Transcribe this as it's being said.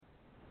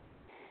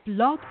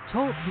Blog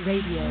Talk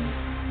Radio.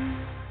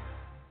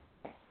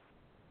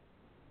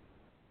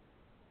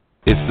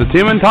 It's the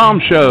Tim and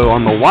Tom Show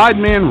on the Wide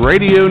Men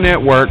Radio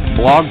Network,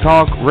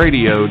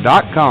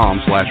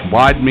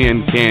 blogtalkradio.com/Wide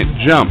Men Can't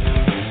Jump.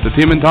 The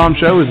Tim and Tom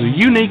Show is a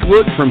unique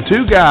look from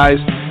two guys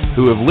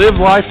who have lived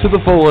life to the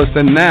fullest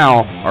and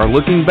now are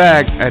looking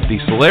back at the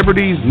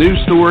celebrities,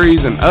 news stories,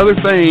 and other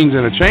things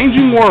in a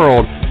changing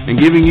world and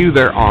giving you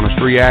their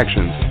honest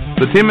reactions.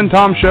 The Tim and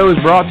Tom Show is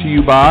brought to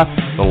you by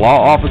the law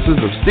offices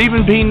of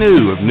Stephen P.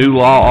 New of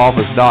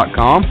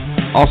newlawoffice.com.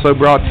 Also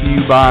brought to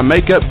you by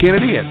Makeup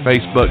Kennedy at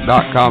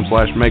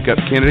facebook.com/Makeup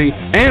Kennedy,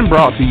 and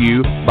brought to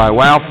you by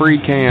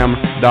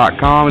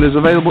wowfreecam.com. It is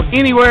available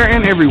anywhere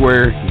and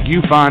everywhere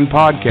you find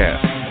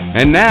podcasts.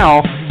 And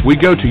now we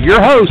go to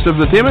your host of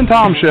the Tim and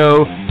Tom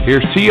Show.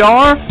 Here's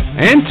TR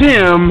and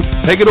Tim.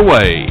 Take it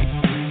away.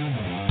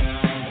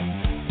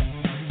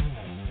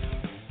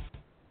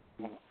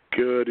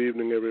 Good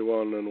evening,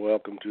 everyone, and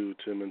welcome to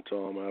Tim and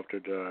Tom After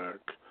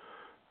Dark.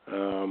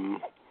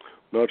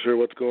 Not sure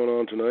what's going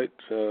on tonight.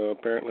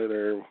 Apparently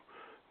there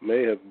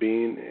may have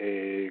been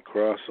a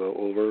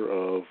crossover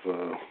of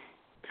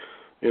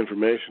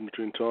information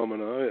between Tom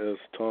and I, as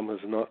Tom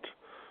has not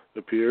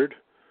appeared.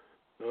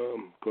 Of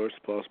course,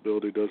 the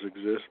possibility does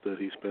exist that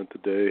he spent the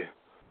day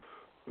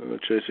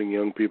chasing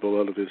young people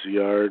out of his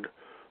yard,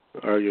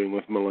 arguing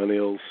with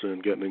millennials,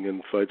 and getting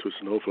in fights with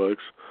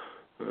snowflakes,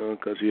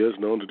 because he is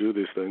known to do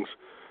these things.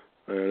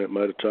 And it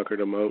might have tuckered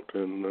him out,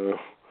 and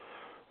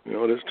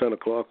it is 10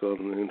 o'clock out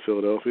in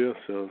Philadelphia,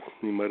 so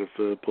he might have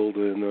pulled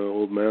an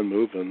old man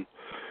move and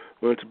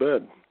went to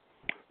bed.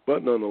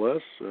 But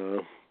nonetheless,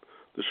 the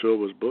show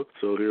was booked,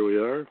 so here we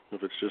are.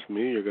 If it's just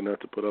me, you're going to have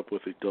to put up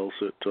with the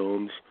dulcet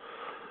tones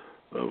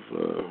of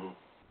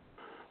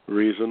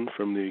reason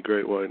from the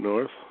Great White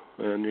North,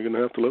 and you're going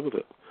to have to live with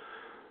it.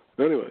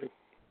 Anyway,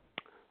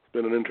 it's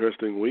been an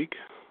interesting week,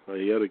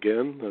 yet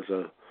again, as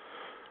a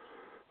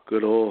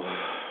good old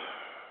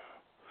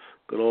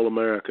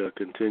America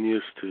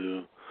continues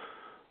to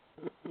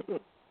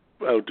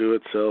outdo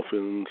itself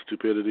in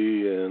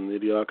stupidity and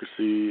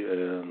idiocracy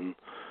and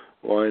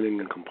whining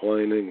and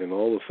complaining and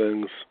all the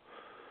things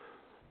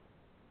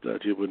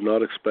that you would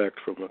not expect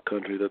from a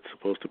country that's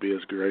supposed to be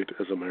as great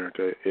as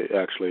America it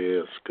actually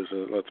is. Because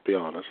let's be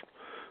honest,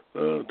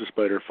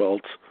 despite her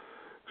faults,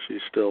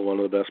 she's still one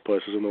of the best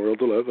places in the world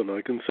to live, and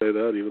I can say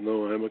that even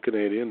though I'm a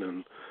Canadian,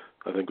 and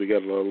I think we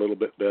got a little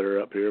bit better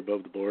up here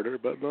above the border,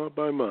 but not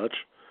by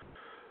much.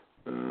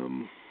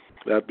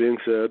 That being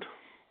said,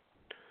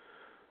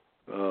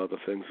 the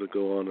things that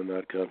go on in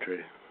that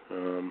country.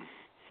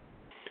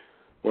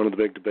 One of the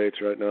big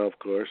debates right now, of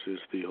course, is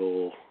the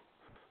whole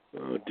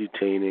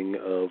detaining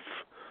of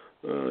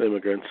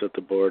immigrants at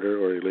the border,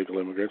 or illegal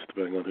immigrants,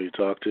 depending on who you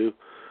talk to,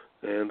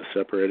 and the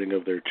separating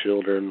of their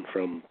children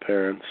from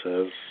parents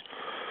as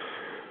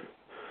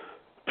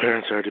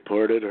parents are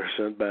deported or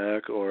sent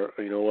back, or,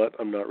 you know what,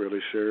 I'm not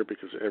really sure,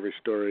 because every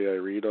story I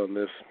read on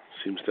this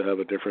seems to have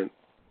a different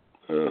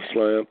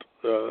slant,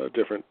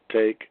 different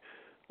take,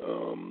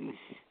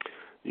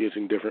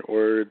 using different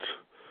words.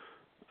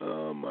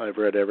 I've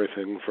read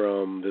everything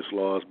from this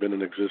law has been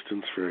in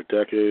existence for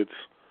decades,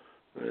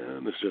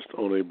 and it's just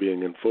only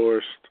being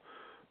enforced,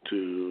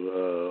 to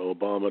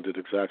Obama did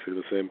exactly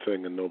the same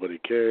thing and nobody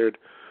cared,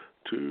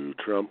 to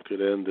Trump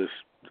could end this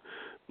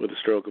with a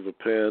stroke of a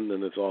pen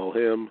and it's all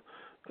him.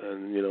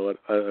 And you know what,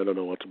 I don't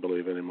know what to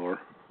believe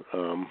anymore.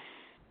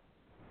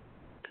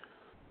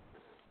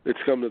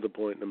 It's come to the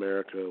point in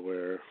America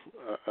where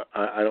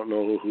I don't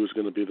know who's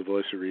going to be the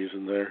voice of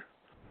reason there.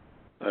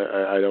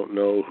 I don't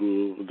know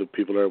who the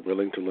people are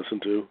willing to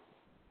listen to.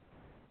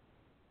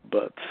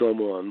 But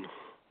someone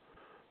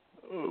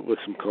with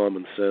some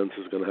common sense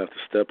is going to have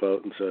to step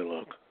out and say,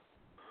 look,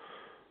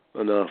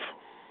 enough.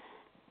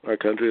 Our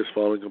country is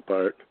falling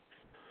apart.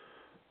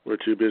 We're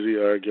too busy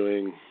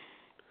arguing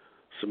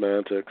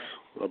semantics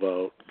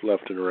about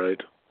left and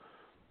right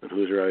and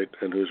who's right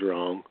and who's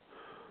wrong.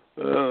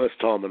 As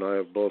Tom and I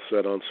have both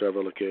said on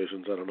several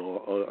occasions, I don't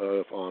know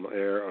if on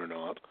air or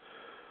not,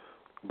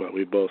 but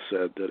we both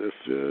said that if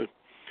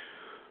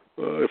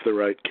the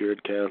right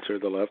cured cancer,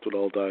 the left would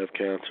all die of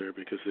cancer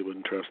because they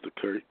wouldn't trust the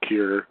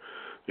cure.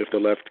 If the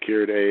left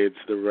cured AIDS,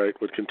 the right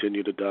would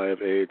continue to die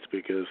of AIDS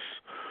because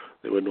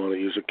they wouldn't want to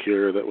use a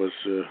cure that was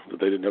that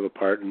they didn't have a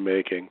part in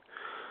making.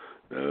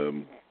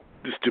 The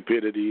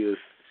stupidity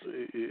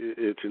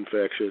it's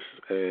infectious,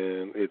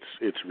 and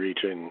it's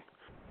reaching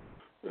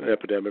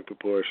epidemic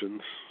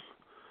proportions.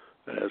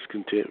 It's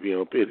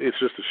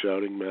just a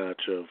shouting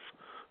match of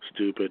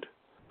stupid.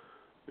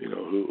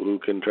 Who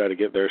can try to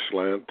get their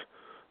slant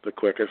the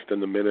quickest,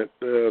 and the minute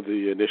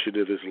the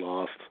initiative is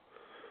lost,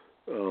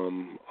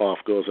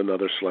 off goes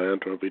another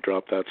slant, or we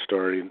drop that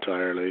story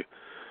entirely.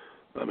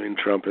 I mean,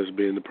 Trump has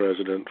been the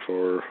president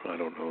for, I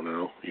don't know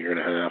now, a year and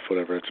a half,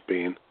 whatever it's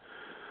been.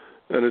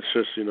 And it's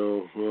just,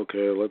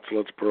 okay,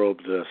 let's probe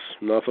this.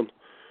 Nothing?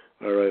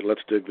 All right,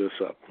 let's dig this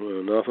up.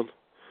 Nothing?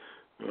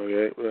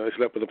 Okay, I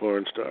slept with a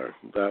porn star.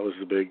 That was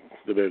the big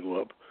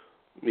whoop,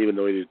 even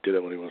though he did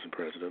it when he wasn't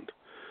president.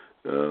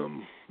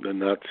 then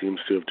that seems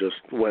to have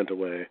just went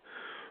away.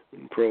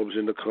 And probes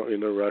into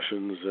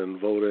Russians and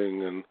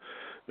voting and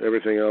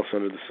everything else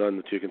under the sun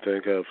that you can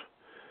think of,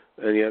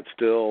 and yet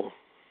still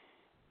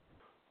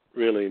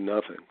really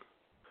nothing.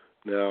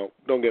 Now,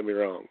 don't get me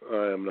wrong.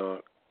 I am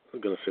not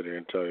going to sit here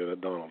and tell you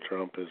that Donald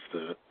Trump is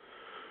the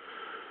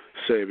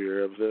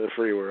savior of the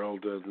free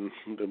world and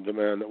the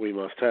man that we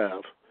must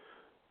have.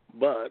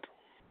 But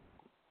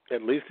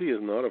at least he is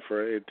not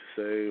afraid to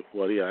say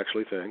what he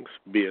actually thinks,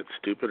 be it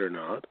stupid or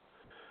not.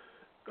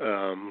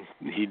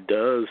 He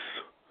does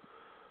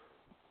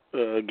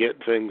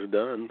get things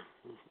done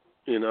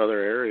in other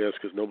areas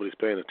because nobody's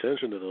paying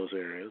attention to those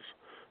areas.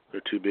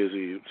 They're too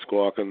busy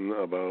squawking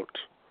about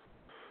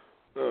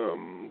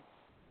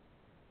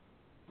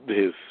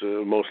his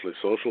mostly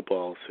social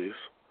policies,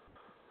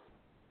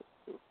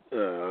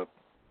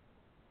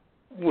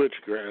 which,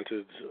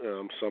 granted,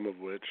 some of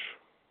which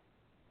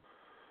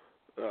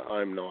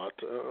I'm not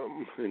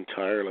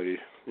entirely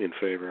in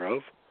favor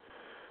of.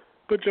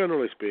 But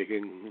generally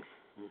speaking,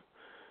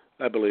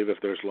 I believe if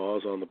there's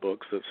laws on the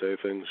books that say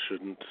things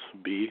shouldn't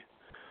be,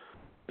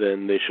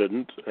 then they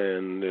shouldn't.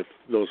 And if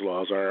those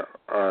laws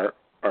are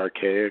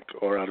archaic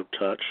or out of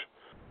touch,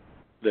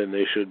 then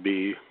they should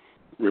be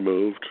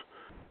removed,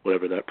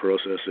 whatever that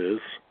process is,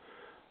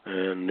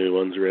 and new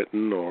ones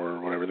written or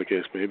whatever the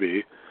case may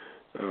be,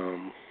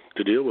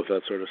 to deal with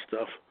that sort of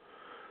stuff.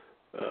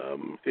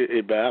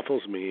 It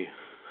baffles me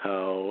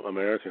how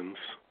Americans,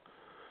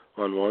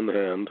 on one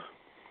hand,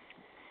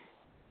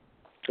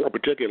 or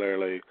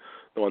particularly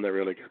the one that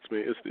really gets me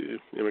is the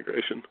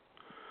immigration.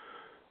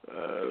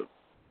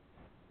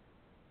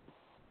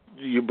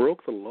 You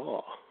broke the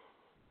law.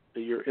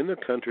 You're in the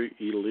country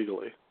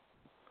illegally.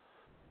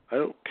 I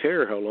don't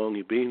care how long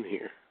you've been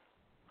here.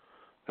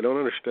 I don't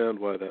understand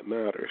why that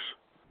matters.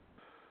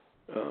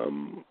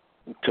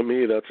 To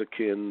me, that's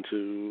akin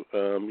to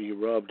you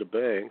robbed a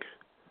bank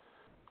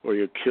or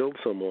you killed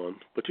someone,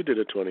 but you did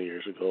it 20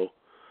 years ago,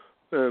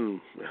 and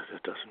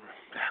it doesn't.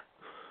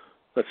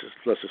 Let's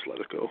just let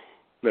it go.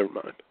 Never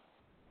mind.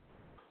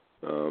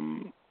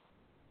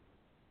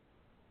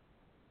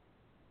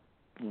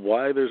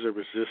 Why there's a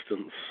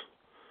resistance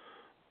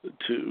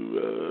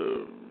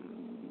to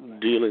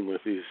dealing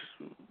with these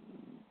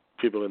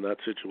people in that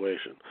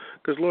situation?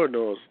 Because Lord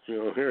knows,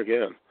 here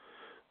again,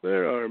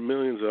 there are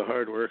millions of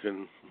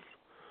hard-working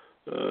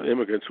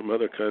immigrants from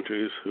other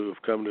countries who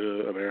have come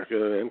to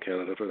America and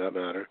Canada, for that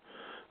matter,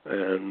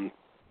 and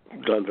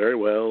done very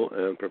well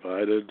and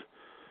provided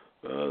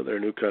their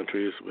new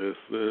countries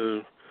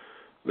with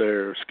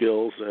their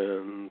skills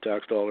and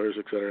tax dollars,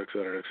 et cetera, et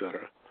cetera, et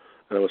cetera.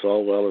 And it was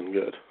all well and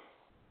good.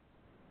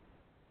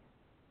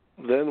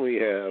 Then we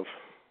have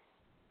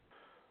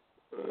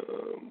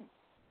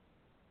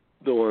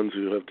the ones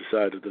who have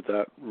decided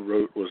that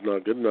route was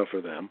not good enough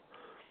for them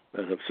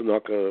and have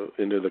snuck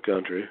into the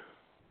country,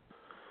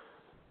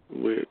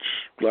 which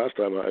last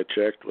time I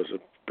checked was a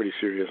pretty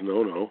serious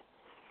no-no.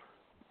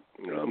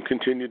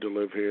 Continued to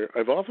live here.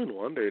 I've often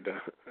wondered,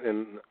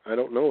 and I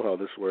don't know how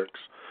this works.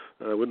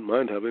 I wouldn't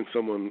mind having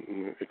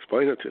someone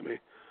explain it to me.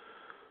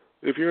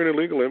 If you're an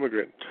illegal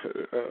immigrant,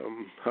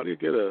 how do you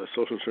get a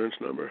social insurance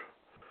number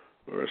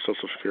or a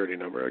social security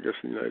number, I guess,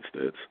 in the United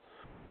States?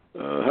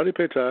 How do you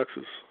pay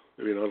taxes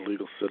if you're not a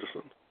legal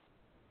citizen?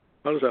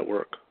 How does that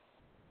work?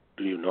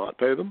 Do you not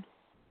pay them?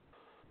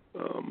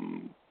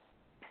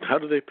 How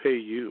do they pay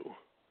you?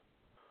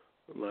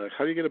 Like,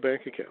 how do you get a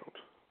bank account?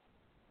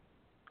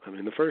 I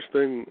mean, the first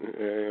thing,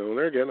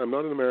 there again, I'm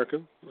not an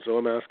American, so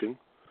I'm asking.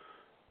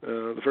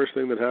 The first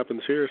thing that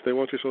happens here is they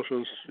want your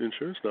social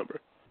insurance number.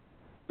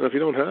 Now, if you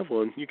don't have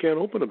one, you can't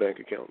open a bank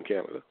account in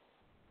Canada.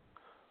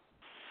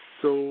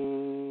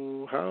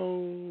 So how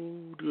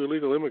do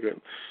illegal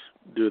immigrants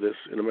do this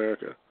in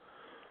America?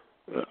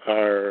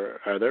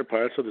 Are there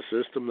parts of the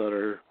system that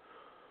are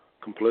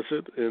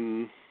complicit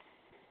in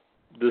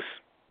this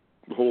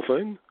whole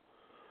thing?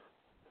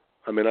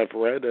 I mean, I've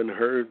read and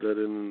heard that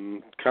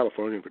in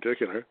California in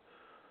particular,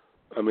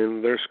 I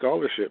mean, there's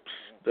scholarships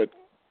that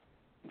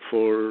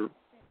for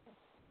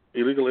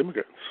illegal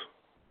immigrants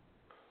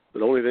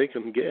that only they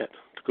can get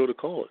to go to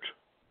college.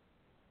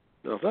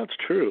 Now, if that's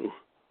true,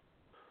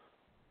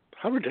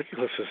 how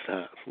ridiculous is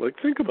that? Like,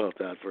 think about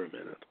that for a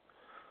minute.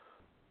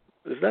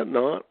 Is that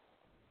not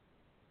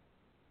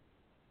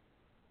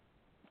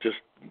just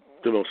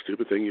the most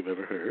stupid thing you've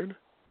ever heard?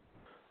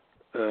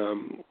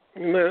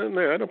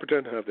 I don't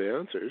pretend to have the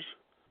answers,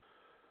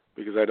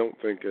 because I don't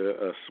think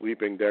a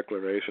sweeping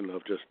declaration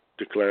of just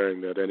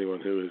declaring that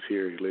anyone who is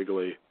here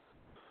illegally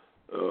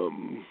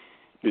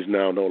is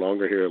now no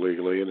longer here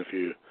illegally, and if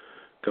you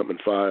come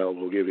and file,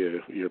 we'll give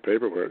you your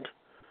paperwork,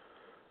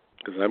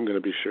 because I'm going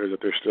to be sure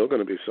that there's still going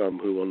to be some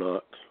who will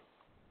not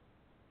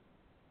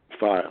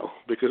file,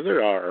 because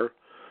there are,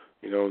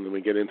 and then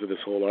we get into this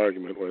whole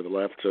argument where the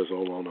left says,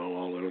 oh, no,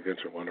 all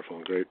immigrants are wonderful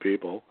and great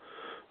people,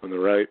 and the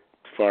right,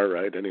 far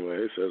right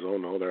anyway, says, oh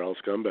no, they're all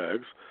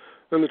scumbags.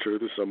 And the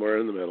truth is somewhere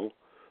in the middle.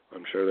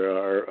 I'm sure there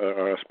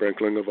are a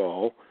sprinkling of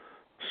all.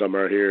 Some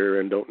are here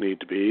and don't need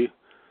to be.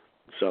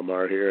 Some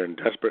are here and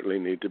desperately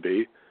need to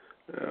be.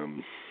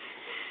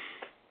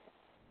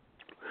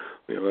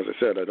 As I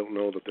said, I don't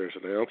know that there's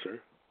an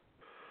answer,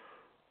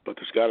 but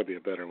there's got to be a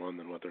better one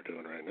than what they're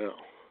doing right now,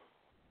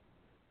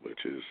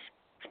 which is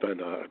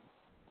spend a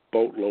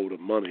boatload of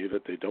money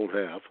that they don't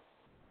have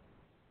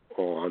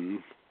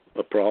on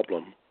a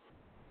problem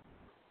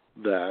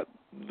that,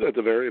 at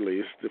the very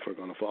least, if we're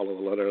going to follow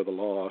the letter of the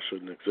law,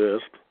 shouldn't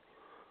exist.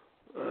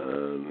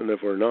 And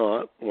if we're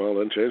not, well,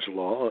 then change the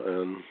law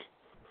and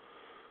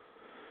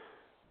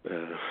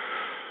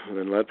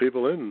then let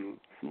people in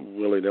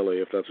willy-nilly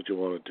if that's what you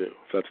want to do,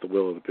 if that's the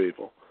will of the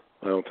people.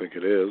 I don't think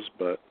it is,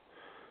 but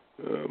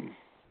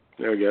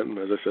again,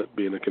 as I said,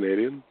 being a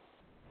Canadian,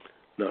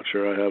 not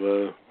sure I have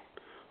a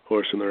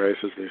horse in the race,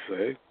 as they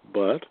say,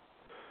 but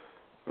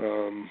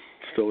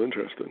still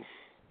interesting.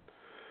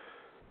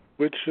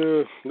 Which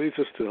leads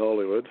us to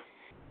Hollywood,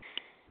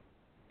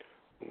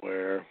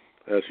 where,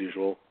 as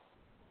usual,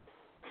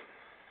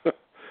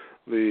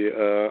 we've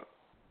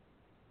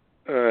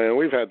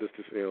had this,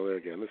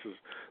 again, this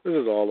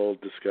is all old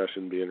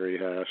discussion being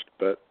rehashed,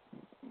 but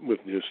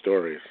with new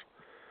stories.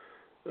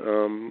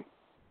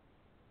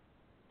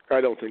 I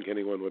don't think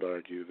anyone would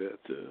argue that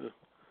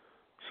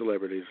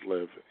celebrities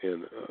live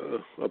in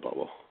a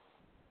bubble.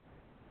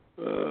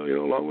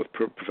 Along with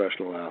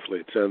professional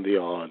athletes and the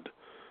odd,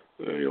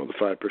 the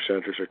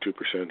 5%ers or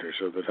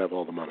 2%ers that have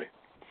all the money.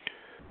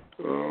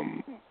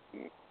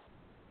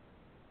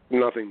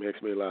 Nothing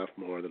makes me laugh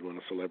more than when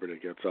a celebrity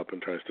gets up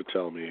and tries to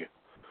tell me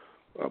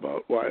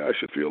about why I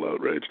should feel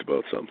outraged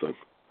about something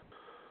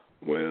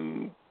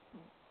when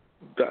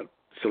that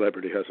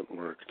celebrity hasn't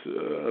worked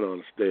an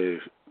honest day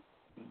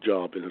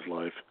job in his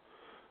life,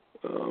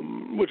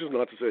 which is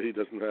not to say he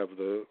doesn't have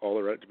all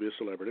the right to be a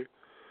celebrity.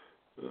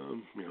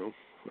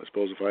 I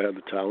suppose if I had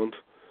the talent,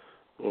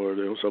 or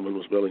someone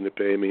was willing to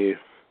pay me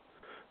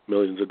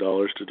millions of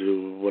dollars to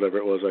do whatever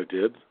it was I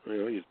did,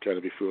 you'd kind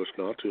of be foolish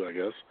not to, I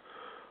guess.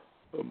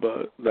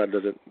 But that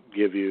doesn't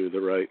give you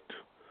the right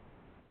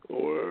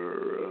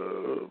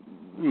or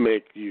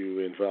make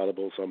you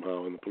infallible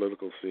somehow in the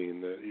political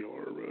scene that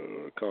your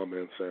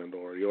comments and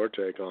or your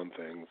take on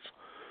things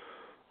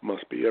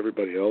must be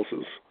everybody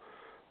else's.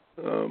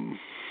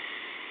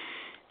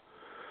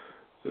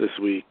 This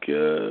week,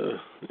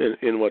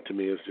 in what to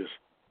me is just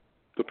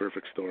the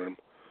perfect storm,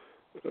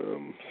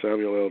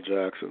 Samuel L.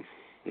 Jackson,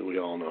 who we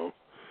all know,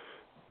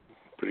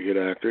 pretty good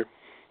actor,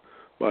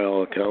 by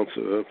all accounts,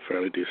 a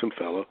fairly decent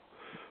fellow,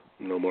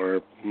 no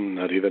more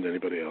nutty than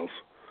anybody else,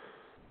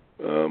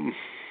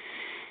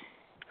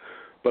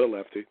 but a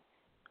lefty,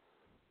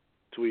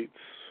 tweets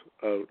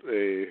out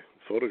a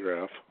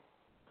photograph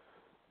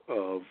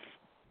of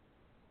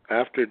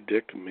After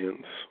Dick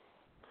Mintz.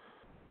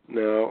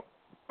 Now,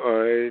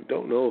 I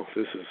don't know if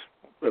this is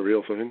a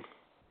real thing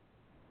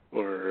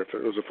or if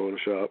it was a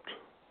photoshopped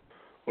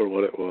or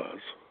what it was.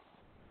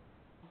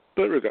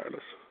 But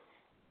regardless,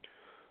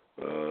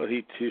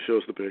 he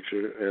shows the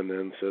picture and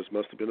then says,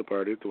 must have been a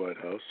party at the White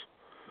House.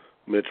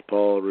 Mitch,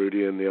 Paul,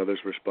 Rudy, and the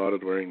others were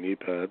spotted wearing knee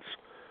pads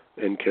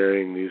and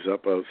carrying these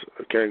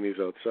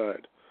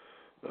outside.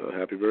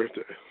 Happy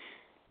birthday.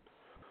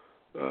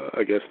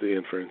 I guess the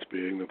inference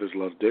being that there's a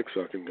lot of dick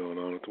sucking going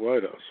on at the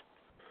White House.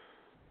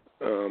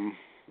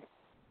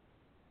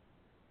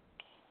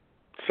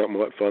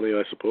 Somewhat funny,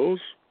 I suppose.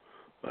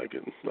 I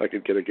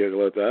could get a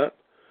giggle at that.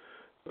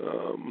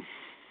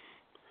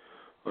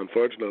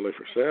 Unfortunately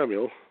for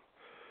Samuel,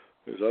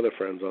 his other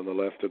friends on the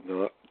left did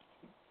not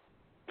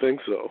think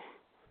so,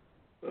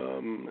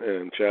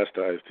 and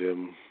chastised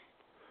him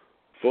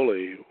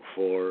fully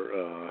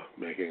for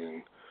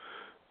making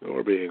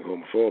or being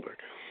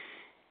homophobic.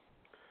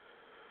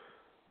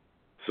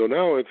 So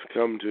now it's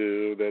come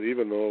to that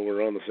even though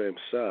we're on the same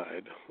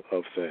side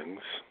of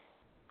things,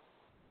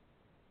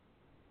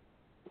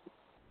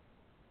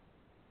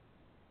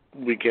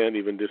 we can't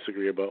even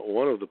disagree about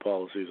one of the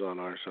policies on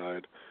our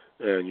side,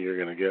 and you're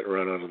going to get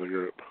run out of the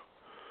group.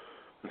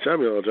 And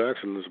Samuel L.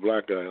 Jackson is a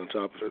black guy on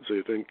top of it, so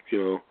you think,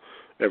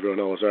 everyone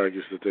always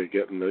argues that they're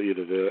getting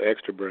either the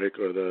extra break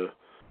or the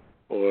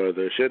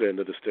shit end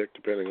of the stick,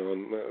 depending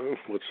on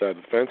which side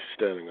of the fence he's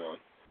standing on.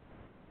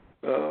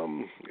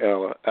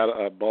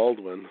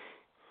 Baldwin,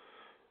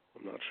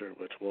 I'm not sure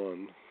which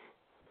one,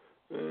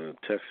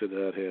 texted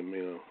at him,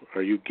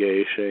 are you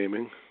gay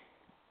shaming?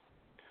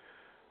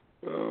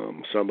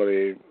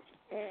 Somebody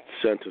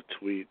sent a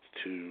tweet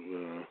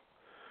to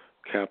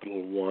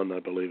Capital One, I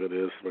believe it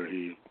is,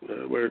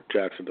 where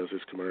Jackson does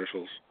his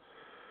commercials.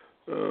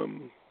 Are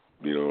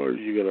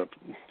you gonna?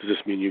 Does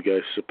this mean you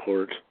guys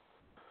support,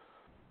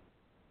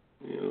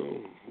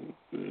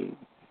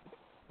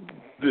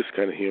 this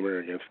kind of humor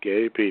against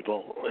gay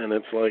people? And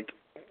it's like,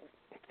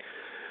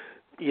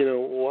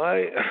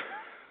 why?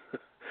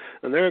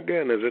 And there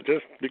again, is it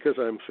just because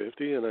I'm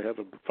 50 and I have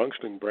a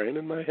functioning brain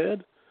in my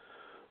head?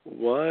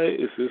 Why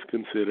is this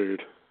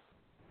considered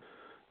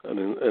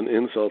an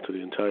insult to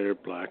the entire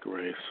black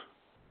race?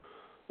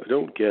 I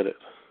don't get it.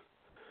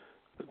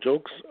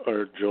 Jokes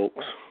are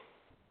jokes,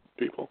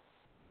 people.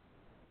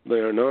 They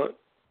are not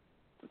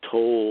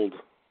told,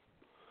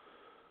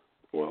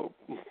 well,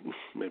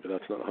 maybe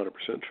that's not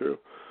 100% true.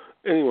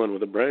 anyone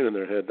with a brain in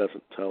their head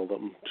doesn't tell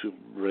them to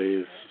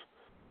raise,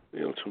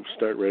 to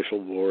start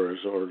racial wars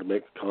or to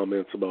make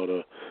comments about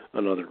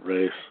another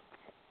race.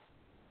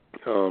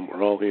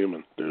 We're all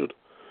human, dude.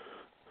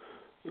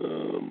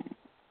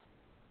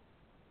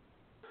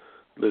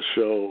 This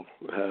show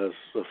has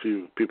a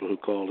few people who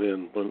called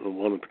in,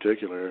 one in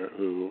particular,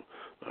 who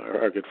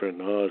our good friend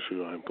Naj,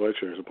 who I'm quite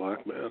sure is a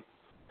black man,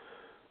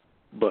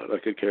 but I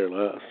could care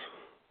less.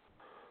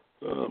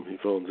 He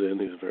phones in.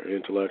 He's a very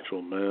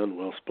intellectual man,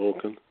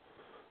 well-spoken,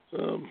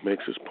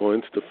 makes his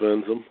points,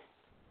 defends them.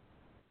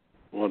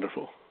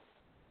 Wonderful.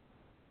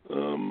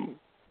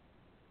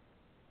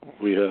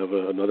 We have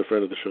another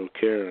friend of the show,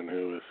 Karen,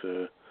 who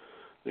is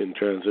in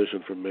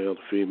transition from male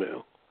to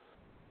female.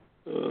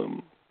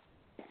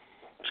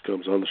 She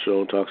comes on the show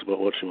and talks about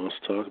what she wants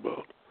to talk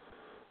about.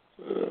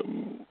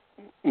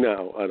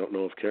 Now, I don't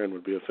know if Karen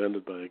would be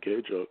offended by a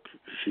gay joke.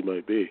 She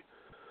might be.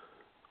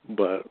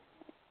 But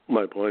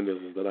my point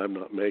is that I'm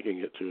not making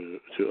it to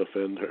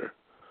offend her.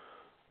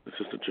 It's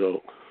just a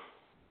joke.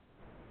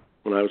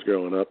 When I was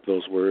growing up,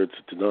 those words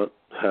did not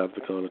have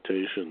the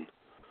connotation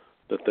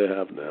that they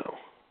have now.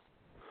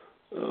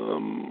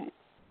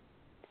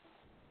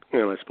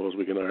 And I suppose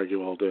we can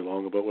argue all day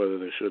long about whether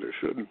they should or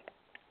shouldn't.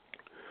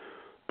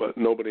 But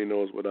nobody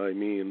knows what I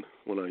mean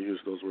when I use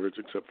those words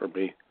except for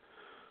me.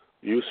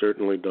 You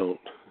certainly don't.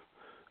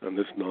 And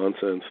this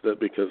nonsense that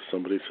because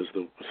somebody says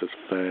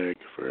fag,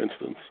 for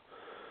instance,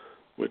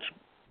 which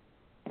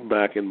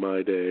back in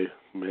my day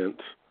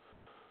meant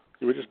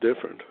you were just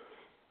different.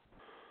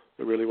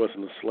 There really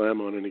wasn't a slam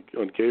on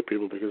gay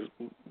people because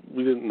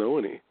we didn't know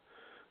any.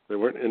 There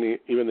weren't any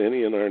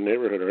in our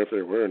neighborhood, or if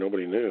there were,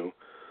 nobody knew.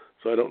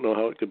 So I don't know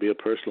how it could be a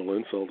personal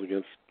insult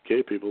against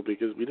gay people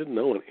because we didn't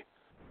know any.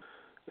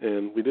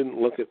 And we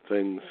didn't look at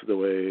things the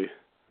way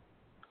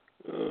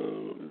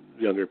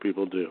younger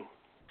people do.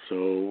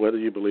 So whether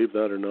you believe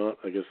that or not,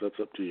 I guess that's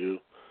up to you.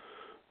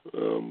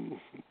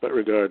 But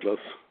regardless,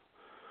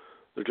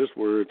 they're just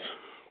words.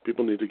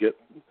 People need to get,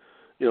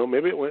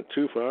 maybe it went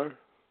too far,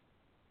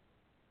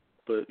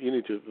 but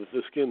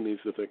the skin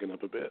needs to thicken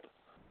up a bit.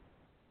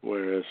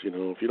 Whereas,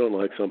 if you don't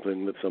like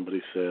something that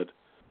somebody said,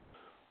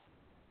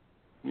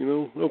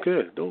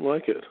 okay, don't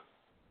like it.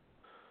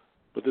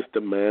 But this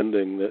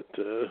demanding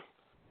that,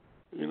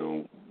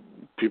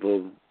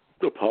 people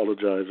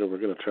apologize or we're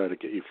going to try to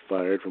get you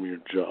fired from your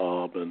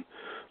job and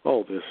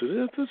all this,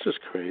 it's just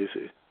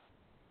crazy.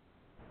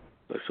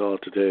 I saw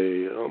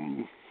today,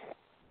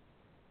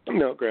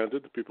 now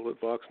granted, the people at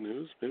Fox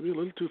News, maybe a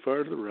little too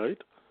far to the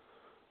right,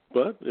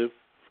 but if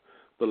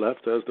the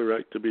left has the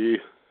right to be,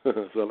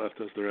 if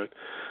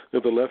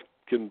the left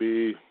can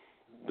be,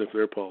 if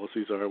their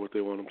policies are what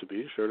they want them to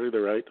be, surely the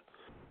right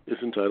is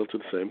entitled to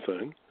the same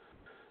thing.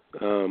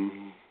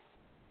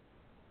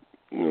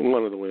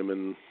 One of the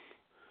women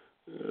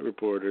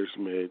reporters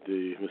made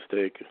the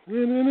mistake,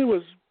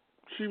 and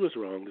she was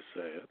wrong to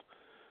say it,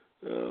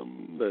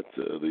 that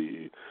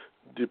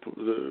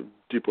the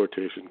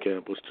deportation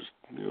camp was just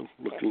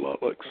looked a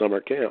lot like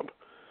summer camp.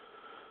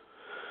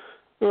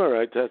 All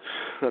right, that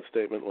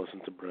statement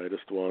wasn't the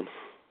brightest one.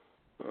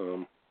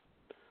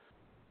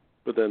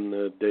 But then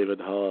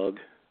David Hogg,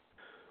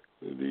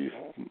 the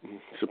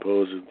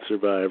supposed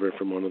survivor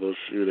from one of those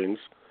shootings,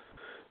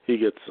 he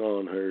gets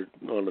on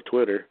the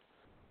Twitter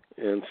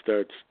and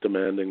starts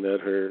demanding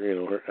that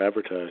her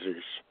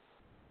advertisers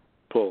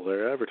pull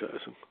their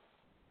advertising.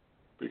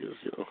 Because,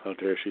 how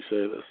dare she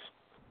say this?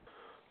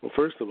 Well,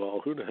 first of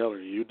all, who the hell are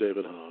you,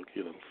 David Hogg,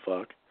 you little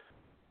fuck?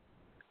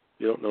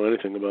 You don't know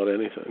anything about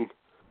anything.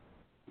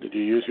 Did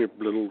you use your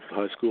little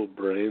high school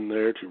brain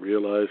there to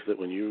realize that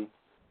when you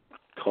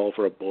call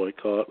for a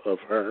boycott of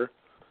her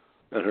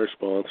and her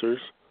sponsors,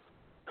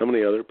 how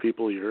many other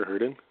people you're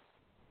hurting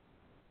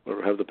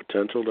or have the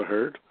potential to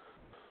hurt?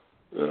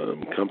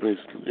 Companies,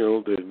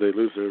 they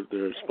lose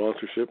their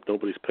sponsorship.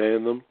 Nobody's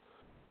paying them.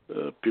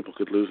 People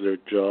could lose their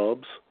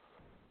jobs.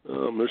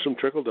 There's some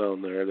trickle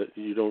down there that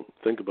you don't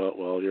think about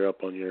while you're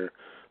up on your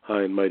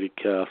high and mighty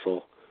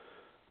castle,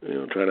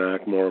 trying to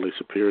act morally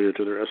superior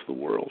to the rest of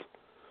the world.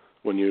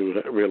 When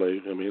you really,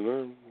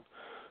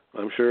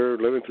 I'm sure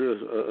living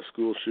through a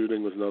school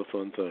shooting was not a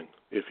fun thing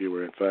if you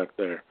were in fact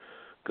there,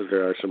 because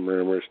there are some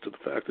murmurs to the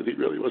fact that he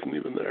really wasn't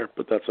even there.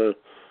 But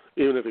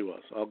even if he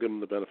was, I'll give him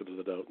the benefit of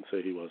the doubt and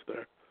say he was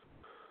there.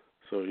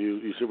 So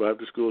you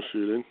survived a school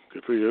shooting.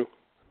 Good for you.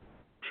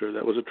 I'm sure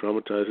that was a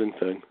traumatizing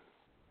thing.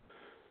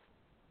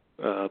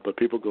 But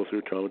people go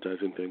through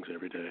traumatizing things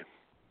every day.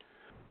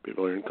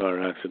 People are in car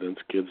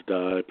accidents, kids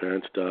die,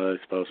 parents die,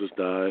 spouses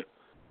die,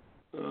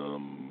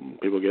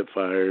 people get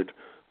fired,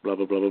 blah,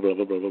 blah, blah, blah,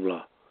 blah, blah, blah,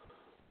 blah.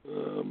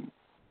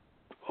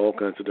 All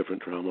kinds of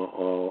different trauma,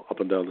 all up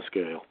and down the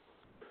scale.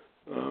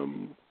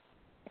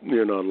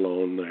 You're not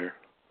alone there,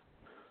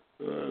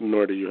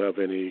 nor do you have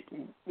any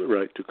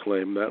right to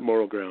claim that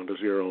moral ground as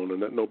your own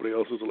and that nobody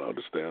else is allowed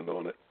to stand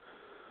on it.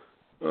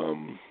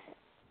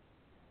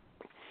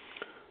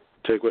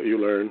 Take what you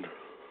learn.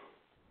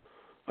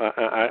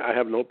 I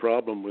have no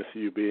problem with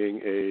you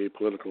being a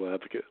political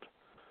advocate.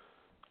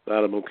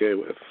 That I'm okay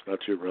with.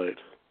 That's your right.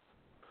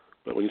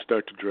 But when you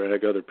start to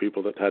drag other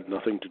people that had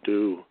nothing to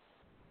do,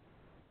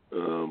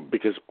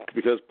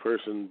 because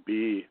person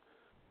B,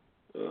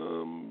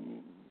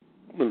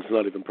 it's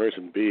not even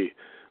person B,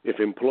 if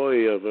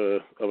employee of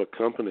a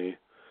company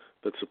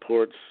that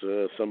supports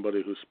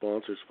somebody who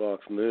sponsors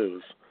Fox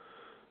News,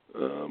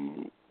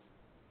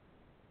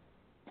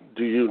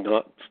 do you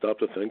not stop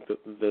to think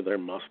that there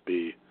must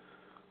be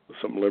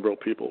some liberal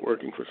people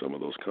working for some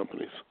of those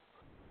companies?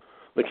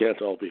 They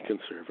can't all be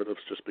conservatives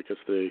just because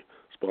they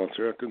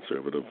sponsor a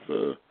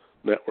conservative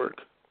network,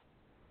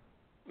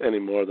 any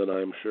more than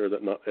I'm sure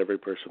that not every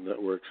person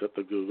that works at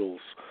the Googles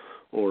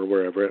or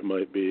wherever it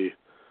might be,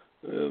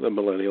 the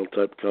millennial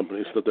type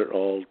companies, that they're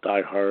all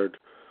diehard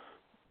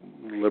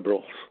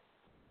liberals.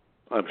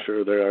 I'm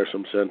sure there are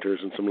some centers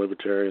and some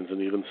libertarians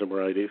and even some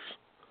righties.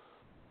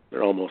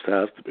 There almost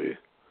has to be.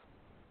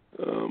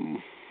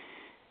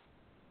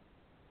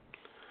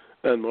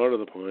 And more to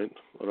the point,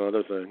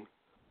 another thing,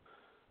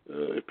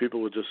 if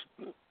people would just,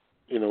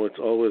 it's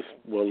always,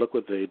 well, look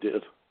what they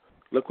did.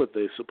 Look what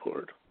they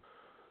support.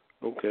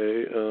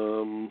 Okay,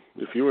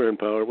 if you were in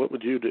power, what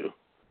would you do?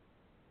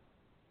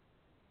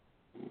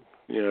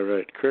 Yeah,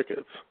 right,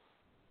 crickets.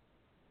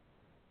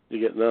 You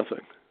get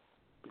nothing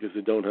because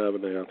they don't have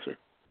an answer.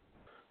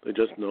 They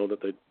just know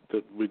that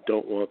we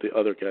don't want the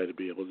other guy to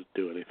be able to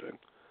do anything.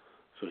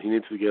 So he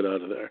needs to get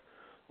out of there.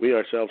 We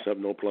ourselves have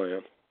no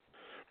plan.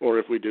 Or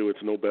if we do,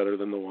 it's no better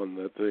than the one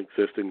that the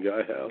existing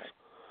guy has.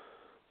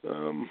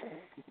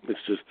 It's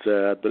just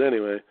sad. But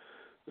anyway,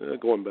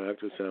 going back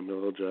to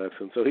Samuel L.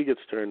 Jackson. So he gets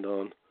turned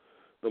on.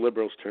 The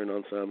Liberals turn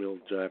on Samuel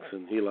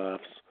Jackson. He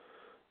laughs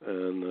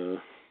and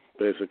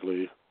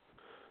basically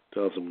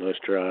tells him, nice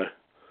try,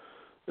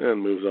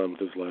 and moves on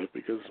with his life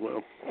because,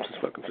 well, it's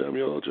fucking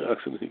Samuel L.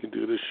 Jackson. He can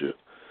do this shit.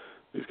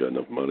 He's got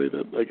enough money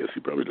that I guess he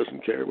probably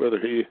doesn't care whether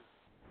he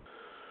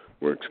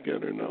works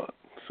again or not.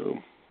 So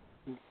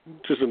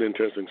just an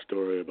interesting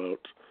story about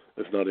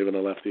it's not even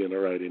a lefty and a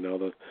righty now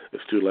that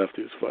it's two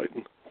lefties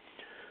fighting,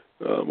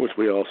 which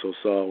we also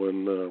saw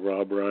when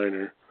Rob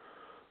Reiner,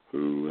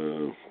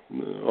 who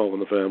All in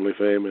the Family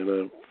fame and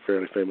a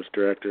fairly famous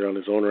director on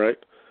his own right,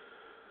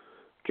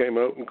 came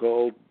out and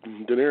called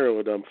De Niro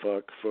a dumb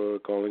fuck for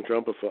calling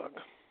Trump a fuck.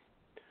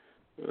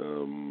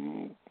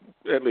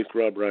 At least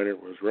Rob Reiner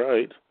was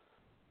right.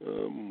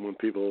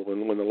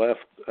 When the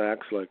left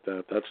acts like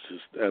that, that's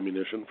just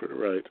ammunition for the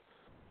right.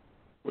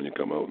 When you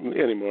come out,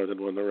 any more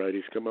than when the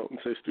righties come out and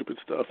say stupid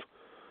stuff,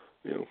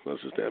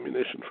 that's just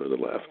ammunition for the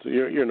left.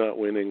 You're not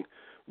winning.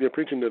 You're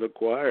preaching to the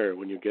choir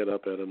when you get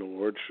up at an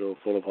award show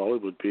full of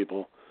Hollywood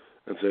people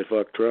and say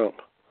fuck Trump.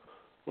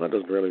 Well, that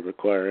doesn't really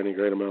require any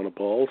great amount of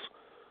balls.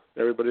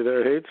 Everybody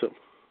there hates him.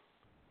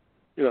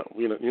 You're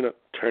not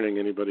turning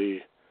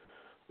anybody.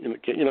 You're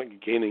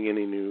not gaining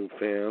any new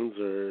fans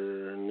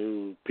or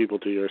new people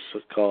to your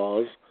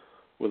cause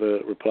with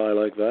a reply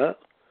like that.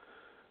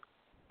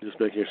 You're just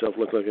making yourself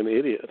look like an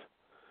idiot.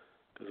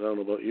 Because I don't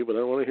know about you, but I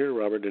don't want to hear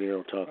Robert De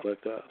Niro talk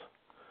like that.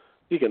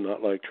 He can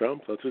not like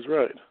Trump. That's his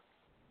right.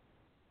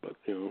 But,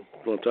 if you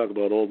want to talk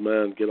about old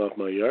man, get off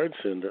my yard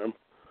syndrome,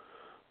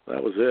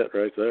 that was it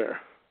right there.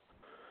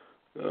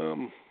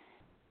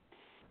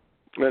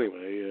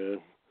 Anyway,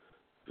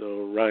 so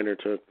Reiner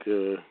took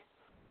De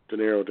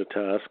Niro to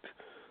task.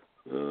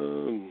 I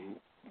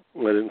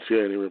didn't see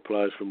any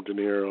replies from De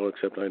Niro,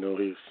 except I know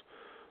he's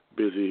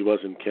busy. He was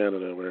in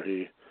Canada where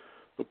he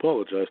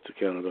apologized to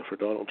Canada for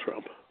Donald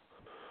Trump.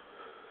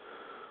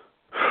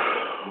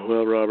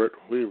 Well, Robert,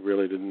 we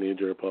really didn't need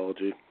your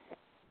apology.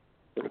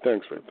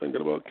 Thanks for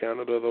thinking about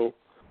Canada, though.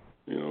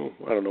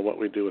 I don't know what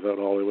we'd do without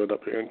Hollywood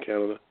up here in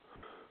Canada,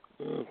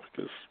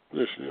 because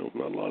there's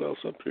not a lot else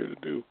up here to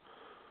do.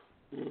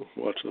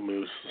 Watch the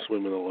moose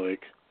swim in the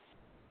lake.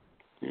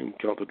 You can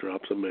count the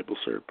drops of maple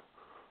syrup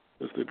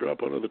as they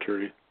drop out of the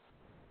tree,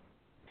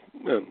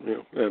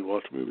 and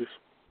watch movies,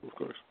 of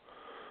course,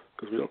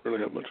 because we don't really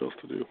have much else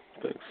to do.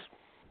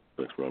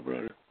 Thanks, Rob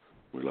Reiner.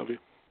 We love you.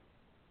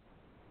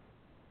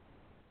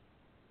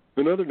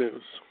 In other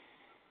news,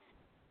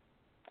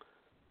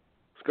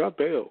 Scott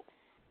Baio,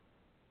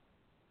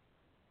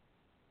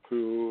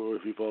 who,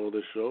 if you follow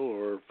this show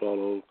or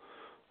follow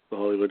the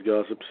Hollywood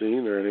gossip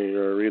scene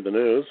or read the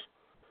news,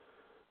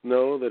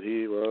 know that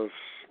he was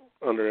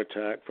under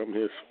attack from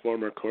his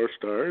former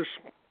co-stars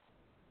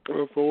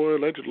for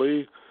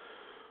allegedly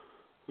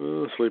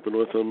sleeping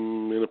with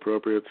them,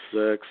 inappropriate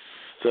sex,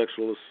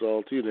 sexual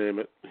assault, you name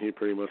it. He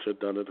pretty much had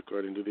done it,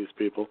 according to these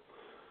people.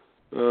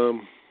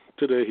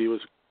 Today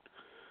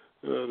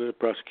the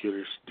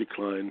prosecutors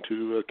declined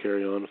to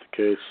carry on with the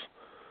case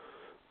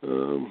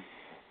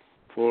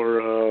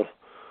for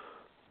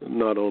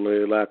not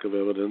only lack of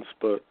evidence,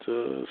 but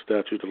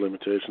statute of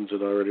limitations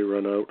had already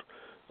run out,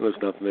 and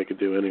there's nothing they could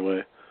do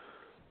anyway.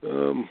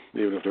 Even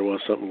if there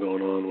was something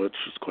going on, which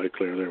is quite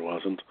clear there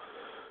wasn't.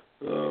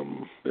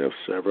 They have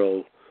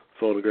several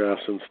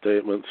photographs and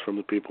statements from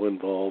the people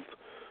involved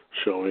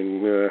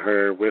showing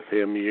her with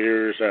him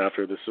years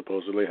after this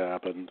supposedly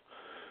happened.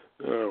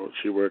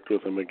 She worked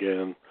with him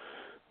again,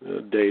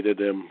 dated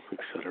him,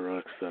 etc.,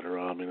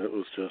 etc. I mean, it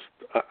was just,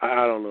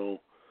 I don't know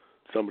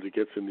somebody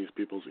gets in these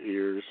people's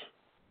ears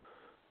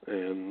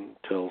and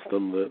tells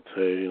them that,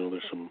 hey,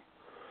 there's some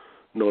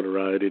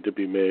notoriety to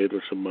be made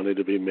or some money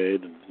to be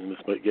made, and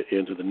this might get you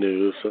into the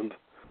news, and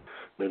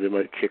maybe it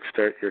might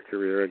kickstart your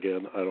career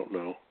again. I don't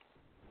know.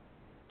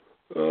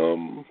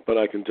 But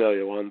I can tell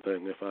you one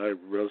thing. If I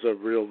was a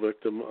real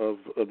victim of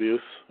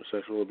abuse, or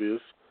sexual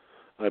abuse,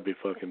 I'd be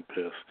fucking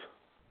pissed.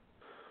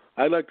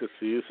 I'd like to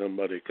see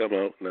somebody come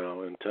out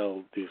now and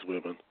tell these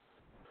women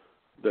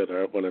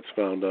that when it's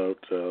found out,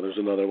 there's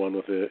another one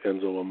with the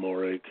Enzo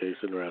Amore case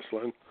in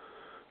wrestling,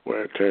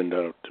 where it turned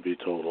out to be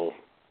total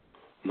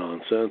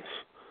nonsense.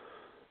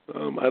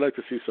 I'd like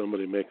to see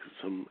somebody make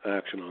some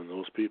action on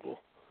those people.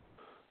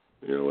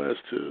 As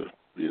to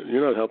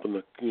you're not helping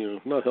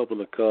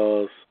the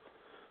cause.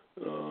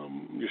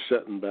 You're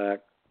setting back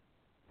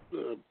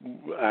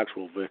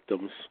actual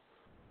victims,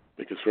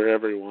 because for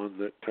everyone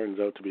that turns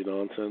out to be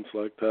nonsense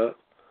like that,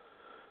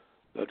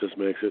 that just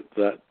makes it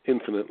that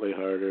infinitely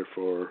harder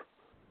for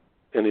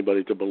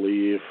anybody to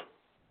believe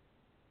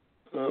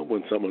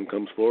when someone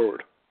comes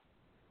forward.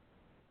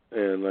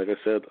 And like I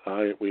said,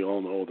 we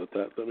all know that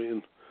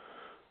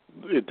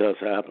it does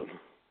happen.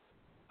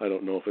 I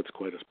don't know if it's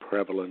quite as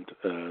prevalent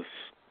as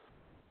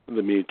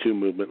the Me Too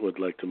movement would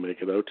like to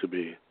make it out to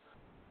be,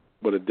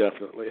 but it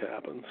definitely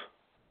happens.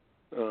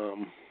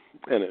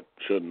 And it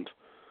shouldn't.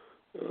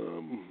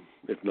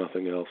 If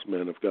nothing else,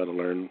 men have got to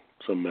learn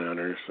some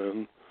manners,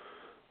 and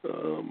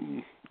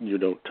you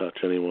don't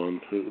touch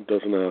anyone who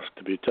doesn't ask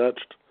to be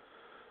touched.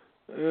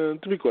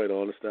 And to be quite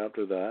honest,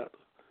 after that,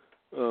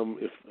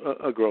 if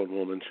a grown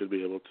woman should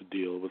be able to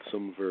deal with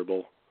some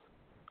verbal,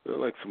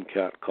 like some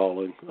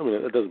catcalling. I mean,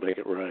 it doesn't make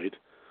it right,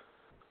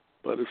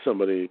 but if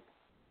somebody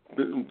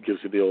gives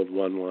you the old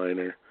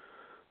one-liner,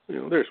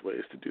 there's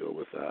ways to deal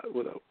with that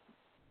without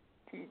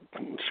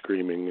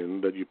screaming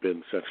and that you've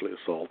been sexually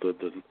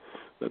assaulted and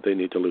that they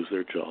need to lose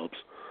their jobs.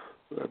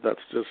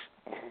 That's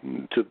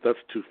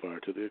too far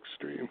to the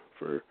extreme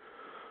for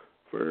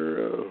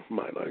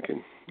my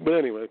liking. But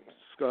anyway,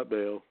 Scott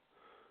Baio,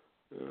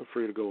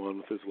 free to go on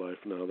with his life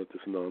now that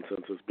this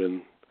nonsense has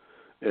been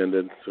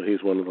ended. So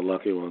he's one of the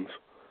lucky ones.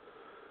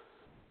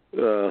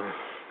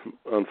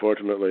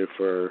 Unfortunately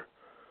for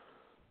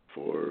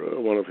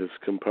one of his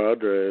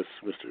compadres,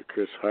 Mr.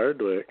 Chris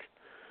Hardwick,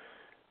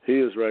 he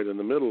is right in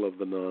the middle of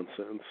the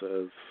nonsense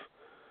as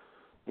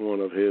one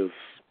of his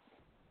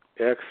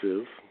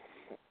exes.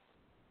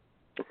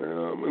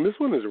 And this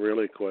one is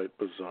really quite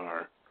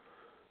bizarre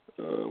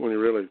when you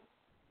really,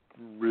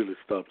 really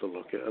stop to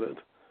look at it.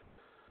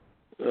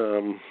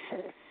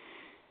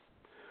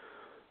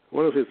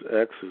 One of his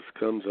exes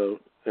comes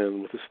out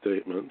and with a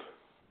statement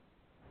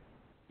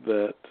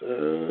that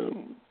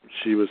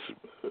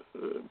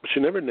she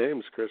never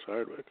names Chris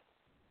Hardwick.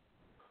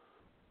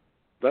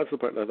 That's the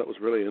part that I thought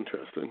was really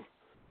interesting.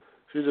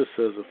 She just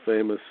says a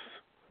famous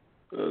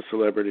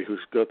celebrity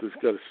who's got a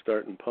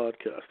start in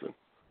podcasting.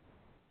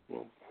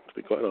 Well, to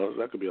be quite honest,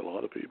 that could be a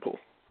lot of people.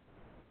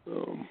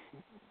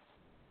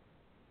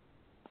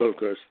 But of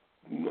course,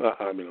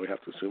 I mean, we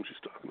have to assume she's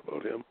talking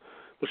about him.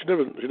 But she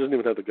doesn't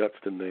even have the guts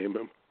to name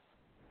him.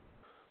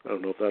 I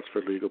don't know if that's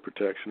for legal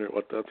protection or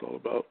what that's all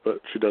about,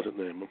 but she doesn't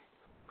name him.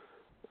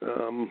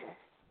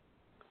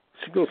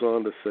 She goes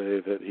on to say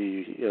that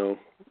he,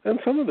 and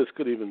some of this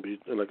could even be,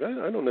 like,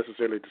 I don't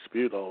necessarily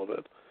dispute all of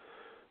it.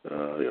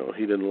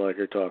 He didn't like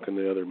her talking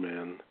to other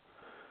men.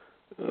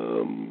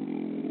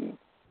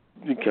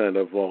 He kind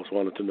of always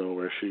wanted to know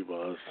where she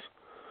was,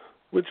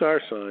 which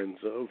are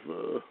signs of,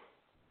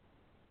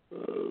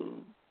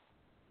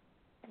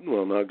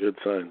 well, not good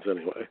signs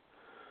anyway.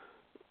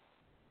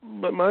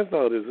 But my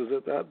thought is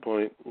at that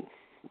point,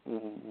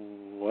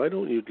 why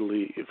don't you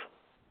leave?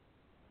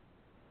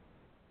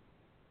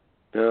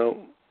 Now,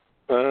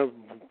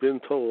 I've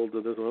been told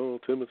that,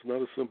 Tim, it's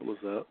not as simple as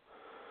that.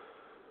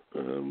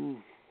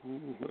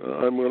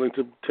 I'm willing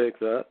to take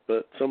that,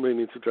 but somebody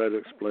needs to try to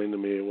explain to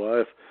me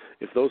why,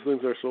 if those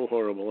things are so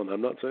horrible, and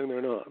I'm not saying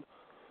they're not,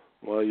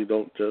 why you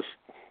don't just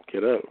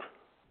get out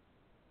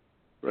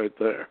right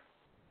there.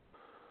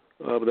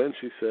 But then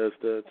she says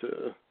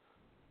that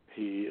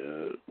she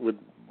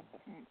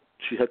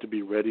had to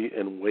be ready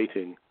and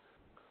waiting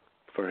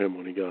for him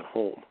when he got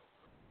home.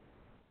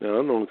 Now, I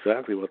don't know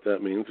exactly what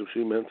that means. If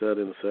she meant that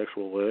in a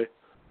sexual way,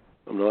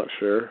 I'm not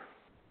sure.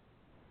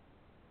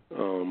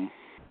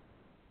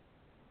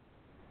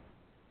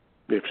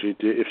 If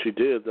she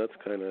did, that's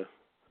kind of,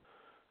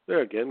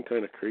 there again,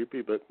 kind of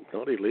creepy, but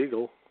not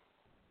illegal.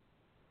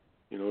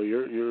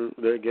 You're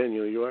there again.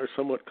 You are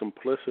somewhat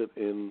complicit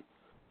in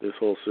this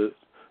whole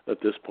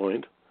at this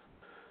point.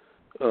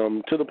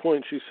 To the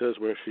point, she says,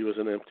 where she was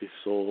an empty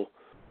soul,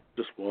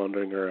 just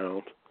wandering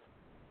around.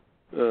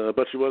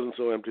 But she wasn't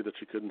so empty that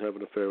she couldn't have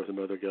an affair with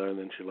another guy, and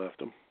then she left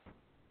him.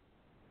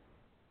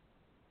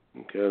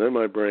 Okay, then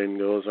my brain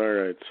goes, all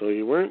right, so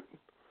you weren't,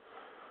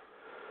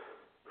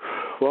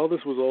 while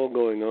this was all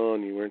going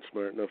on, you weren't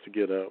smart enough to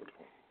get out.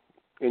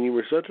 And you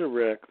were such a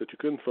wreck that you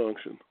couldn't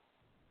function.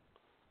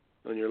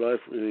 And your life,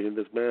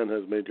 this man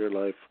has made your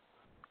life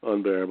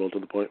unbearable to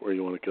the point where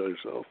you want to kill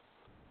yourself.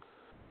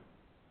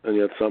 and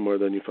yet somewhere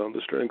then you found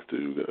the strength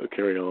to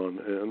carry on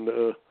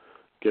and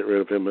get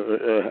rid of him,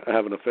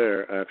 have an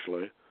affair,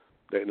 actually,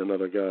 dating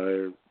another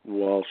guy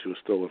while she was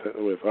still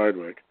with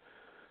Hardwick,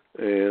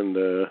 and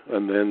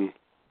then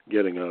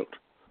getting out.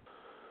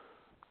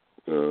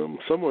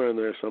 Somewhere in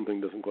there, something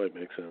doesn't quite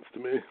make sense to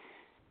me.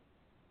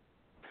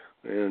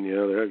 And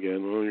yeah, there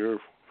again, well, you're a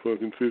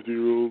fucking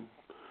 50-year-old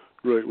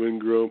right-wing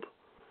grump.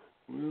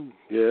 Well,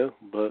 yeah,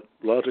 but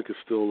logic is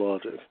still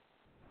logic.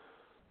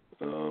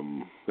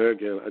 There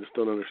again, I just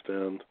don't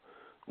understand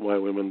why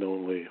women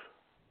don't leave.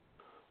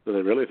 Do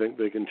they really think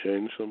they can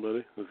change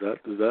somebody? Is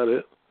that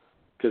it?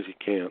 Because you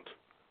can't,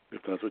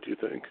 if that's what you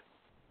think.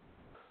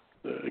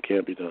 It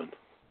can't be done.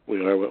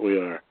 We are what we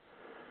are.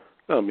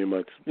 You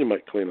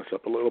might clean us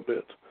up a little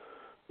bit.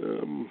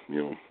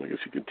 I guess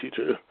you can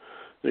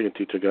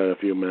teach a guy a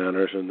few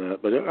manners and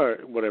that.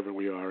 But whatever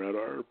we are at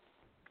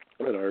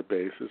our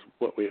base is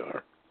what we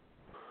are.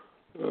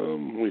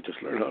 We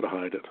just learn how to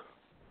hide it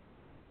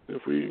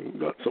if we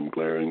got some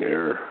glaring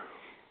error.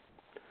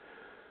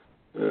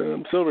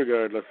 So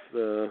regardless,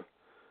 the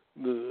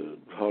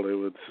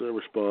Hollywood's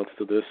response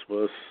to this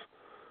was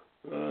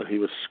he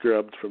was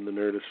scrubbed from the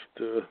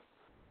Nerdist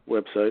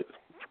website,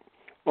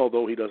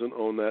 although he doesn't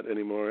own that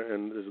anymore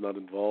and is not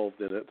involved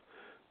in it,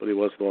 but he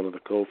was one of the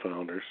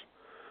co-founders.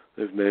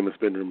 His name has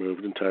been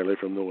removed entirely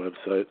from the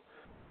website.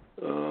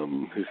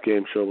 His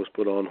game show was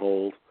put on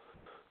hold.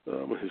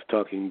 His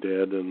Talking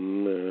Dead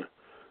and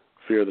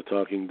Fear the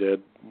Talking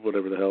Dead,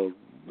 whatever the hell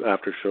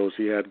after shows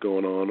he had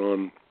going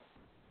on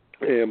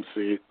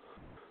AMC,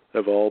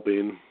 have all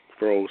been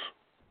froze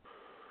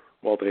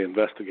while they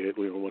investigate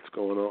what's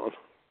going on.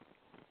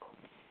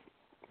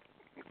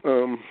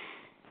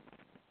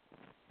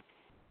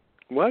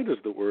 Why does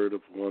the word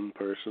of one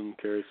person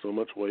carry so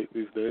much weight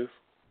these days?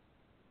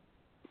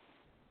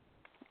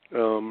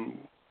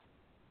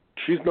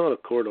 She's not a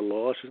court of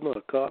law. She's not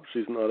a cop.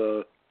 She's not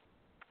a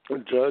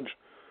judge.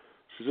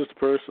 She's just a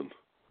person.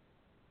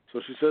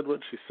 So she said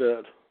what she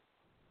said.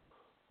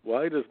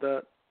 Why does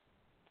that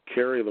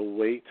carry the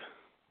weight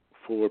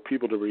for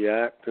people to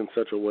react in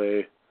such a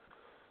way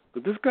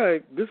that this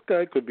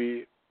guy could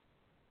be,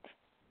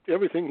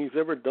 everything he's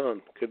ever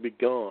done could be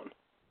gone.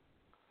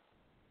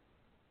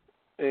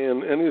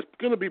 And he's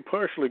going to be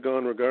partially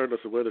gone regardless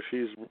of whether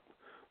she's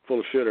full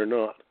of shit or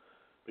not.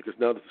 Because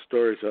now that the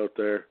story's out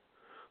there,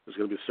 there's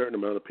going to be a certain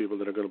amount of people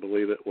that are going to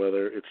believe it,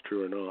 whether it's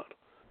true or not.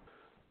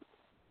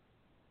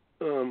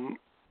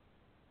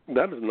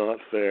 That is not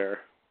fair,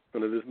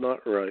 and it is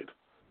not right.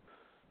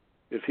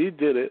 If he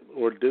did it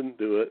or didn't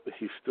do it,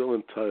 he's still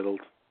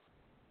entitled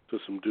to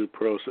some due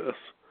process,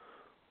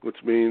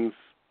 which means,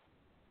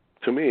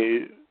 to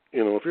me,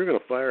 if you're going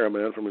to fire a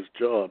man from his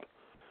job,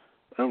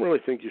 I don't really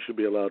think you should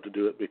be allowed to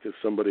do it because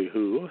somebody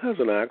who has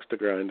an axe to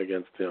grind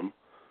against him,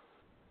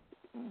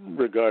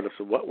 regardless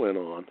of what went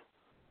on,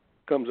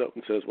 comes up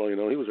and says, well,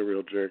 he was a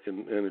real jerk,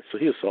 and so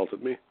he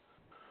assaulted me.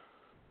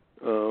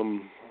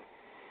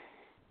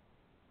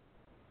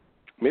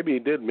 Maybe he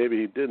did, maybe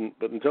he didn't,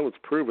 but until it's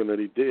proven that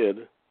he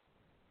did,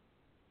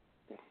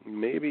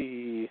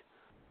 maybe,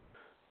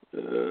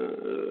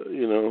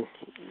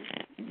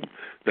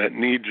 that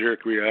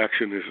knee-jerk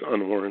reaction is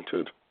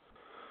unwarranted.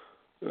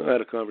 I had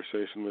a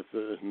conversation with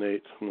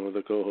Nate, one of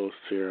the co-hosts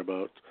here,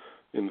 about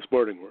in the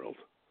sporting world,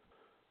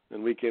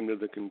 and we came to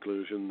the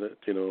conclusion that,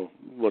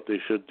 what they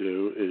should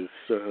do is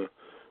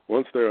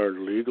once there are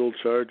legal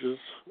charges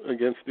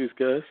against these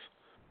guys,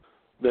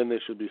 then they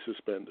should be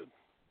suspended.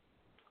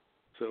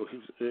 So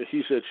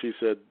he said, she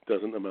said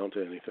doesn't amount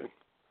to anything.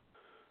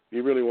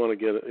 You really want to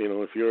get,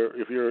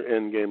 if your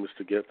end game is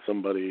to get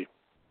somebody,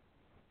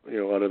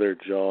 out of their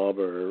job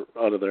or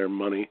out of their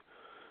money,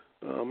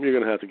 you're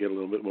going to have to get a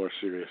little bit more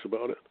serious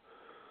about it.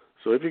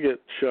 So if you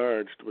get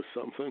charged with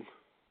something,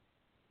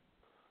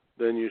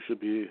 then you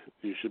should be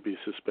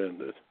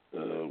suspended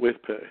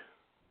with pay.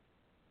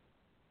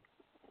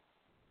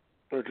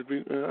 Or did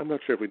we? I'm not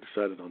sure if we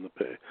decided on the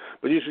pay,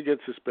 but you should get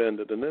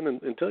suspended, and then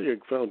until you're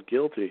found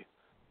guilty.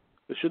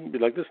 It shouldn't be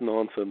like this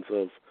nonsense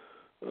of,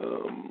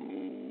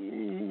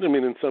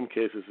 in some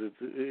cases,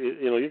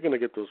 you're going to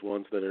get those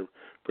ones that are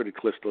pretty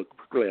crystal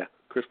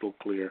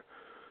clear.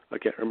 I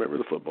can't remember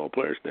the football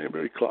player's name,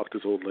 but he clocked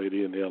his old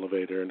lady in the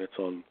elevator, and it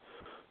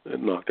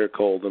knocked her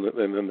cold, and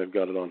then they've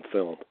got it on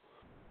film.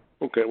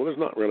 Okay, well, there's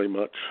not really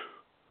much,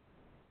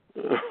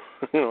 I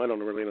don't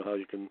really know how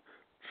you can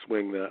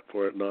swing that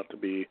for it not to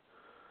be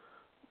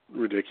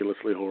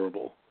ridiculously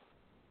horrible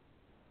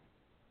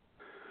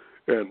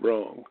and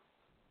wrong.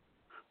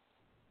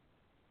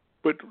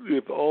 But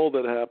if all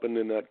that happened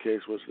in that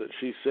case was that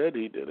she said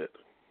he did it,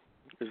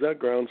 is that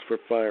grounds for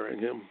firing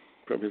him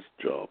from his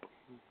job?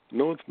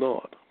 No, it's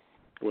not.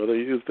 Whether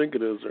you think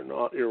it is or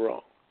not, you're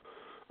wrong.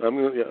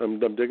 I'm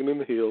digging in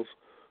the heels.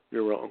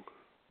 You're wrong.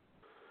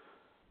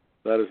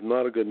 That is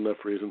not a good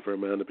enough reason for a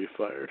man to be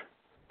fired.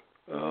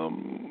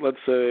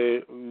 Let's say,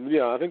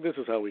 I think this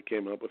is how we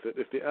came up with it.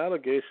 If the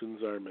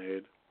allegations are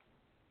made,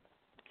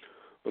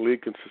 the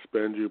league can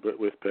suspend you, but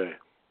with pay.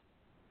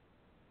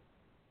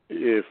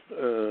 If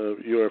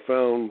you are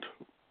found,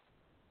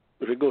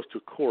 if it goes to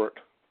court,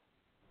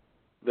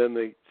 then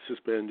they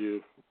suspend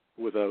you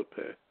without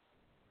pay.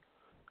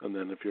 And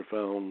then if you're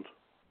found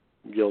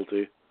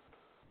guilty,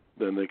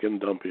 then they can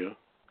dump you.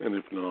 And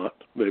if not,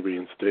 they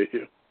reinstate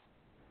you.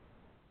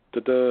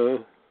 Ta-da!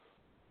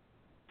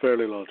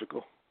 Fairly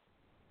logical.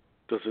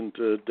 Doesn't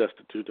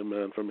destitute a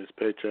man from his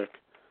paycheck.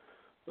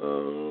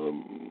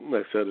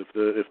 Like I said,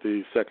 if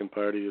the second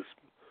party is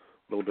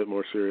a little bit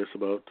more serious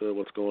about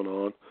what's going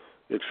on,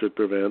 it should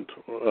prevent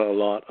a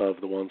lot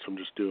of the ones from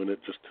just doing it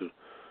just to,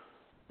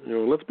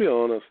 let's be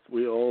honest,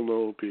 we all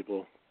know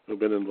people who've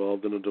been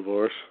involved in a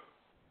divorce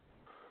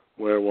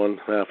where one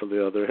half or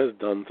the other has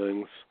done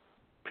things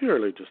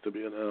purely just to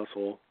be an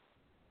asshole.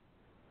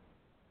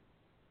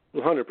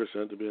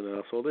 100% to be an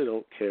asshole. They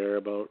don't care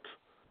about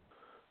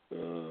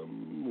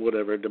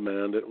whatever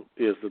demand it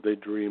is that they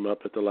dream up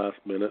at the last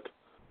minute.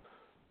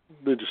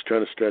 They're just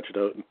trying to stretch it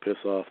out and piss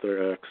off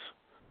their ex.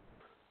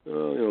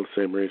 The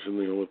same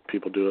reason, what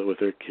people do it with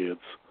their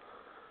kids.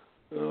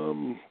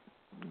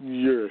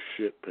 You're a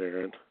shit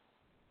parent.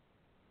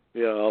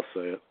 Yeah, I'll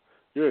say it.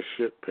 You're a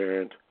shit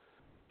parent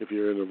if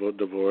you're in a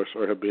divorce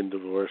or have been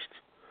divorced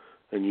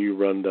and you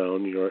run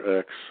down your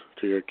ex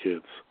to your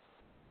kids.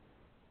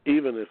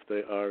 Even if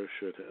they are a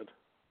shithead.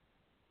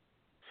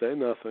 Say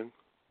nothing.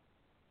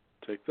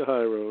 Take the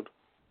high road.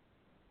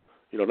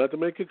 You don't have to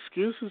make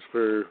excuses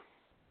for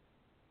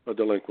a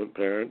delinquent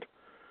parent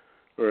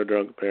or a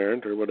drunk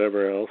parent or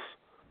whatever else.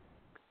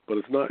 But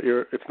it's not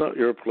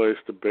your place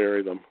to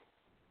bury them.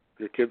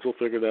 Your kids will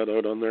figure that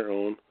out on their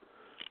own,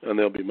 and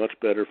they'll be much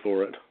better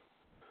for it.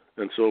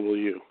 And so will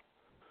you.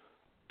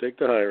 Take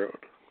the high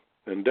road.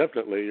 And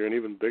definitely you're an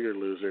even bigger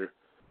loser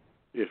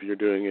if you're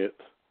doing it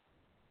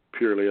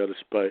purely out of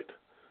spite.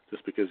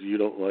 Just because you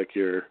don't like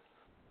your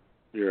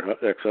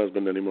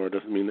ex-husband anymore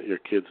doesn't mean that your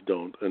kids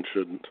don't and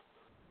shouldn't.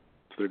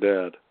 It's their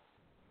dad.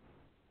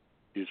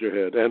 Use your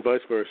head. And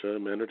vice versa.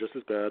 Men are just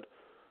as bad.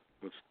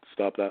 Let's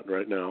stop that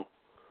right now.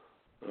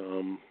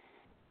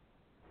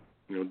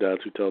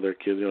 Dads who tell their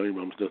kids, your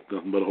mom's just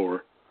nothing but a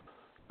whore.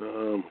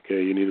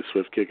 Okay, you need a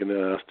swift kick in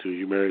the ass too.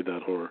 You married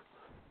that whore.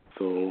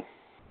 So,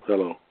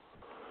 hello.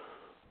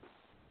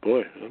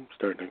 Boy, I'm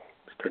starting to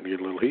get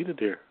a little heated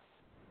here.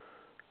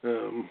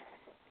 I'm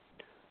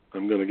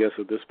going to guess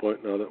at this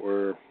point, now that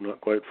we're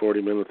not quite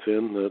 40 minutes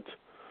in, that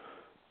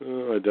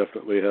I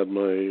definitely had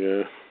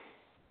my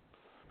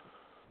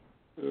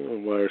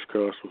wires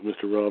crossed with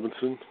Mr.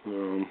 Robinson.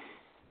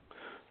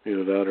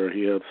 Either that or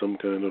he had some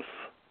kind of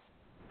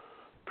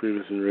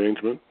previous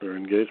arrangement or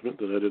engagement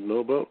that I didn't know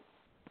about.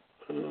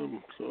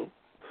 So,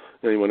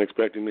 anyone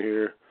expecting to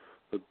hear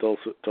the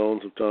dulcet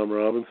tones of Tom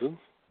Robinson,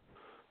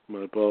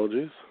 my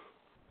apologies.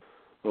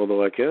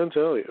 Although I can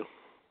tell you,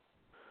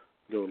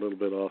 go a little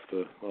bit off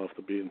the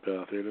beaten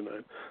path here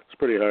tonight. It's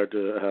pretty hard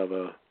to have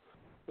a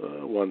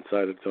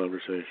one-sided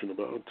conversation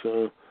about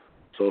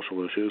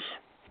social issues.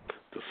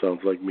 Just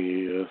sounds like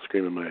me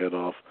screaming my head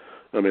off.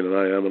 I mean, and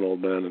I am an old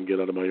man and get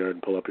out of my yard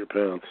and pull up your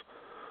pants.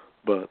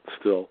 But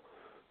still,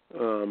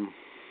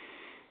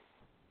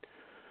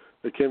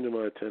 it came to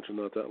my attention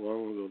not that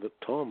long ago that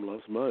Tom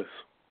loves mice.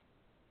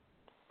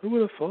 Who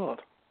would have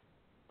thought?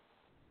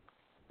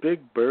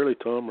 Big, burly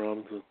Tom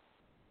Robinson.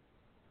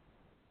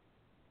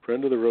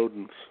 Friend of the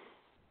rodents.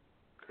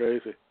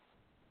 Crazy.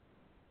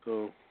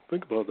 So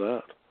think about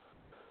that.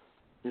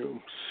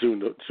 Soon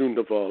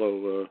to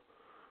follow.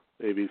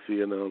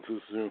 ABC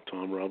announces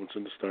Tom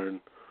Robinson to star in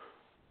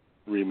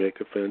remake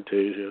of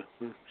Fantasia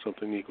or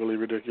something equally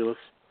ridiculous.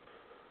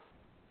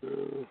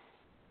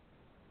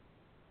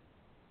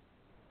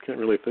 Can't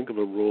really think of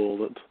a role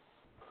that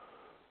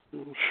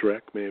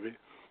Shrek maybe.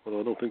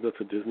 Although I don't think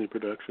that's a Disney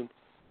production.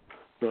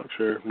 Not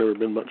sure. Never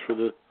been much for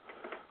the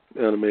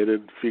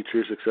animated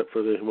features except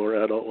for the more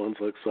adult ones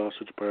like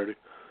Sausage Party,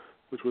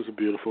 which was a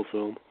beautiful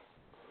film.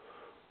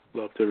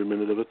 Loved every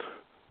minute of it.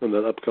 And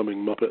that upcoming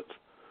Muppet.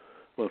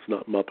 Well, it's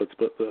not Muppets,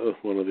 but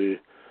one of the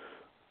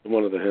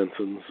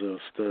Hensons,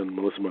 and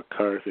Melissa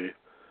McCarthy.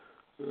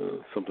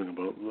 Something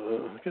about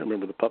I can't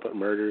remember, the Puppet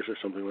Murders or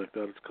something like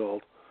that. It's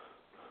called.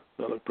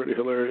 That looked pretty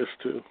hilarious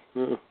too.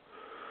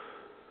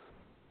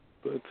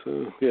 But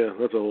yeah,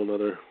 that's a whole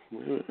other.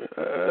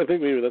 I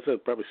think maybe that's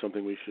probably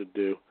something we should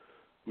do.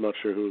 I'm not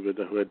sure who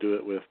I'd do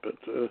it with, but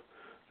we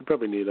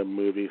probably need a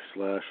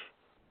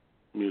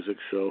movie/music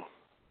show.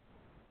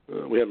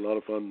 We had a lot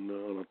of fun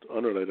on an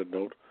unrelated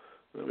note.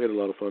 We had a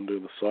lot of fun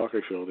doing the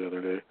soccer show the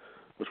other day,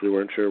 which we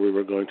weren't sure we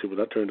were going to, but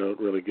that turned out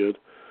really good.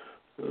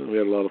 We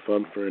had a lot of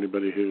fun for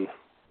anybody who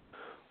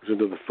was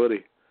into the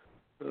footy.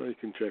 You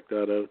can check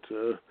that out.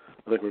 I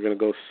think we're going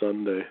to go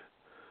Sunday,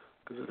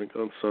 because I think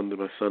on Sunday,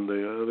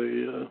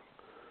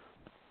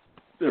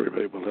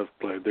 everybody will have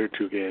played their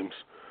two games.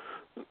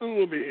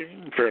 We'll be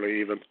fairly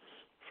even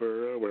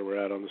for where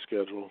we're at on the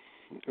schedule.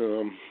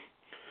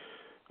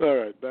 All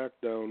right, back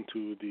down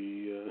to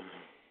the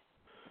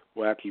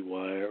wacky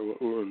wire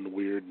or in the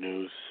weird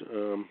news.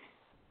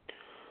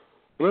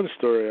 Another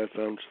story I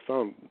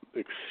found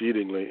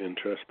exceedingly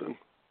interesting.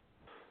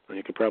 And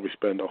you could probably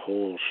spend a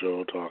whole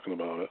show talking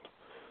about it,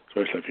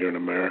 especially if you're an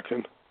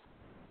American.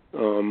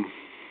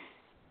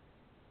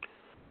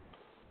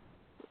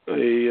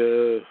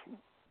 a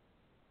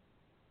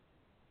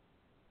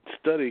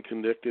study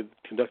conducted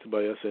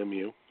by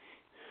SMU,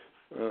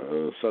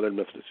 Southern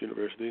Methodist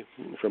University,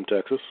 from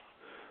Texas.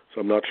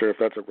 So I'm not sure if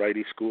that's a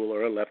righty school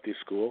or a lefty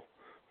school.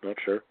 Not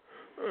sure.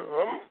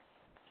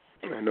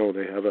 I know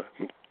they have a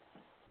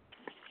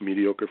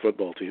mediocre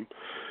football team.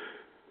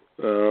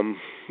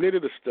 They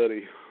did a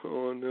study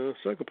on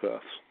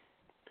psychopaths.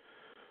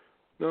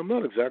 Now, I'm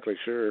not exactly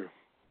sure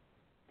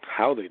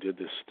how they did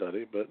this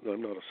study, but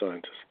I'm not a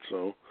scientist,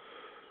 so...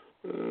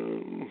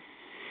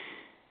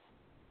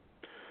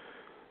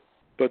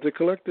 but they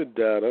collected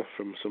data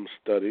from some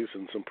studies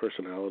and some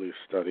personality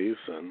studies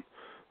and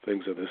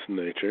things of this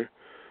nature,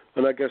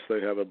 and I guess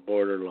they have a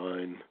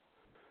borderline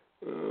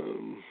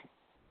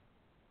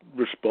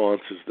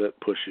responses that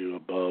push you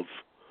above.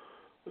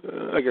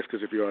 I guess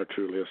because if you are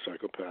truly a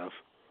psychopath,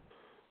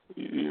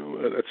 you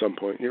know, at some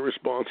point your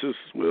responses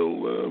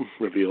will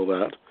reveal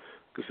that,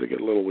 because they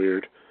get a little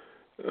weird.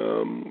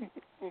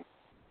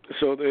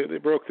 So they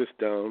broke this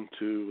down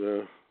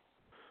to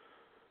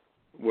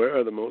where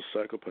are the most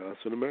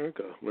psychopaths in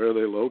America? Where are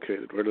they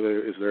located?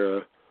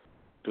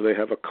 Do they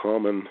have a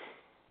common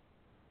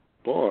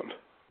bond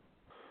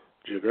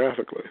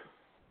geographically?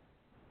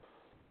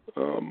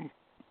 And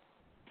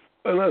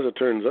as it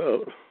turns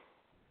out,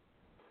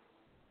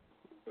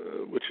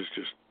 which is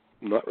just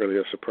not really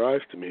a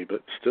surprise to me,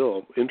 but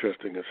still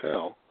interesting as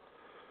hell,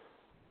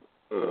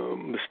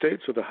 the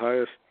states with the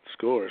highest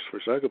scores for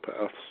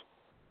psychopaths,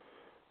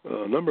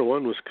 number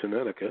 1 was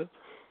Connecticut.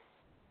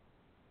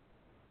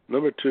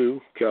 Number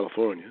 2,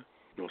 California.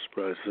 No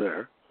surprise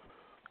there,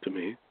 to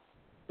me.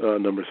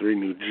 Number 3,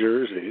 New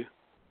Jersey.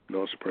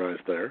 No surprise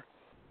there.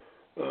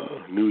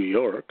 New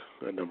York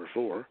at number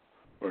 4,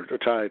 or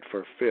tied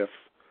for 5th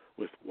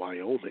with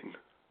Wyoming,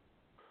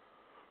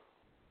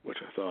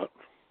 which I thought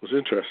was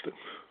interesting.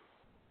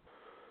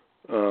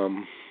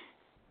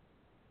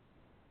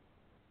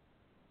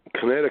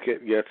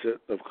 Connecticut gets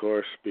it, of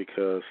course,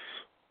 because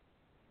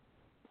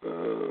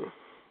of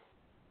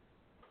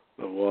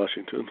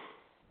Washington,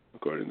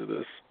 according to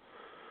this.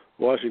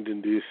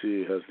 Washington,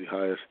 D.C. has the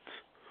highest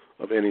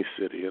of any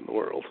city in the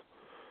world.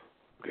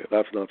 Okay,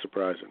 that's not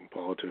surprising.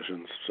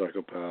 Politicians,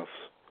 psychopaths.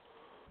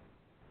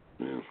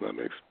 Yeah, that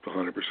makes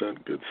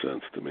 100% good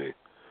sense to me.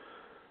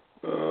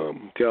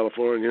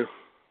 California,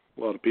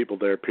 a lot of people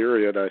there,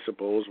 period, I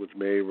suppose, which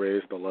may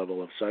raise the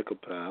level of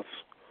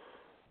psychopaths.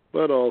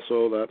 But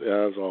also that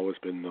has always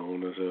been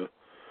known as a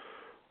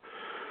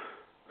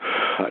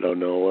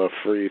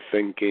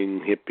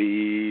free-thinking,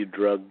 hippie,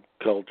 drug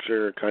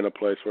culture kind of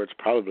place where it's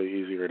probably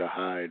easier to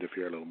hide if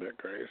you're a little bit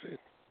crazy.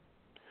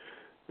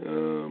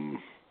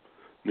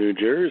 New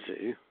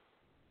Jersey,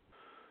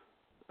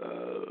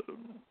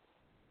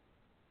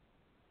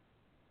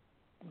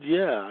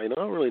 I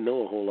don't really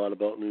know a whole lot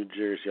about New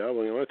Jersey.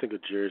 When I think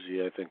of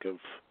Jersey, I think of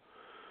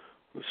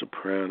The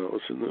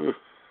Sopranos and the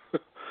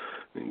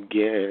and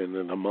gang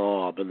and the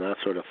mob and that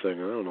sort of thing.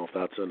 I don't know if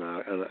that's an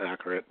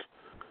accurate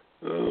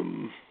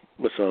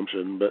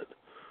assumption, but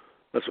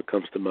that's what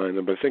comes to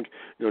mind. But I think,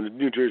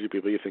 New Jersey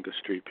people, you think of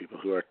street people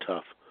who are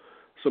tough.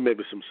 So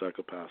maybe some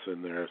psychopaths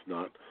in there is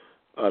not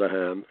out of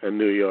hand. And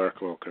New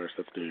York, well, of course,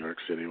 that's New York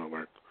City.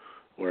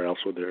 Where else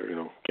would there,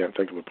 can't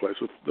think of a place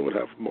that would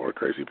have more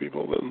crazy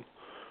people than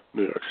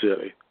New York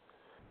City.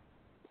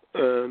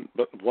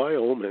 But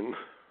Wyoming,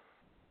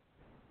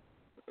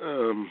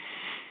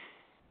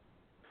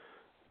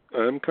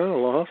 I'm kind of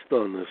lost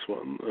on this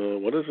one.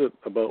 What is it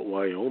about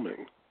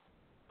Wyoming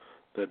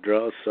that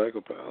draws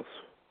psychopaths?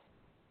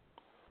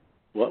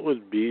 What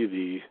would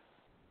be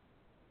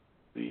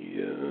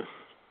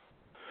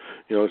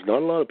there's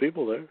not a lot of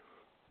people there.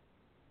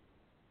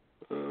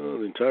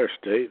 The entire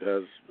state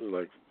has,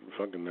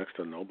 fucking next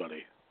to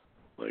nobody.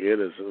 It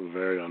is a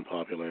very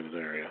unpopulated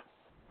area.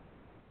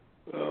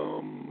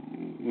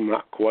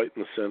 Not quite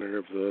in the center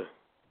of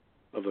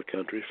the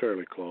country,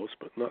 fairly close,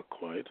 but not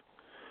quite.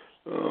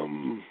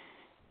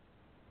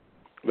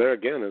 There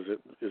again, is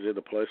it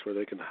a place where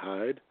they can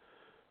hide?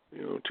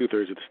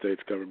 2/3 of the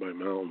state's covered by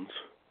mountains.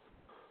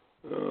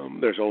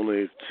 There's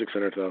only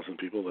 600,000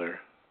 people there.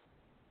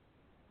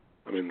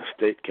 I mean, the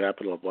state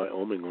capital of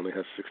Wyoming only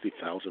has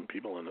 60,000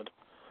 people in it,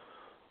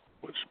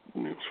 which,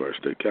 as far as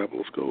state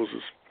capitals goes,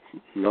 is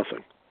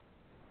nothing.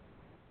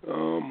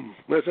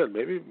 Like I said,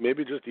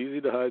 maybe just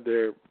easy to hide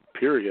there,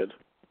 period.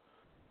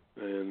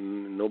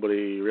 And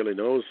nobody really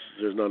knows.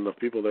 There's not enough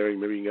people there.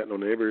 Maybe you can get no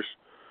neighbors.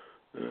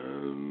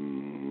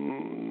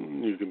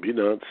 You can be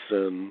nuts,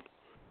 and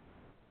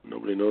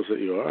nobody knows that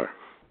you are.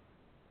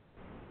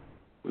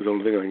 It's the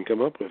only thing I can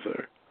come up with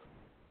there.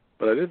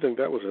 But I did think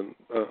that was an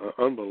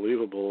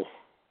unbelievable,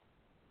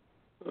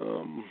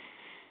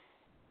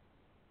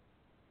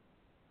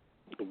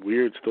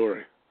 weird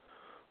story.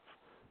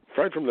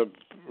 Right from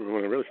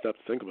when I really stopped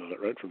to think about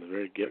it, right from the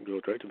very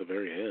get-go, right to the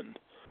very end.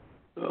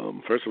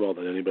 First of all,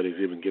 that anybody's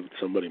even given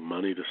somebody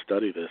money to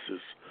study this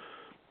is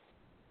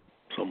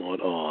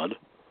somewhat odd.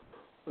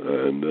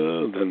 And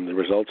then the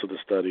results of the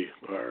study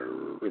are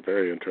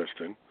very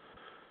interesting.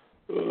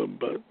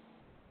 But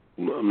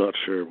I'm not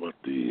sure what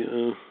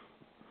the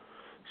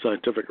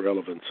scientific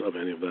relevance of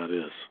any of that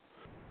is.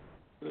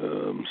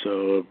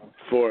 So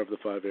 4 of the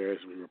 5 areas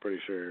we were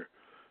pretty sure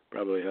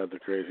probably had the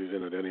crazies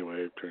in it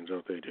anyway. Turns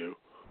out they do.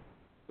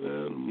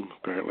 And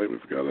apparently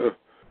we've got to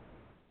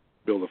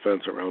build a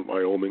fence around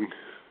Wyoming.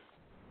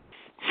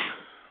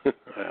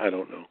 I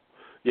don't know.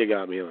 You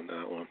got me on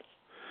that one.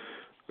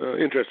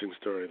 Interesting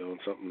story, though, and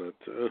something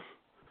that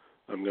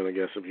I'm going to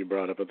guess if you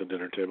brought up at the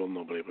dinner table,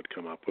 nobody would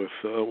come up with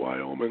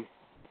Wyoming.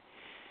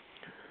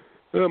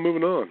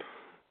 Moving on.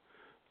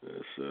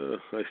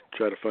 I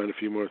try to find a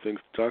few more things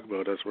to talk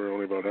about as we're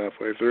only about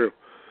halfway through.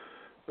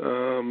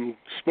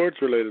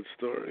 Sports-related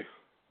story.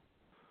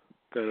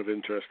 Kind of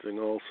interesting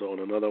also, and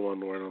another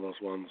one of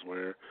those ones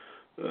where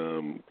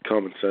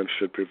common sense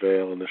should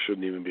prevail and this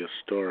shouldn't even be a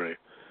story.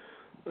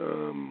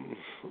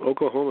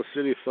 Oklahoma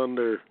City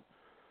Thunder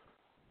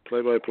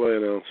play-by-play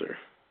announcer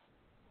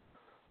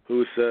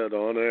who said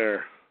on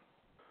air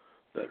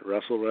that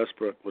Russell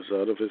Westbrook was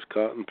out of his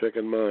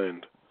cotton-picking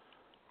mind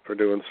for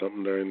doing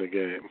something during the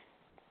game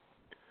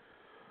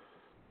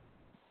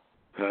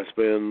has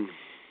been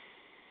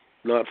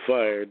not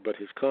fired, but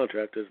his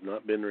contract has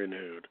not been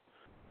renewed.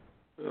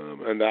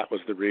 And that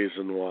was the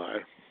reason why.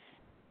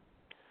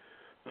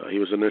 He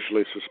was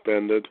initially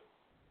suspended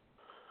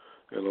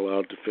and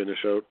allowed to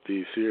finish out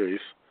the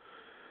series,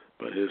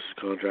 but his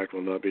contract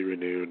will not be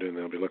renewed, and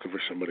they'll be looking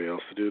for somebody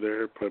else to do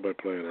their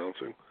play-by-play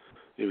announcing,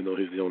 even though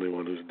he's the only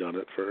one who's done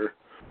it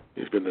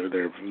he's been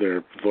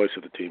their voice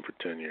of the team for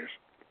 10 years.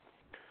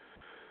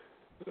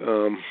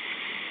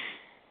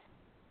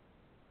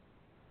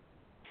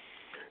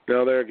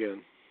 Now there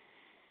again,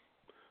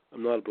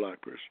 I'm not a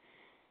black person.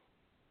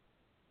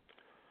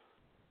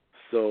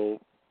 So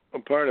a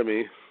part of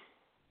me,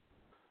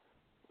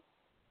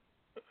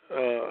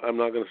 I'm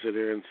not going to sit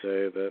here and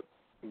say that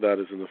that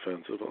isn't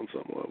offensive on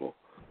some level.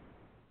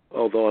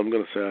 Although I'm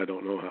going to say I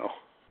don't know how.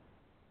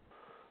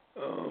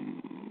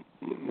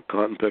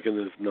 Cotton picking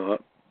is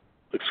not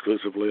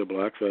exclusively a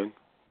black thing.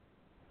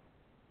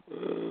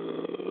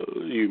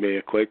 You may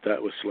equate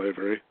that with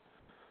slavery,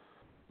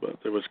 but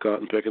there was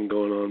cotton picking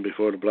going on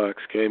before the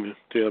blacks came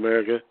to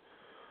America.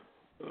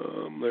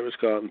 There was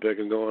cotton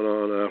picking going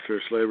on after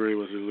slavery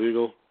was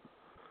illegal.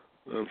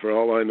 And for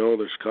all I know,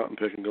 there's cotton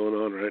picking going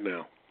on right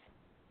now.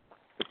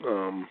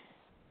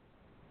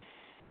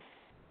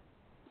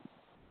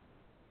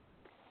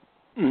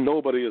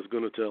 Nobody is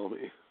going to tell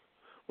me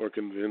or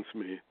convince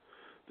me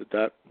that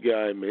that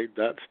guy made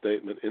that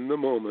statement in the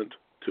moment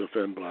to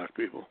offend black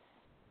people.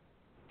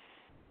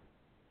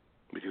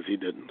 Because he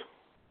didn't.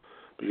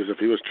 Because if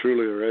he was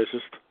truly a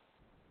racist,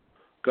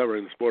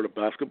 covering the sport of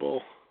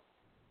basketball,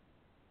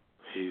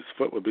 his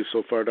foot would be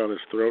so far down his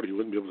throat he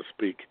wouldn't be able to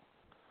speak.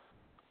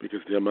 Because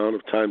the amount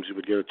of times you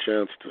would get a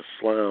chance to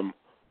slam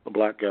a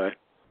black guy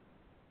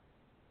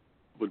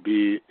would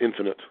be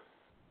infinite.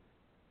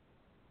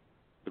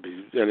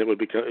 It would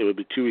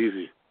be too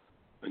easy.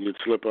 And you'd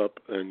slip up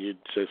and you'd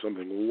say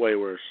something way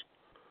worse.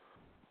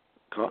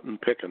 Cotton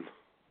picking.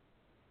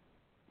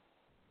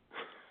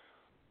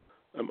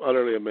 I'm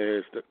utterly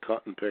amazed that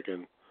cotton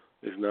picking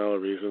is now a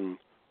reason,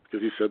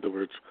 because you said the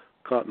words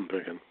cotton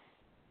picking.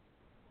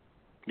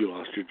 You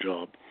lost your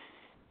job.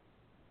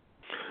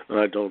 And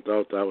I don't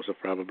doubt that was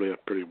probably a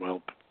pretty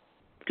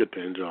good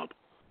paying job.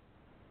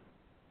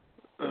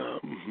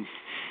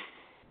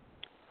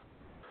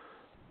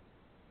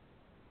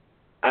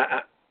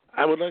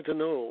 I would like to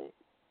know,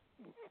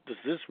 does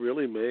this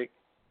really make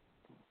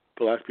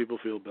black people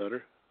feel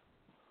better?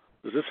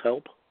 Does this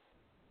help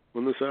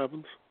when this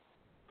happens?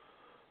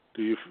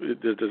 Do you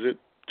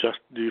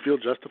feel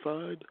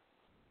justified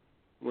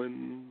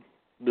when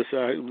this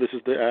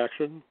is the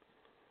action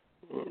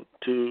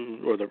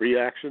or the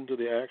reaction to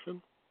the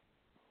action?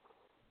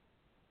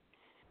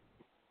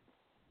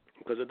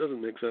 Because it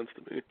doesn't make sense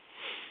to me.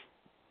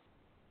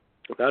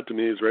 That to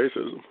me is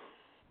racism.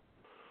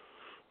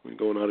 You're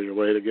going out of your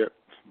way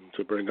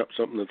to bring up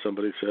something that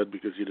somebody said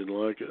because you didn't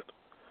like it.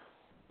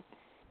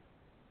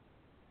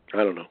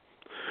 I don't know.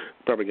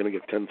 Probably going to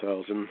get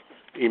 10,000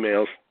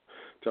 emails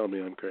telling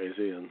me I'm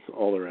crazy and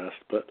all the rest,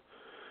 but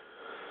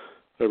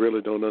I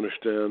really don't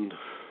understand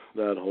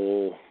that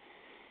whole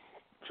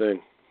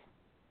thing.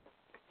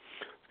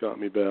 It's got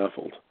me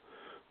baffled.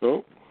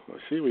 Oh, I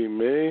see we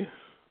may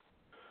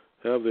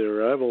have the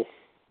arrival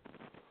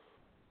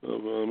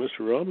of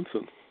Mr.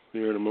 Robinson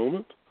here in a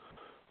moment.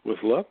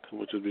 With luck,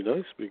 which would be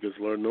nice, because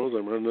Lord knows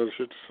I'm running out of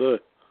shit to say.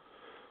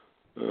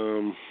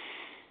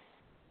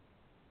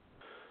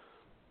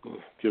 I'll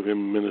give him a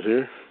minute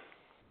here.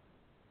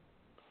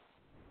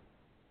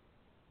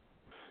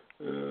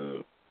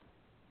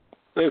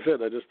 Like I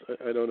said,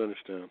 I don't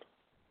understand.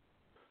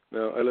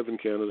 Now, I live in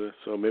Canada,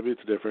 so maybe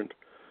it's different.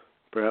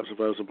 Perhaps if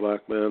I was a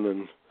black man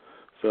and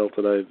felt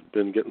that I'd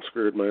been getting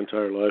screwed my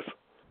entire life,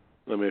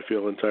 I may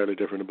feel entirely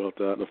different about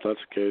that. And if that's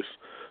the case,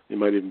 you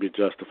might even be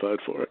justified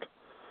for it.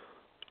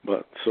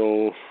 But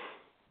so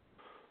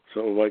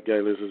a white guy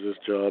loses his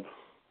job.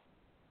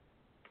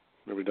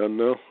 Are we done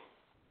now?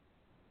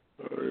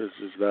 Or is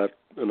that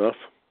enough?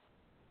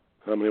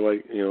 How many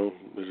white,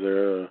 is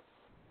there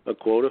a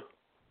quota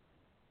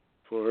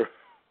for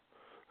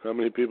How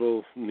many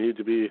people need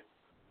to be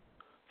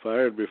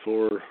fired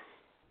before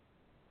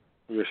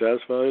you're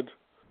satisfied?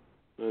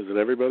 Is it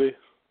everybody?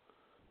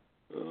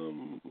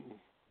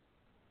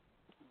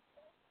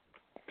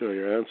 Are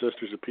your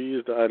ancestors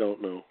appeased? I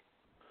don't know.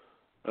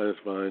 I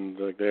just find,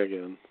 like, there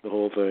again, the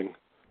whole thing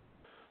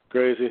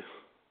crazy,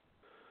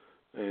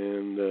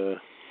 and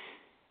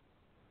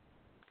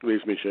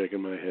leaves me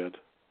shaking my head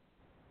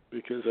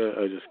because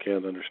I just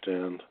can't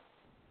understand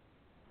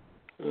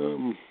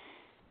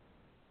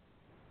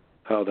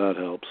how that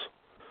helps.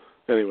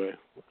 Anyway,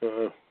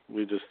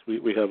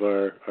 we have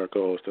our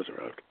co-host has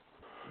arrived,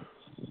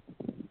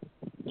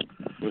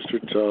 Mr.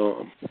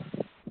 Tom.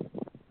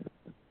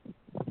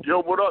 Yo,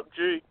 what up,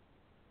 G?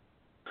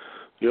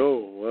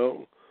 Yo,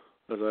 well,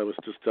 as I was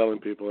just telling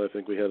people, I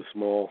think we had a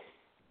small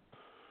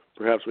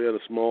crossing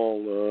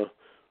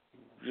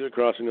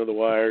of the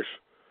wires.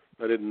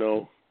 I didn't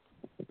know.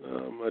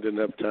 I didn't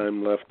have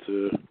time left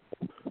to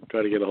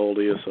try to get a hold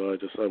of you, so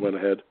I went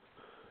ahead.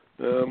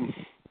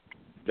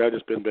 I've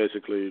just been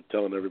basically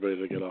telling everybody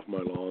to get off my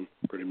lawn,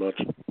 pretty much.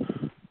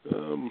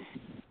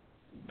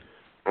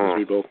 As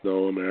we both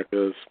know,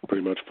 America is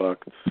pretty much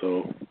fucked.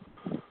 So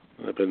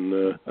I've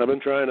been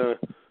trying to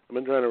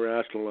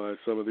rationalize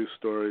some of these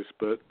stories,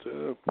 but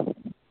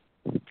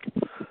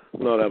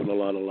not having a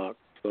lot of luck.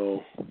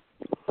 So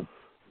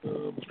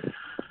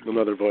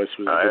another voice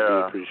would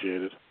be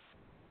appreciated.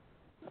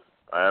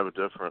 I have a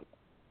different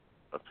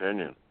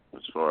opinion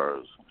as far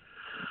as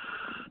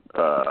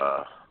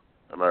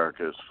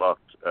America is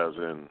fucked, as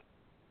in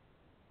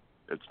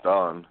it's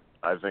done.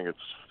 I think it's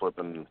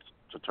flipping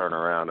to turn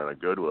around in a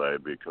good way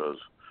because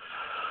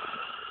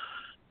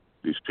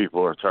these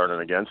people are turning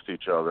against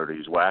each other,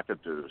 these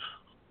wackadoos,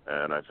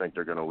 and I think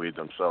they're going to weed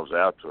themselves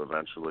out to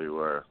eventually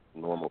where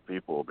normal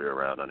people will be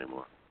around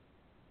anymore.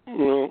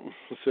 Well,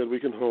 I said we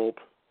can hope.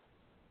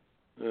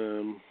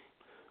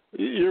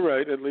 You're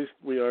right. At least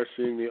we are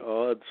seeing the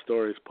odd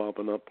stories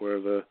popping up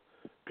where the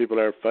people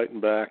are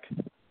fighting back.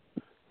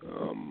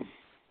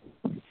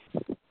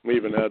 We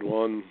even had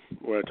one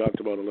where I talked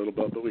about a little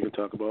bit, but we can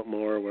talk about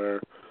more, where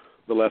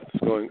the left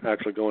is going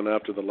after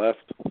the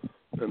left,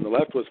 and the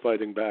left was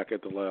fighting back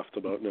at the left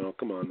about, no,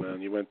 come on,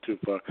 man, you went too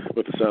far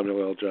with the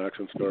Samuel L.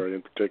 Jackson story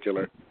in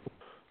particular.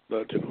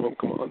 But,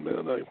 come on,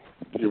 man,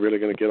 you're really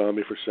going to get on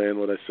me for saying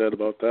what I said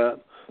about that?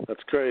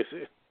 That's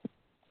crazy.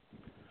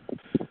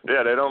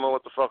 Yeah, they don't know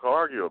what the fuck to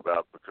argue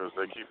about because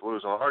they keep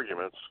losing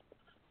arguments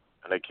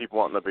and they keep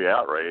wanting to be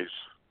outraged.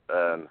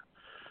 And,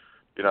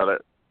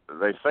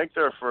 they think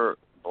they're for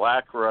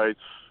black rights,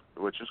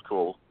 which is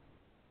cool.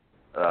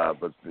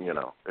 But,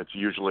 it's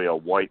usually a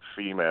white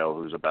female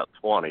who's about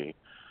 20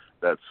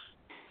 that's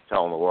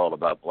telling the world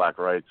about black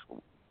rights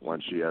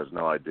when she has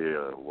no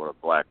idea what a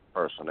black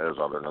person is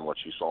other than what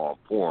she saw on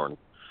porn.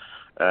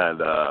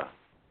 And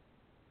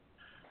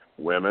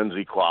women's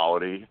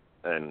equality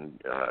and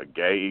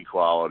gay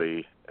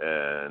equality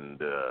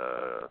and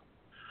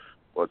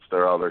what's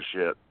their other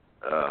shit?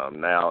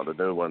 Now the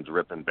new one's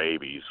ripping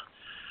babies.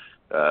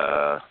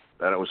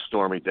 Then it was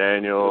Stormy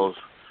Daniels.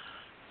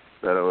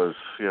 Then it was,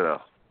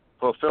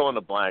 fill in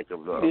the blank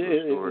of the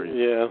story.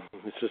 Yeah,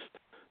 it's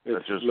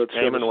just let's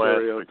came and went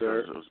because there.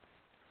 It was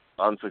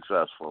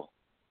unsuccessful.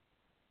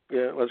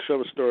 Yeah, let's shove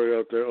a story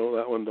out there. Oh,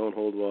 that one don't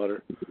hold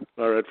water.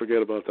 All right,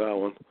 forget about that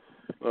one.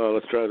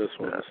 Let's try this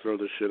one. Let's throw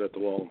this shit at the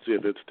wall and see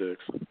if it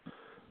sticks.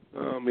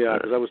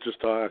 Because I was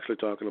just actually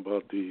talking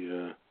about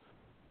the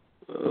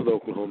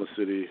Oklahoma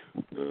City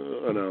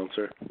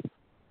announcer,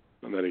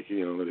 and that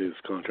that his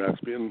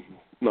contract's being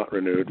not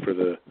renewed for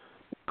the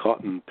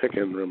cotton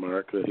picking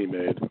remark that he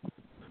made.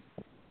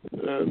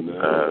 And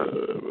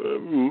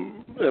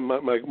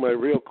my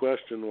real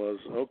question was,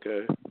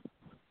 okay,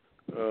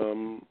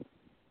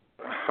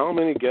 how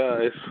many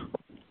guys,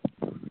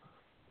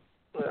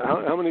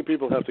 how many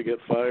people have to get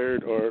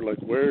fired, or like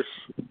where's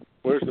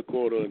the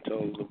quota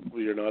until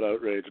you're not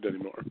outraged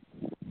anymore?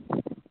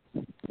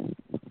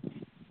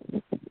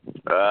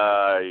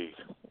 I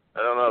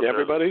don't know if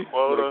everybody there's a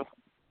quota.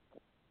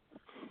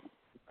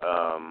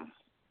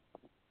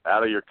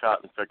 Out of your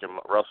cotton picking,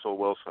 Russell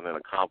Westbrook in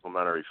a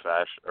complimentary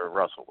fashion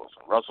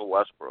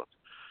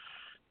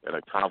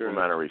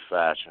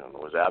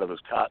was out of his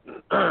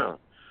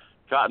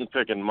cotton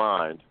picking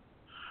mind.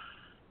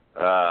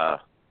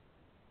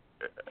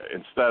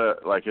 Instead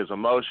of like his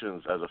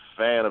emotions as a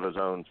fan of his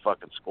own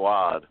fucking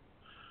squad,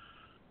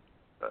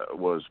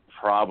 was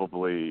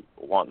probably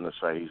wanting to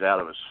say he's out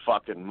of his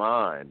fucking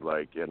mind,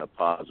 like in a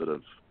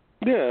positive.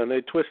 Yeah, and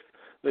they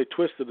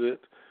twisted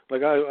it.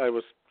 Like I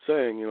was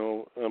saying,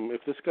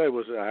 if this guy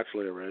was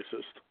actually a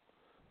racist,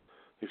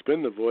 he's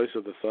been the voice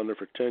of the Thunder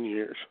for 10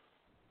 years.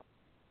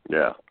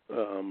 Yeah.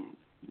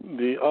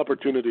 The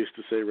opportunities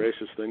to say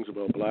racist things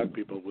about black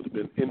people would have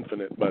been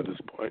infinite by this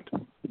point.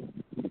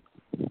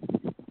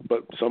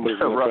 But somebody's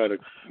going to try to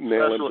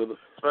nail him to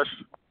the...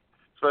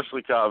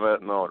 Especially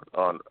commenting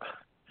on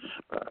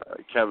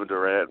Kevin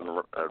Durant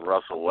and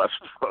Russell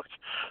Westbrook,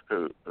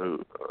 who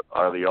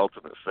are the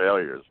ultimate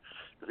failures.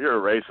 If you're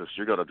a racist,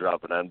 you're going to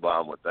drop an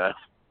N-bomb with them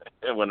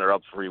when they're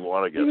up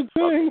 3-1 against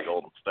fucking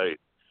Golden State.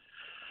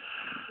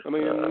 I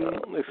mean,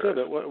 they said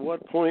at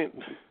what point?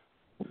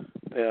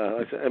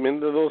 Yeah, I mean,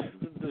 those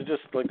they're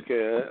just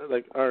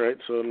like, all right.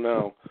 So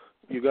now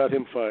you got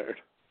him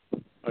fired.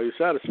 Are you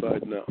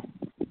satisfied now?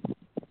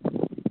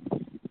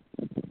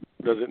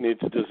 Does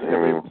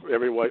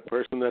every white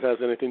person that has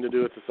anything to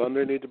do with the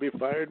Thunder need to be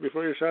fired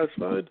before you're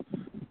satisfied?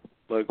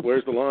 Like,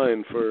 where's the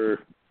line for,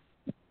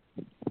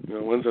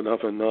 when's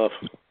enough enough?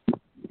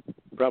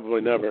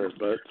 Probably never,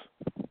 but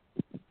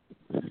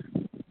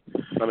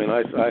I mean,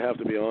 I have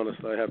to be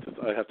honest. I have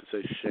to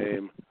say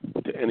shame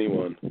to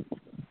anyone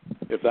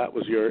if that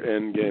was your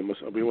end game. Was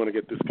we want to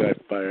get this guy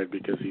fired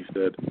because he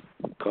said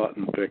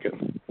cotton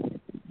picking,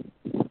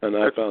 and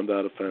I found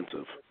that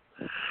offensive.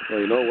 Well,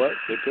 you know what?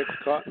 They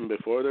picked cotton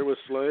before there was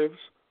slaves.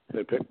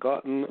 They picked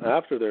cotton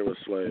after there was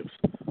slaves.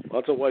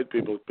 Lots of white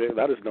people pick.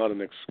 That is not an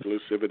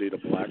exclusivity to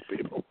black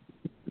people.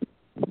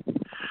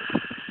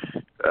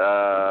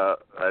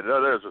 I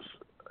know there's this.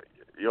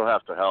 You'll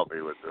have to help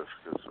me with this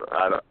because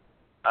I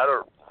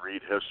don't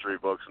read history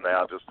books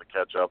now just to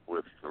catch up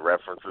with the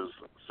references.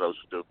 It's so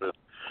stupid.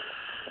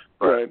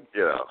 But right.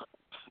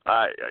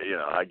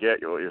 I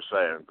get what you're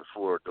saying.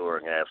 Before,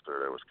 during, after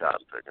there was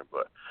cotton picking,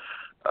 but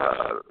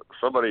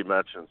somebody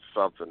mentioned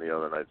something the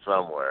other night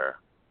somewhere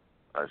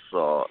I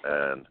saw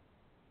and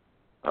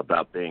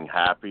about being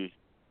happy,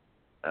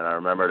 and I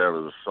remember there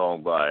was a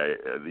song by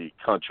the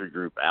country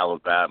group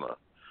Alabama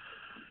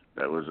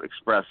that was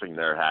expressing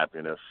their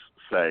happiness,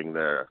 saying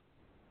they're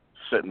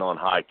sitting on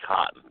high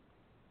cotton.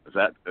 Is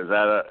that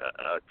a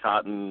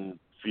cotton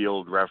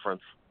field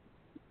reference?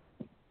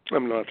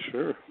 I'm not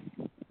sure.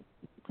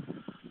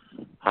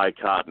 High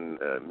cotton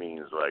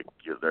means like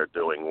they're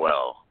doing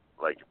well,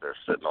 like they're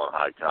sitting on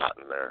high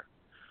cotton. They're,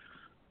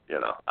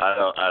 I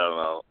don't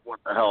know what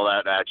the hell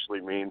that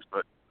actually means,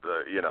 but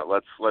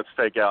let's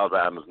take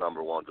Alabama's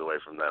number ones away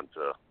from them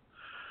too.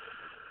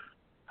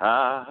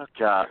 High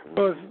cotton.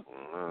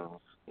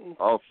 Well,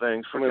 all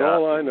things forgotten.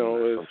 All I know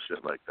is some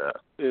shit like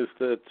that. Is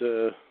that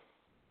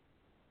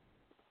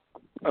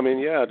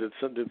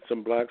did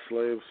some black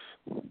slaves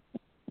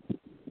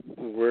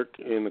work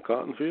in the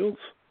cotton fields?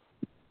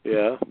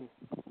 Yeah,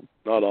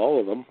 not all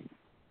of them,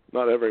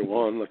 not every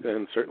one,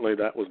 and certainly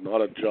that was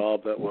not a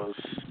job that was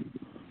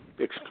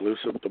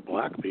exclusive to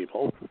black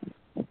people.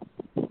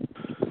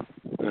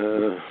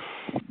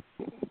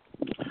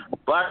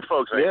 Black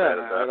folks ain't mad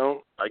at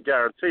that. I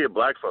guarantee you,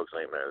 black folks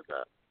ain't mad at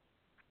that.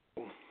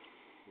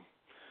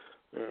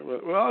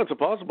 Well, it's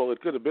possible.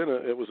 It could have been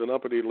it was an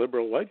uppity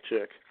liberal white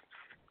chick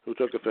who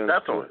took offense.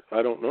 Definitely. To it.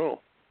 I don't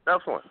know.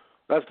 Definitely.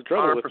 That's the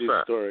trouble 100%. with these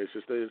stories.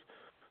 Is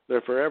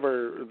they're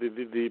forever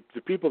the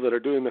people that are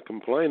doing the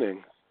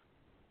complaining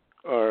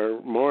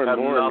are more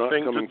and more not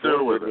coming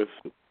forward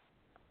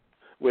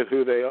with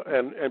who they are,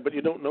 and but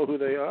you don't know who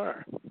they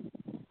are.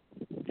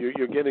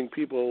 You're getting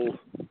people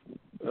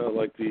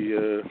like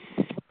the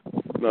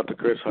not the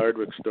Chris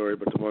Hardwick story,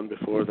 but the one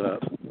before that,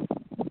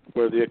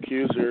 where the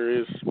accuser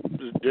is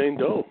Jane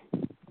Doe,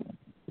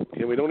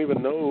 and we don't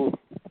even know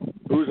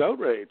who's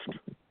outraged.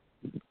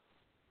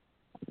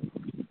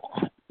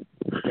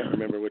 I can't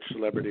remember which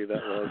celebrity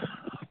that was.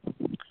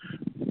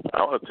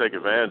 I want to take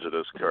advantage of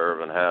this curve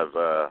and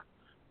have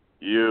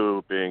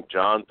you, being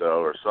John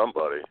Doe or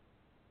somebody,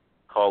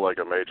 call like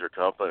a major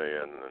company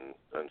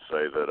and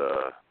say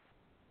that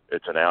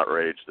it's an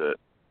outrage that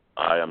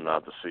I am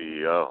not the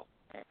CEO.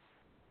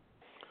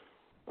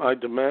 I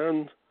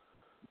demand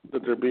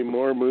that there be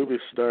more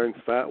movies starring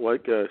fat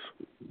white guys.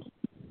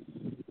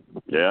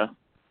 Yeah.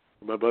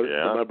 My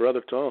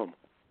brother Tom.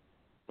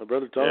 My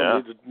brother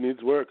Tom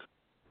needs work.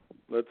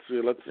 Let's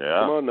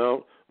come on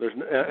now.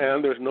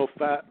 There's no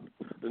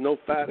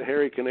fat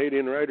hairy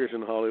Canadian writers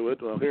in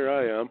Hollywood. Well, here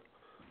I am.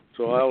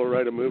 So I will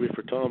write a movie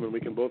for Tom, and we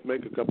can both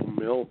make a couple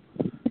mil,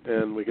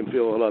 and we can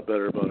feel a lot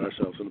better about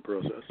ourselves in the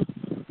process.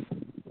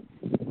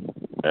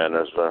 And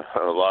there's a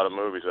lot of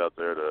movies out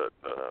there that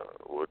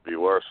would be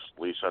less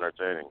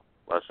entertaining.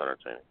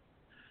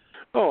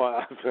 Oh,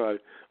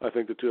 I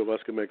think the two of us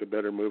could make a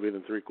better movie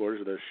than 3/4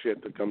 of the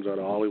shit that comes out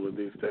of Hollywood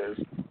these days.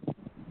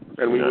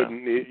 And we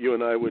wouldn't need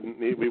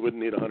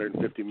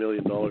 $150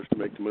 million to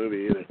make the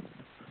movie either.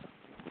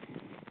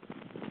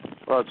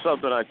 Well, it's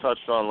something I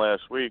touched on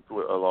last week,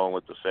 along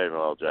with the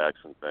Samuel L.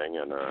 Jackson thing,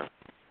 and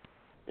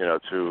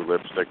two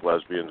lipstick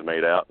lesbians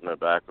made out in the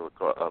back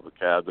of a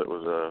cab that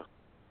was a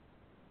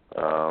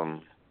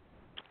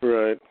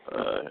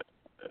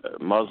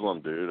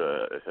Muslim dude,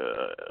 a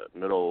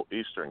Middle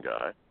Eastern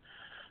guy,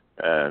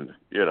 and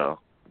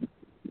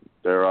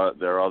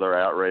their other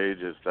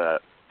outrage is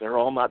that they're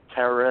all not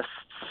terrorists,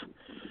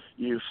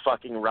 you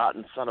fucking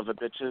rotten son of a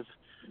bitches,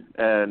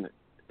 and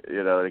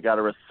they got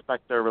to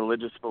respect their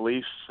religious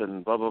beliefs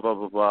and blah blah blah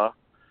blah blah,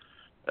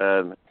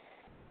 and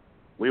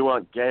we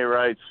want gay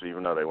rights,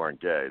 even though they weren't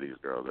gay. These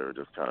girls, they were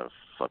just kind of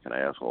fucking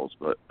assholes,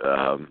 but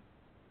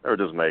they were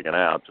just making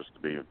out just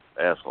to be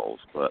assholes,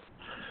 but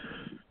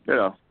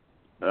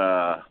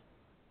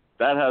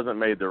that hasn't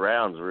made the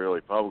rounds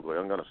really publicly.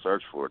 I'm going to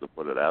search for it to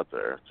put it out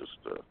there,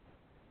 just to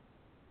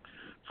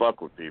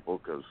fuck with people,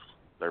 because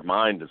their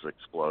mind is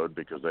explode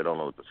because they don't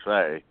know what to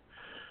say.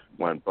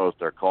 when both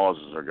their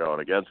causes are going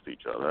against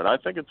each other. And I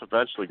think it's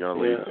eventually going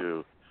to lead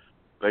to,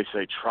 they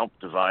say Trump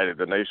divided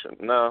the nation.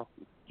 No,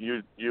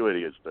 you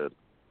idiots did.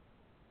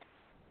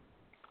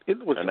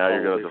 And now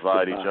you're going to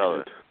divide each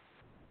other.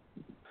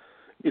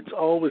 It's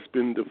always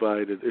been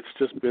divided. It's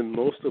just been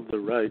most of the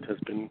right has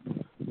been,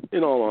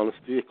 in all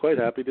honesty, quite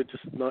happy to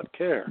just not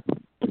care.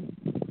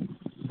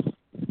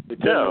 They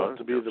tend not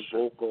to be the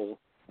vocal.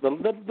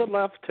 The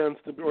left tends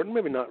to be, or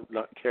maybe not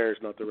care is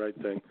not the right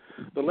thing.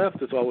 The left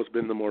has always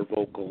been the more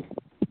vocal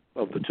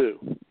of the two.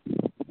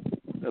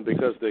 And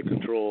because they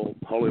control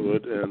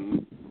Hollywood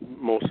and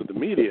most of the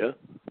media,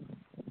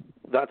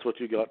 that's what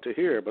you got to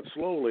hear. But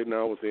slowly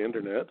now with the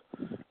internet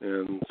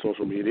and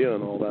social media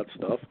and all that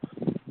stuff,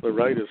 the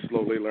right is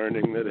slowly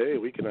learning that, hey,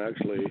 we can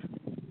actually,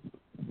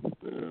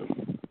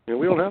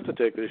 we don't have to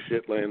take this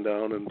shit laying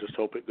down and just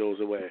hope it goes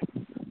away.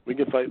 We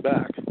can fight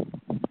back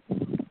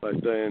by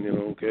saying,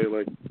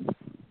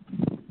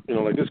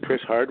 like this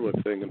Chris Hardwick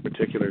thing in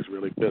particular is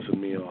really pissing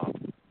me off.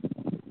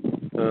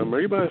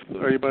 Are you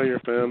by your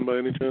fan by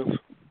any chance?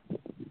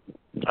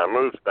 I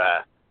moved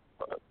back.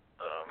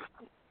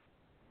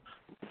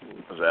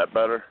 Is that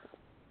better?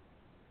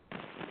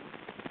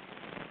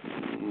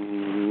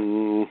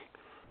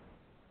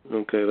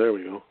 Okay, there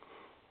we go.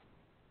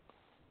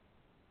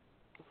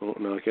 Oh,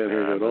 no, I can't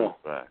hear you at all.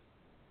 Back.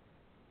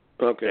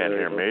 Okay, can't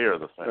hear me or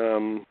the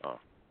thing?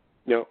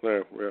 Yeah,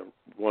 there, we're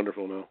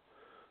wonderful now.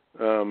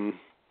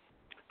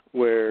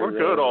 We're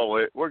good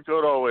always. We're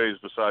good always.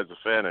 Besides the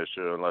fan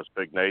issue, unless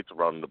Big Nate's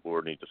running the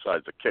board and he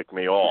decides to kick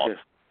me off,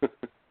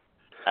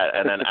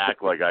 and then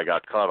act like I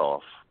got cut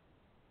off.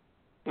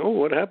 Oh,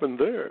 what happened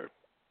there?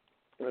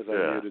 As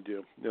I muted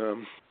you.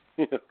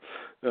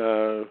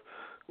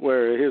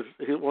 Where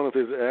one of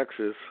his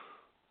exes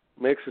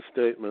makes a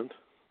statement,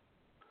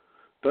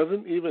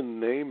 doesn't even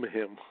name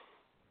him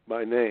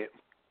by name.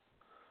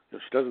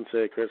 She doesn't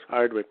say Chris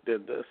Hardwick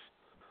did this.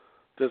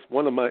 Just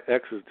one of my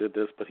exes did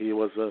this, but he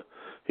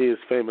is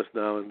famous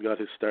now and got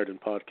his start in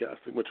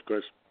podcasting, which of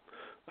course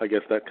I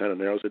guess that kind of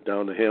narrows it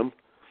down to him.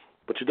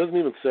 But she doesn't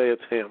even say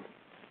it's him.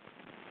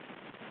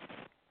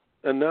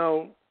 And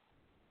now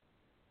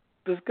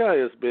this guy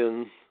his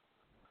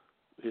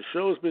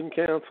show's been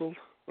canceled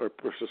or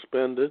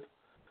suspended.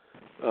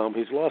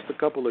 He's lost a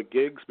couple of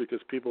gigs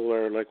because people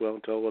are like, well,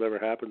 until whatever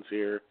happens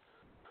here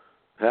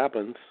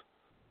happens,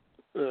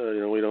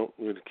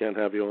 we can't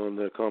have you on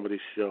the comedy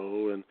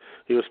show. And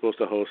he was supposed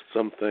to host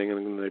something,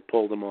 and they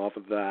pulled him off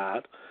of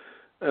that.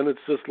 And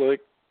it's just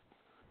like,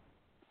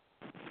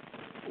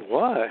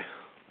 why?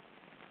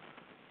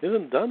 He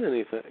hasn't done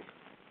anything.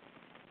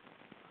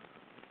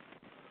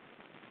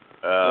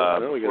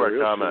 Before I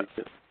comment,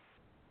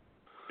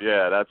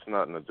 yeah, that's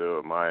nothing to do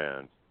with my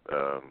end.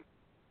 I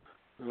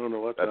don't know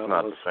what that's that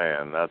not was. the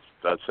fan. That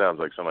sounds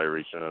like somebody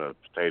reaching in a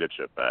potato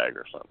chip bag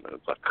or something.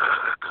 It's like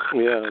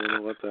yeah, I don't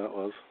know what that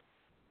was.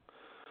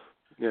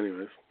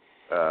 Anyways,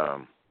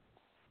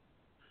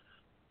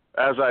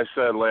 as I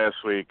said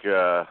last week,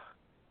 for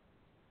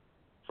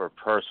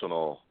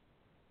personal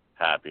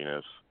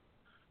happiness,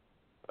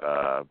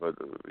 but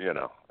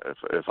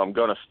if I'm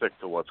going to stick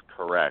to what's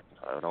correct,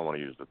 I don't want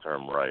to use the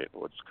term right.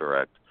 What's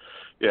correct?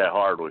 Yeah,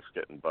 Hardwick's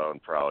getting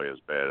boned probably as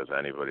bad as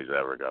anybody's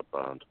ever got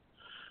boned.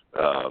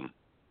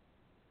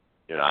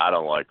 I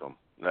don't like him.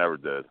 Never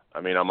did.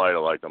 I mean, I might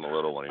have liked him a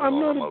little when he was on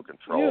remote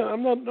control. Yeah,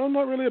 I'm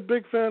not really a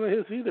big fan of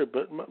his either.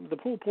 But the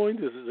whole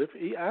point is if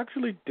he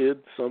actually did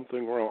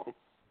something wrong,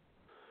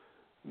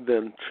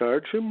 then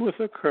charge him with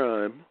a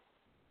crime,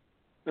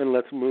 and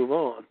let's move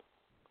on.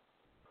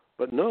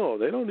 But no,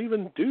 they don't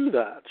even do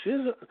that.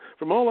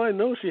 From all I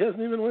know, she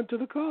hasn't even went to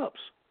the cops.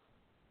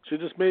 She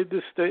just made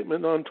this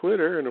statement on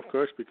Twitter, and of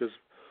course, because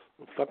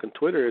fucking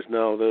Twitter is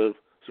now the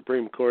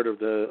Supreme Court of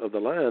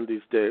the land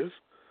these days,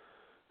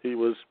 he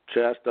was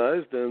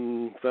chastised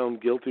and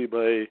found guilty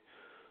by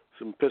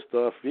some pissed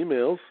off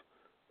females,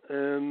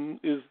 and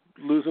is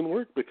losing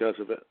work because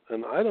of it.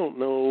 And I don't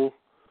know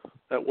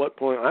at what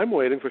point. I'm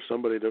waiting for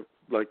somebody to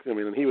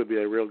and he would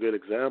be a real good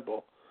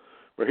example,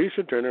 where he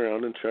should turn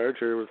around and charge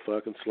her with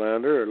fucking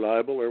slander or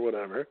libel or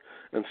whatever,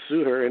 and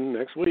sue her in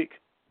next week.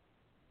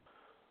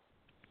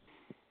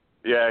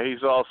 Yeah,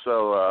 he's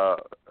also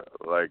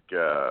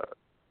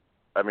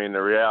the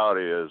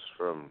reality is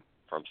from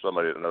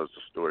somebody that knows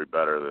the story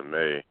better than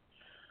me,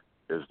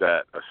 is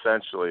that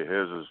essentially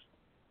his is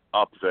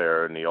up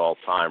there in the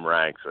all-time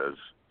ranks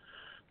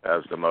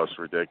as the most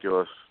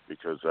ridiculous,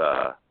 because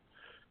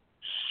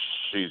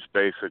she's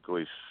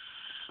basically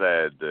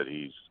said that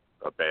he's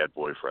a bad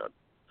boyfriend.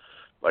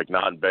 Like,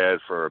 not bad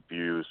for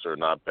abuse or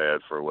not bad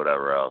for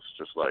whatever else,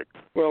 just like...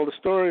 Well, the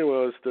story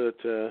was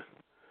that...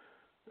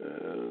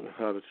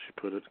 how did she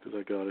put it? Because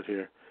I got it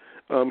here.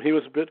 He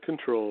was a bit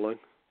controlling.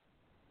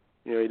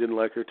 He didn't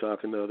like her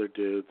talking to other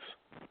dudes.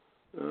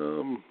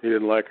 He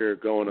didn't like her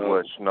going out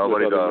which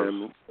nobody with other does.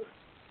 men.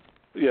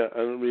 Yeah,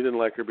 and he didn't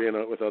like her being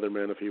out with other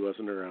men if he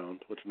wasn't around,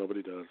 which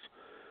nobody does.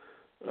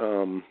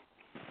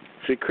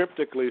 She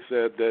cryptically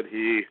said that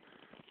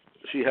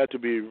she had to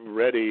be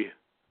ready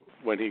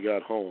when he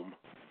got home.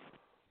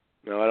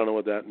 Now, I don't know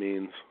what that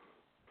means.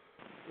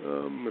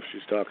 if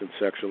she's talking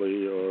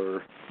sexually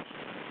or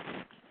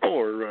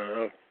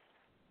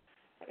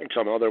in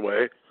some other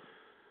way.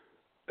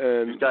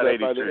 And got that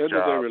by the 82 end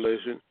jobs.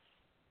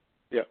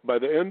 of by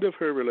the end of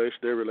their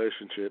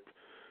relationship,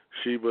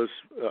 she was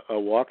a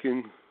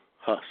walking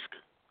husk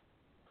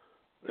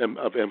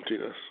of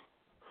emptiness,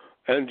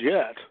 and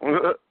yet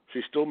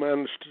she still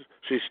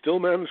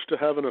managed to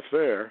have an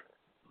affair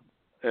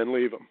and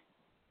leave him.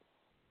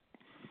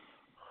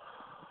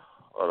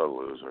 What a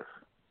loser.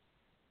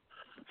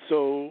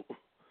 So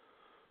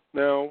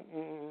now,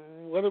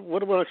 what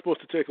am I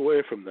supposed to take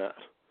away from that?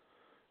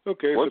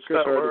 Okay, what's so Chris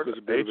that Hardwick word? was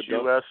a bit of a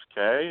dump. H-U-S-K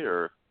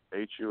or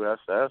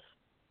H-U-S-S?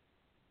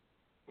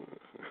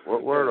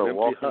 What word? A Empty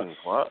walking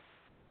husk. what?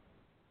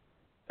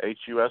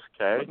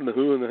 H-U-S-K? What in the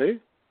who and the hey?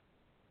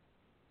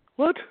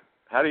 What?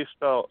 How do you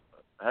spell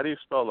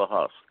the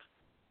husk?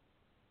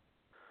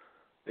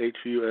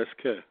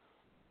 H-U-S-K.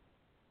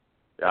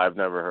 Yeah, I've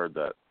never heard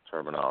that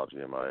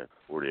terminology in my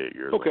 48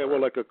 years. Okay, of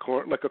well, life.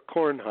 like a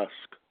corn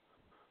husk.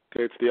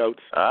 Okay, it's the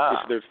outside.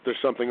 Ah.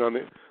 There's something on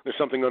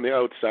the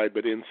outside,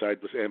 but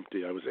inside was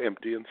empty. I was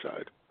empty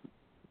inside.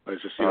 I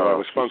was just I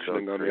was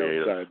functioning so on the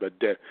creative.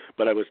 outside,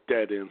 but I was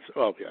dead inside.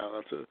 Oh yeah,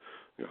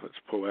 that's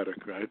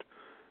poetic, right?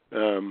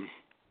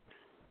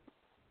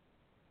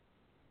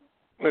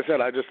 Like I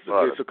said,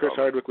 so Chris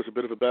Hardwick was a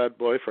bit of a bad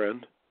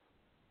boyfriend,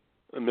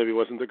 and maybe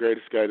wasn't the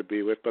greatest guy to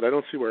be with. But I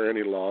don't see where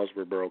any laws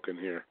were broken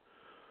here,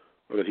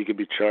 or that he could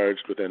be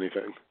charged with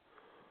anything.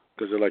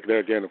 Because there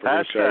again, if we're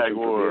going to charge him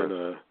for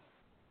being a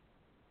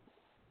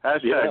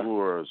Hashtag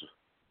wars.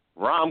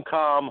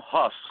 Rom-com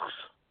husks.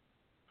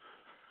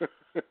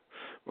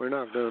 We're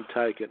not going to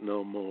take it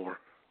no more.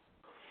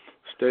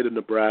 State of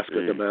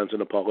Nebraska demands an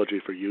apology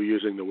for you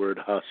using the word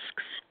husks.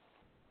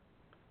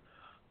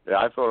 Yeah,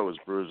 I thought it was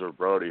Bruiser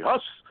Brody.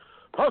 Huss.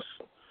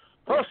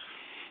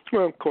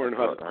 Well, corn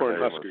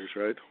huskers,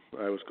 right?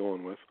 I was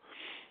going with.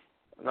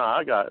 No,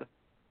 I got it.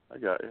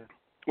 You.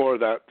 Or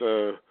that,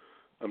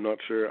 I'm not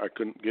sure, I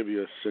couldn't give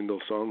you a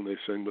single song they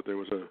sing, but there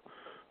was a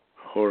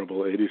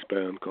horrible 80s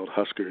band called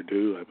Husker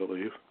Du, I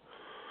believe.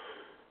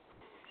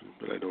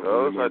 But I don't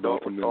know more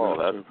about them than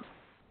that.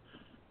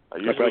 I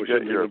usually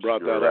get your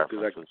brought that up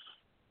references.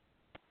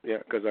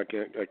 because I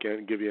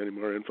can't give you any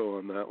more info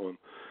on that one.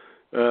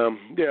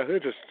 They're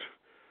just,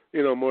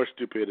 more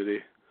stupidity.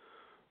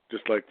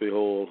 Just like the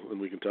whole, and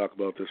we can talk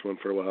about this one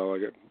for a while.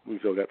 We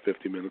still got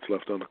 50 minutes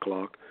left on the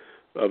clock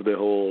of the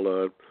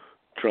whole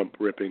Trump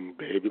ripping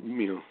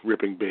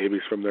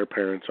babies from their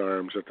parents'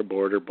 arms at the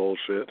border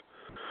bullshit.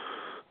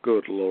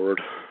 Good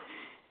Lord.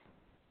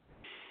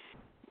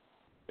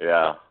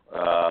 Yeah.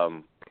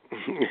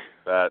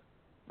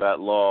 That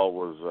law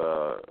was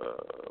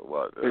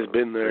what? It's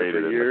been there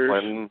for years.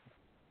 The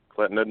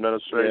Clinton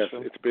administration.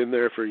 Yes, it's been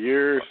there for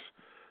years.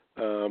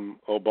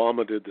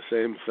 Obama did the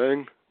same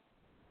thing.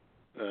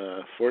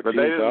 14,000 but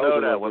they didn't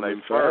know that when they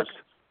first.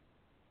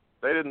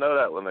 They didn't know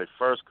that when they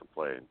first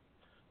complained,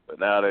 but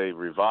now they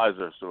revise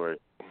their story.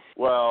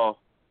 Well,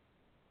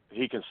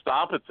 he can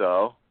stop it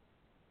though.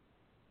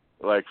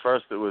 Like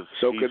first it was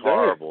he's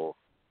horrible,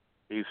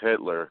 he's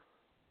Hitler.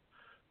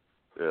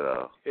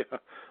 Yeah,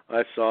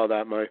 I saw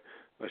that.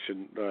 I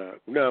shouldn't.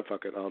 No,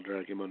 fuck it. I'll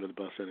drag him under the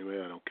bus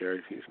anyway. I don't care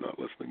if he's not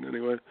listening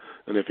anyway.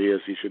 And if he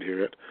is, he should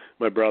hear it.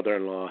 My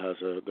brother-in-law has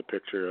the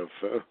picture of,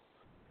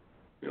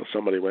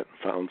 somebody went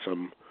and found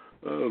some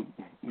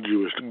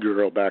Jewish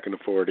girl back in the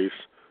 40s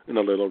in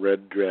a little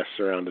red dress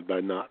surrounded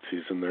by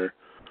Nazis in there,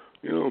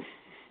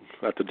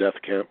 at the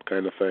death camp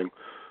kind of thing.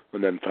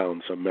 And then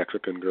found some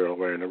Mexican girl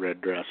wearing a red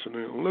dress,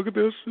 and look at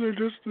this. They're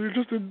just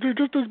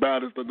as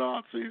bad as the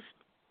Nazis.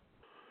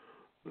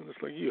 And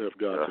it's like, you have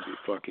got to be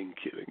fucking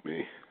kidding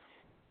me.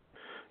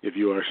 If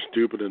you are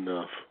stupid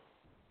enough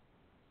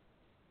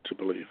to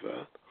believe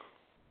that.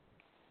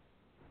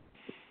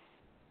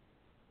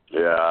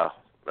 Yeah.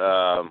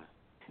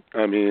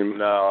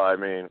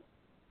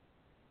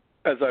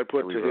 As I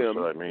put to him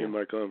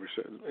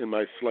in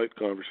my slight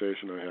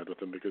conversation I had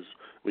with him, because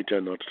we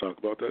tend not to talk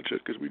about that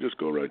shit because we just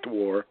go right to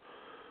war.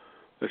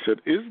 I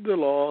said, is there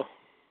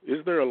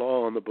a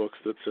law on the books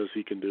that says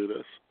he can do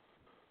this?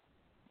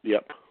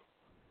 Yep.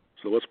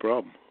 So what's the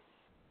problem?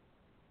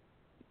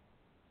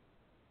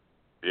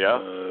 Yeah.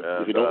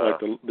 If you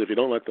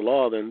don't like the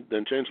law,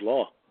 then change the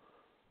law.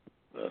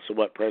 So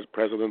what?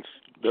 Presidents?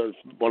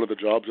 One of the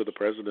jobs of the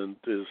president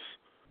is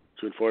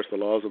to enforce the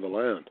laws of the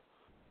land.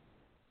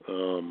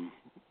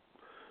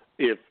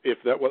 If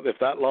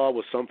that law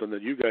was something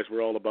that you guys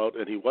were all about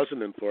and he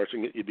wasn't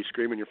enforcing it, you'd be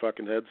screaming your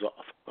fucking heads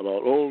off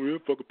about,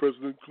 fucking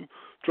President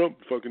Trump,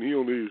 fucking he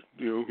only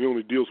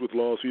deals with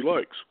laws he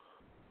likes.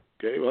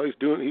 Okay, well he's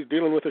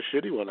dealing with a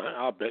shitty one.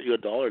 I'll bet you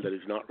 $1 that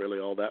he's not really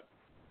all that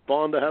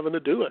fond of having to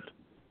do it.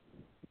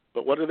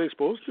 But what are they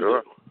supposed to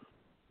do?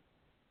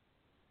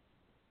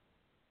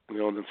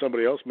 And then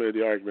somebody else made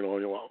the argument,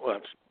 well,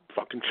 that's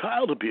fucking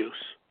child abuse.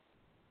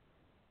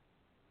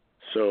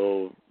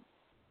 So,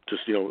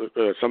 just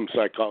some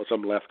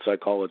left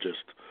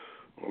psychologist,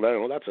 well,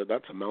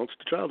 that amounts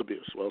to child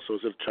abuse. Well, so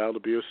is it child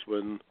abuse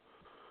when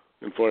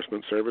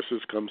enforcement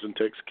services comes and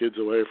takes kids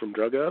away from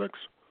drug addicts?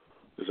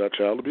 Is that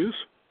child abuse?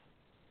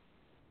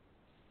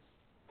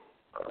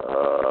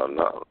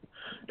 No.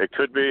 It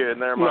could be in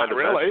their mind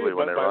eventually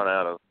when they run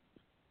out of.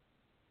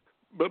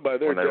 But by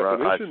their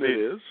definition,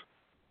 it is.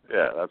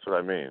 Yeah, that's what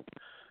I mean.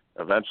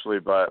 Eventually,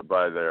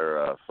 by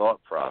their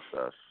thought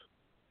process,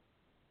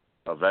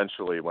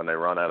 eventually when they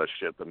run out of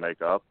shit to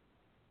make up,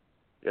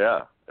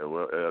 yeah,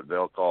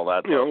 they'll call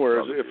that.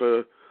 Whereas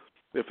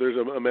if there's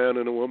a man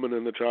and a woman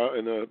and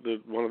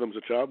one of them's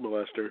a child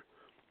molester,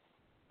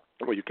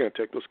 well, you can't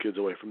take those kids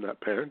away from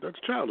that parent. That's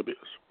child abuse.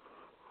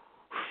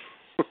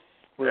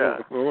 Yeah.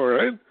 All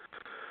right.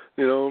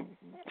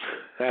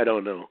 I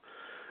don't know.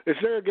 Is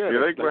there again?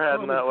 You think we're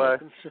heading that way?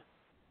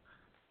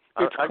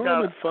 I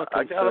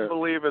gotta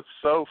believe it's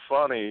so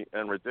funny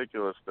and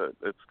ridiculous that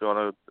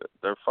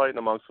they're fighting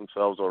amongst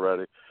themselves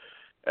already,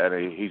 and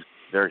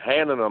they're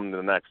handing them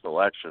the next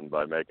election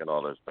by making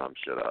all this dumb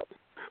shit up.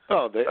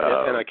 Oh,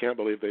 and I can't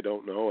believe they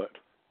don't know it.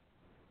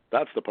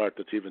 That's the part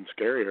that's even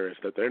scarier, is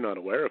that they're not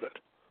aware of it.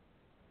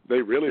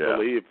 They really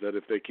believe that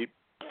if they keep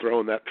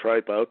throwing that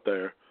tripe out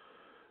there,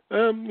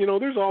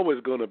 there's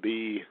always going to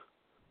be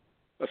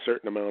a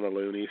certain amount of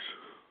loonies.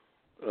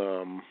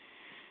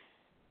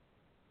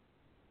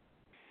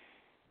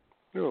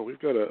 We've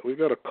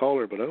got a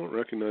caller, but I don't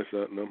recognize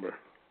that number.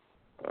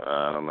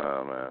 I don't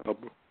know,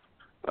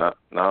 man.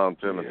 Now I'm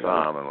Tim and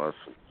Tom, unless.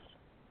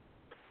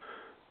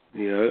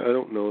 Yeah, I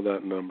don't know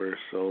that number,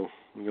 so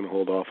I'm going to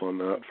hold off on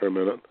that for a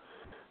minute.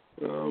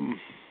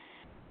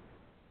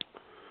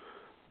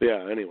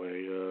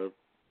 Anyway,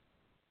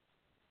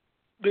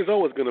 there's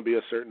always going to be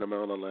a certain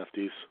amount of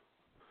lefties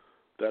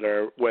that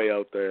are way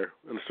out there,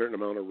 and a certain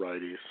amount of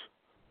righties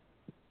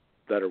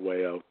that are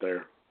way out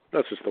there.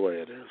 That's just the way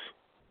it is.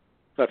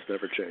 That's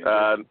never changed.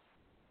 Not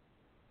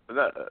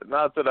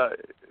that are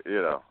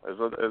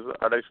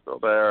they still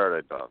there, or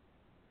are they done?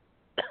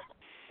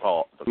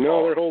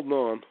 No, they're holding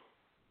on.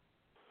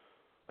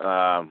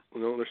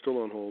 No, they're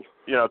still on hold.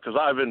 Because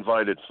I've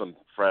invited some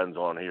friends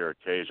on here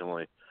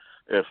occasionally.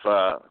 If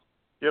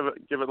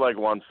give it like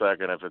 1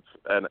 second.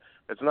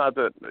 It's not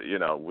that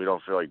we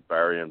don't feel like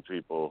burying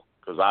people,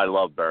 because I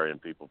love burying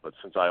people. But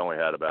since I only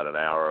had about an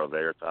hour of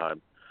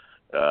airtime,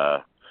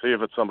 see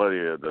if it's somebody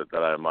that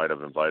I might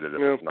have invited.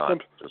 If it's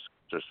not,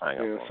 just hang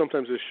up. Yeah,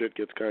 sometimes this shit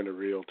gets kind of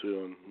real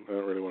too, and I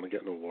don't really want to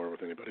get in a war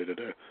with anybody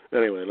today.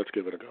 Anyway, let's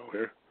give it a go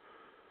here.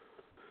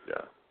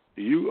 Yeah.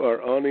 You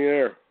are on the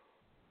air.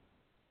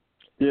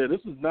 Yeah,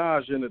 this is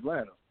Naj in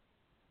Atlanta.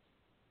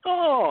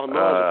 Oh, no,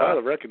 if I'd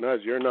have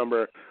recognized your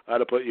number,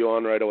 I'd have put you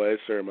on right away,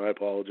 sir. My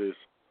apologies.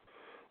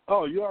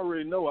 Oh, you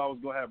already know I was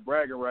going to have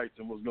bragging rights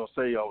and was going to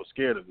say I was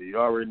scared of you. You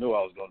already knew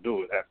I was going to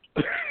do it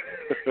after.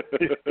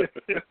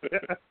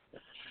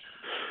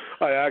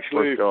 I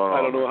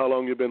don't know how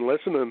long you've been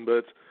listening,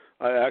 but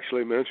I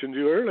actually mentioned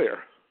you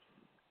earlier.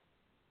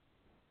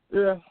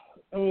 Yeah,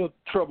 I'm a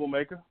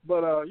troublemaker,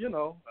 but, I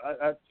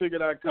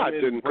figured I'd come in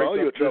and didn't call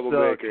you a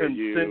troublemaker.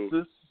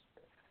 Consensus.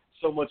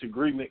 So much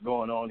agreement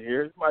going on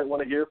here. You might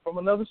want to hear from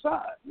another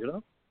side,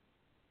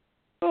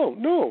 Oh,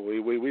 no,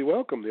 we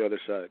welcome the other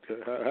side.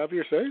 Have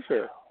your say,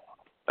 sir.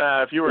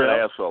 If you were an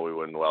asshole, we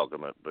wouldn't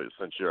welcome it, but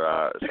since you're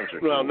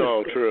well,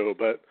 no, true,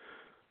 but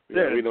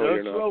we know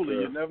you're not. Slowly,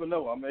 you never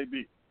know, I may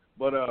be.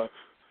 But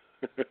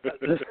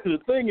the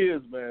thing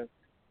is, man,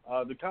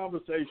 the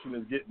conversation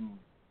is getting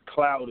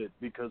clouded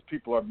because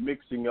people are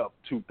mixing up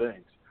two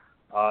things.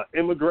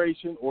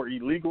 Immigration or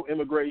illegal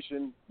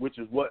immigration, which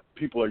is what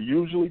people are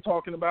usually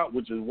talking about,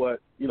 which is what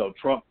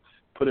Trump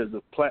put as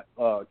a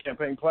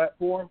campaign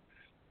platform.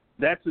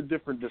 That's a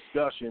different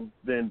discussion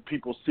than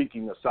people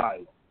seeking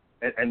asylum,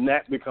 and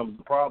that becomes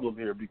the problem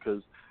here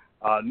because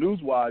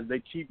news-wise they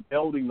keep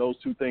melding those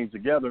two things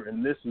together,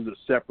 and this is a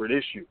separate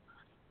issue.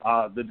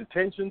 The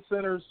detention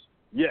centers,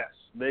 yes,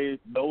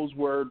 those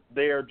were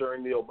there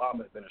during the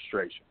Obama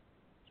administration.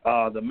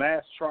 The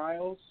mass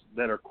trials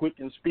that are quick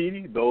and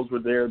speedy, those were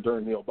there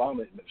during the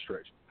Obama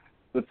administration.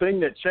 The thing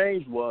that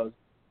changed was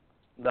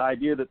the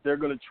idea that they're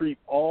going to treat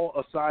all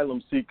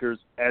asylum seekers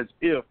as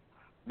if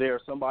they are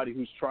somebody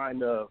who's trying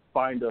to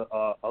find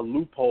a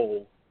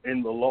loophole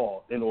in the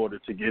law in order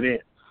to get in.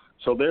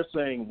 So they're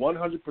saying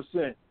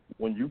 100%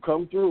 when you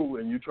come through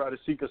and you try to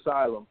seek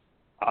asylum,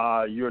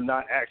 you're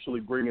not actually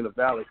bringing a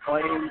valid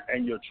claim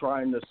and you're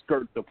trying to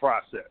skirt the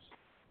process.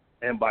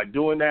 And by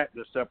doing that,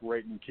 they're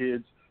separating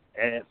kids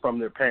from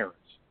their parents.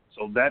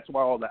 So that's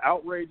why all the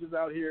outrage is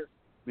out here,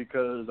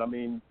 because, I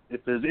mean,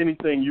 if there's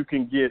anything you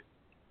can get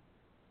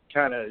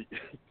kind of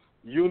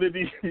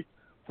unity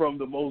from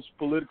the most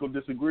political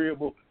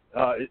disagreeable,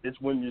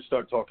 it's when you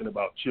start talking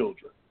about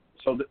children.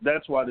 So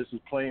that's why this is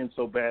playing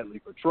so badly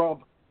for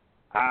Trump.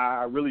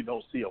 I really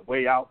don't see a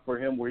way out for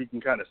him where he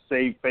can kind of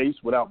save face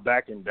without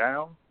backing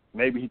down.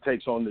 Maybe he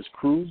takes on this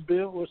Cruz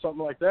bill or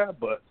something like that,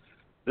 but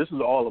this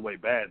is all the way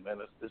bad, man.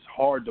 It's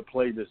hard to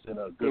play this in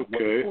a good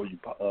way for you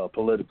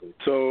politically.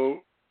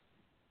 So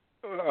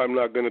I'm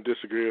not going to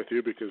disagree with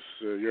you because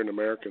you're an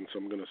American, so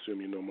I'm going to assume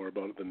you know more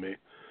about it than me.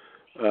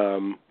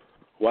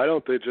 Why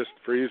don't they just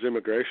freeze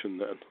immigration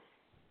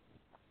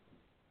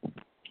then?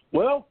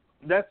 Well,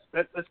 that's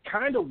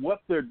kind of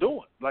what they're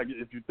doing. Like,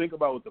 if you think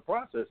about what the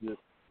process is,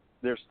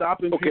 they're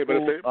stopping okay,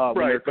 people.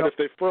 But if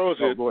they froze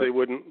it,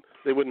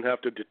 they wouldn't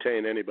have to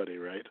detain anybody,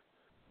 right?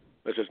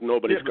 That's just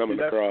nobody's coming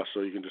across,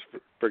 so you can just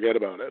forget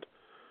about it.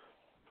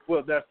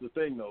 Well, that's the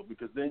thing, though,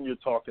 because then you're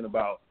talking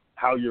about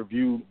how you're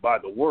viewed by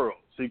the world.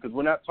 See, because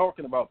we're not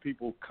talking about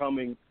people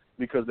coming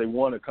because they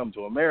want to come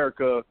to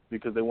America,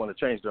 because they want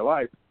to change their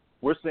life.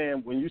 We're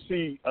saying when you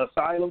see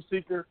asylum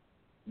seeker,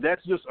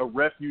 that's just a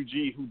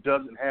refugee who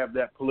doesn't have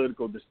that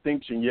political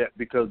distinction yet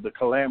because the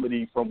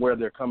calamity from where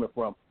they're coming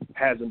from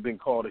hasn't been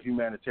called a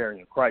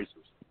humanitarian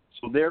crisis.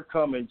 So they're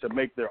coming to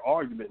make their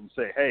argument and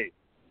say, hey,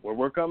 where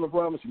we're coming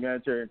from is a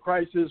humanitarian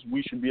crisis.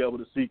 We should be able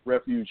to seek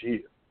refuge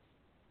here.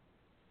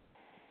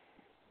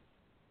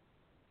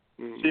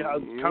 See how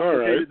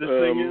complicated this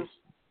thing is?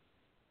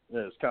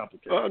 Yeah, it's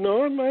complicated.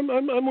 No,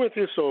 I'm with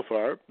you so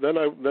far. Then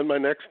my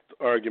next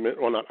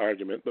argument, well, not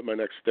argument, but my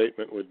next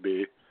statement would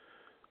be,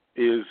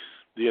 is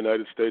the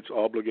United States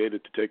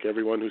obligated to take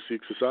everyone who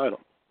seeks asylum?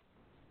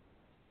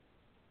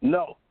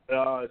 No,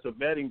 it's a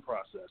vetting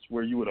process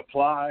where you would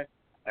apply,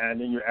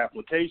 and then your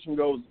application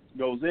goes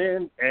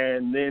in,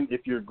 and then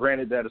if you're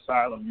granted that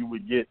asylum, you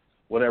would get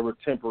whatever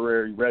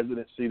temporary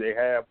residency they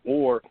have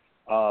or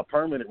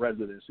permanent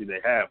residency they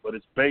have, but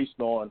it's based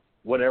on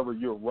whatever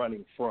you're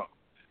running from,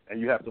 and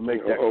you have to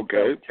make that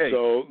okay. Case.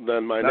 So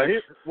then my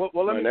next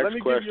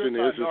question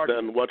is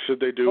then what should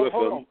they do with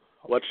them?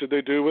 What should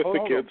they do with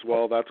the kids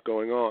while that's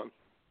going on?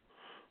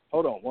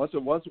 Hold on, one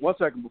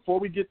second. Before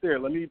we get there,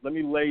 let me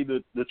lay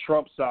the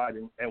Trump side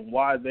and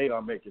why they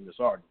are making this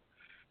argument.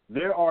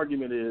 Their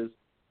argument is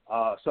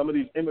some of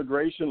these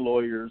immigration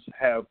lawyers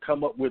have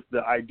come up with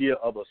the idea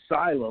of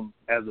asylum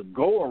as a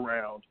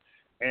go-around,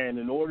 and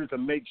in order to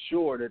make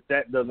sure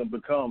that doesn't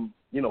become,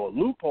 a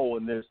loophole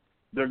in this,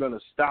 they're going to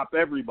stop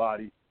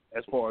everybody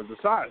as far as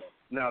asylum.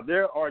 Now,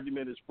 their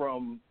argument is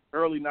from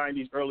early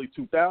 90s, early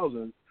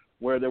 2000s,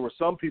 where there were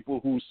some people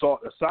who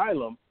sought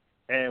asylum,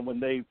 and when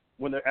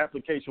their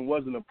application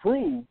wasn't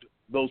approved,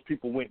 those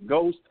people went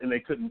ghost, and they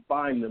couldn't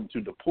find them to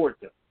deport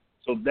them.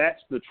 So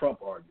that's the Trump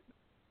argument.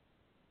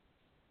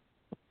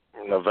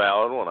 A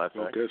valid one, I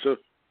think.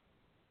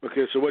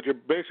 Okay, so what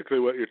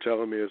you're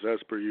telling me is, as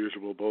per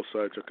usual, both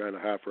sides are kind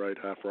of half right,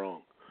 half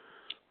wrong.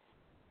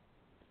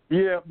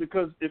 Yeah,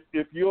 because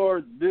if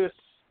you're this,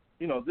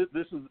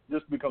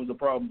 this becomes a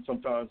problem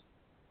sometimes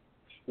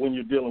when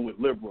you're dealing with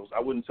liberals. I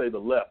wouldn't say the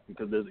left,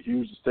 because there's a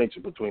huge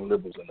distinction between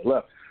liberals and the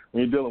left.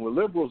 When you're dealing with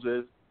liberals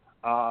is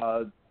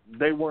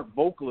they weren't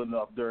vocal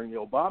enough during the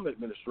Obama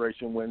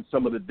administration when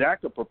some of the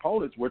DACA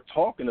proponents were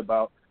talking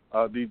about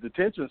these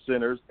detention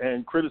centers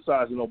and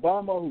criticizing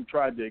Obama, who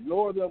tried to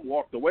ignore them,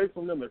 walked away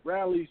from them at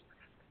rallies.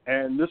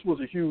 And this was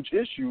a huge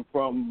issue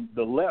from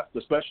the left,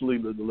 especially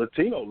the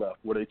Latino left,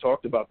 where they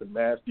talked about the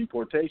mass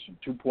deportation,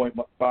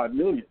 2.5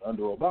 million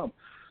under Obama.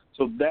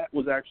 So that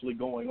was actually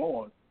going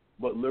on,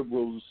 but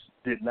liberals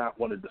did not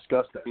want to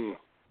discuss that.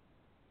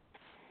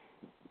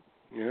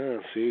 Yeah,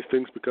 see,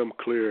 things become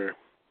clear,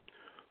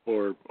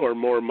 or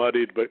more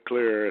muddied but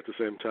clear at the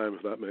same time,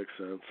 if that makes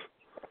sense.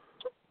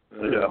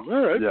 Yeah.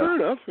 All right, fair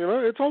enough.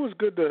 It's always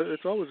good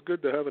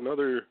to have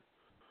another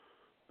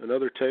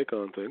take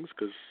on things,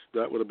 because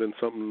that would have been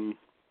something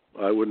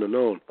I wouldn't have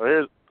known.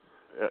 Well,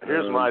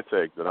 here's my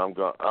take, that I'm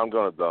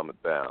going to dumb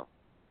it down,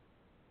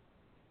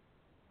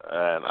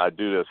 and I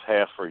do this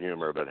half for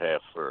humor, but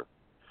half for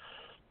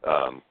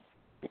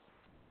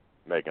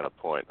making a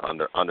point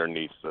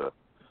underneath the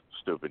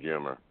stupid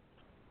humor.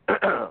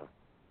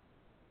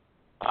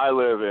 I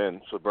live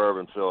in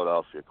suburban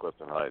Philadelphia,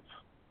 Clifton Heights.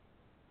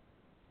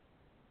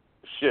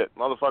 Shit,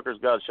 motherfuckers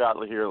got shot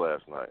here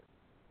last night.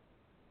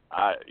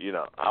 I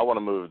want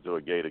to move into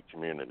a gated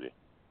community.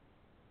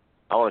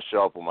 I want to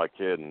show up with my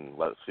kid and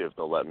see if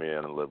they'll let me in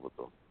and live with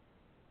them.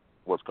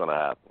 What's going to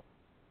happen?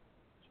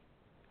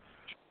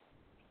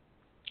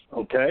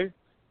 Okay.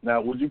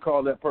 Now, would you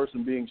call that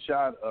person being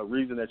shot a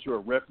reason that you're a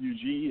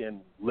refugee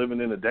and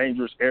living in a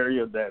dangerous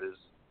area that is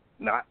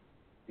not,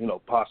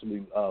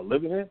 possibly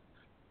living in?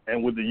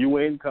 And would the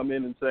UN come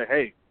in and say,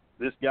 hey,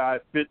 this guy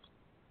fits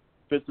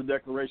the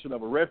declaration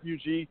of a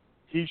refugee,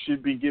 he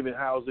should be given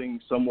housing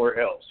somewhere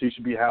else. He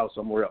should be housed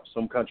somewhere else.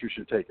 Some country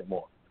should take him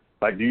on.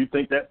 Like, do you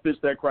think that fits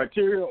that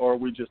criteria, or are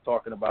we just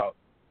talking about,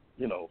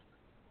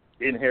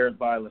 inherent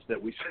violence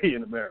that we see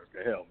in America?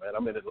 Hell, man,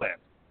 I'm in Atlanta.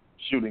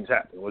 Shootings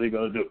happen. What are you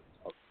going to do?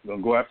 You going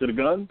to go after the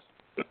guns?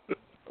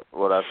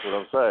 Well, that's what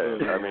I'm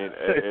saying. I mean,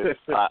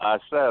 I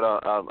said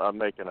I'm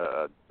making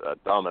a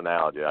dumb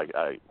analogy.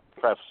 I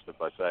prefaced it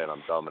by saying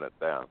I'm dumbing it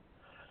down.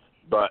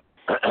 But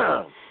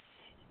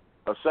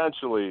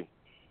essentially,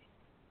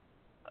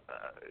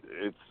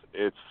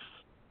 it's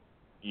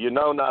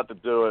not to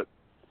do it,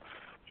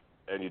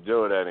 and you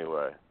do it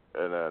anyway.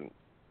 And then,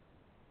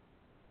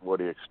 what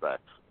do you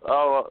expect?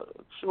 Oh,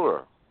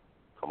 sure,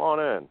 come on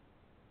in.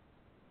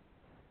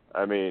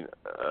 I mean,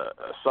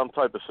 some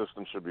type of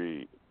system should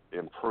be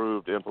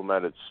improved,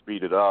 implemented,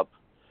 speeded up,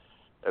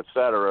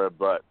 etc.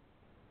 But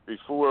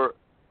before,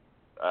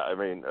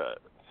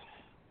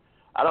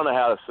 I don't know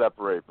how to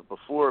separate, but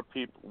before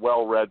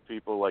well-read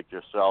people like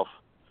yourself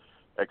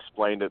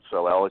explained it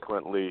so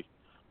eloquently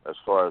as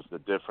far as the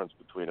difference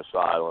between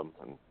asylum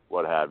and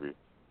what have you.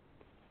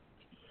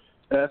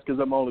 That's because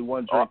I'm only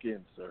one drink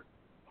in, sir.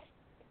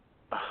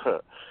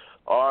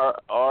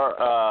 Our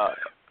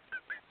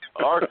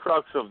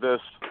crux of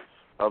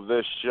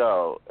this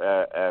show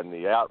and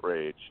the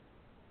outrage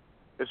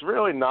is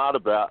really not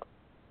about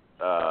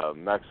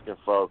Mexican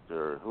folk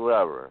or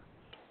whoever.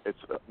 It's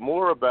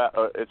more about,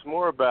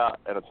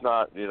 and it's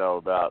not,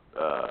 about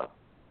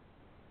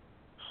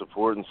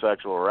supporting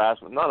sexual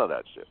harassment. None of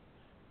that shit.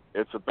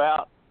 It's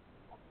about,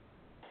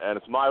 and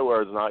it's my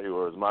words, not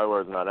yours. My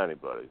words, not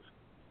anybody's.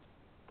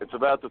 It's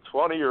about the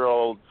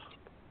 20-year-olds,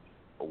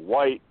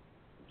 white,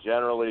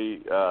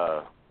 generally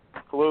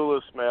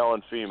clueless male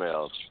and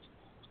females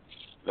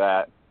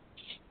that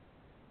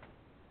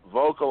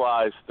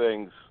vocalize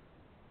things,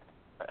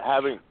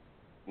 having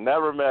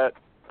never met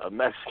a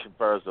Mexican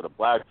person, a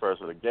black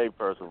person, a gay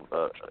person,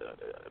 a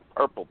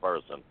purple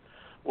person,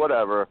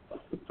 whatever,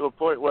 to a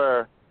point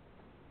where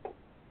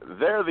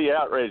they're the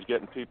outrage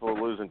getting people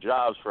losing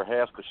jobs for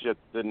half the shit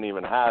that didn't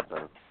even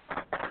happen.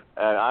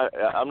 And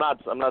I'm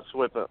not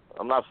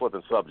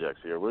flipping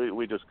subjects here.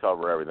 We just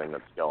cover everything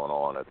that's going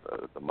on at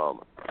the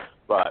moment.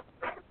 But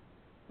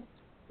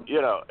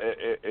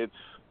it's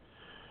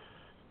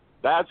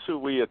that's who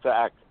we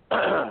attack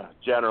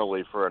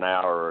generally for an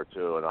hour or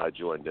two. And I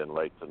joined in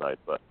late tonight,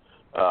 but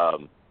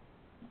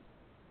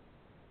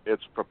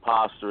it's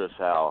preposterous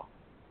how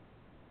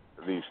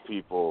these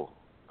people.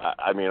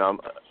 I mean,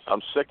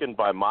 I'm sickened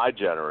by my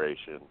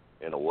generation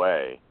in a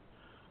way.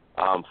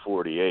 I'm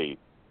 48.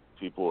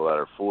 People that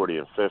are 40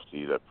 and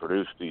 50 that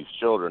produced these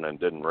children and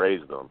didn't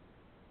raise them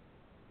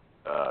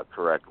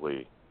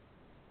correctly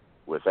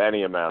with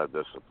any amount of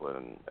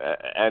discipline,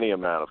 any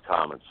amount of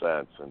common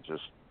sense, and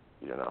just,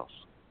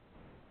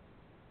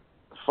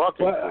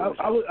 fucking. Well,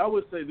 I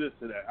would say this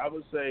to that. I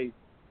would say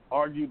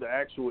argue the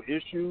actual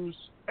issues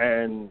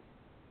and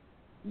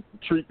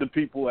treat the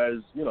people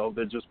as,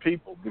 they're just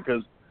people,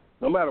 because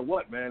no matter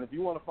what, man, if you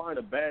want to find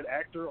a bad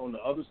actor on the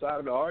other side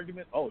of the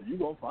argument, you're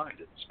going to find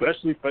it.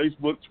 Especially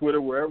Facebook,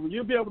 Twitter, wherever,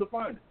 you'll be able to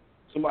find it.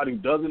 Somebody who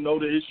doesn't know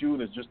the issue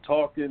and is just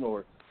talking,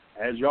 or,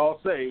 as y'all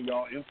say,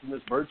 y'all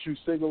infamous virtue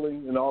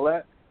signaling and all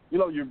that,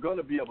 you're going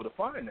to be able to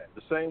find that.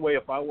 The same way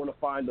if I want to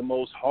find the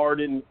most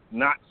hardened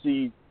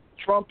Nazi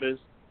Trumpist,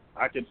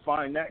 I can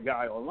find that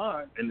guy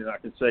online, and then I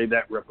can say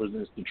that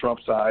represents the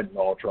Trump side and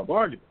all Trump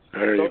arguments.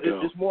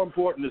 It's more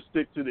important to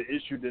stick to the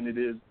issue than it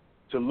is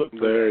to look for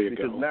that,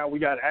 because now we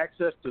got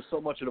access to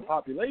so much of the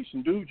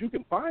population, dude. You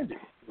can find it.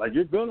 Like,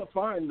 you're gonna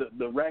find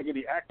the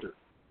raggedy actor.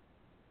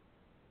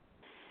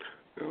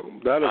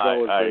 That has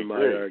always been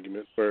my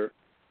argument for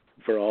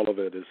all of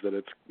it, is that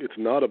it's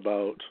not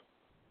about,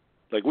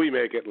 like, we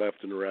make it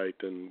left and right,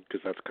 and because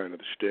that's kind of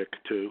the shtick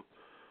too.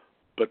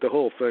 But the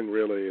whole thing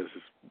really is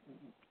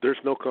there's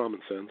no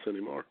common sense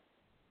anymore.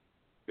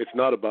 It's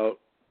not about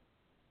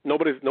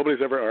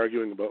nobody's ever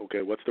arguing about,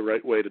 okay, what's the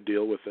right way to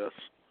deal with this.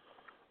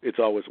 It's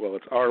always, well,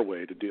 it's our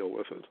way to deal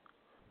with it.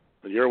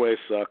 And your way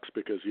sucks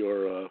because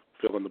you're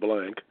fill in the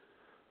blank.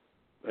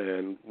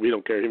 And we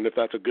don't care, even if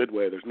that's a good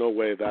way. There's no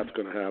way that's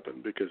going to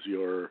happen because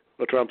you're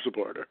a Trump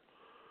supporter.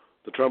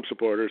 The Trump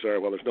supporters are,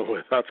 well, there's no way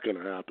that's going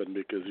to happen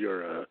because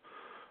you're a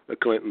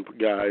Clinton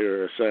guy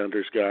or a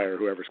Sanders guy or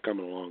whoever's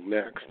coming along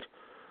next.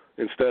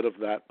 Instead of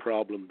that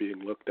problem being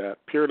looked at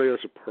purely as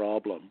a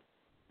problem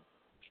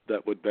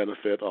that would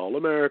benefit all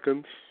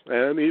Americans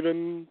and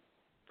even,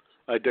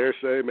 I dare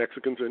say,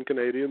 Mexicans and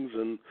Canadians,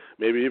 and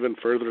maybe even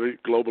further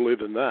globally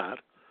than that,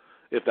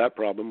 if that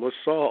problem was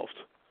solved.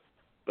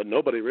 But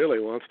nobody really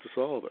wants to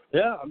solve it.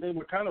 Yeah, I mean,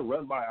 we're kind of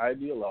run by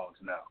ideologues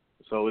now.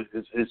 So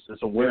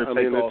it's a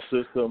winner-take-all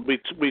system. We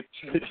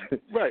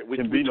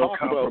talk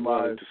about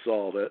wanting to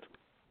solve it,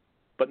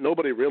 but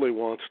nobody really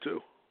wants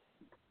to.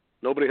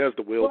 Nobody has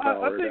the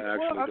willpower to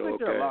actually go, I think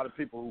there are a lot of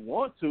people who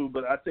want to,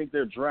 but I think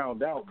they're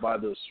drowned out by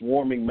the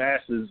swarming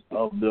masses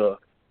of the,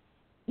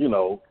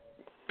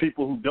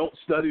 people who don't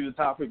study the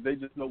topic. They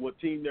just know what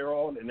team they're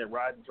on, and they're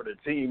riding for their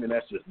team, and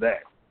that's just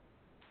that.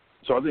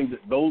 So I think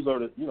that those are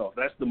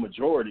that's the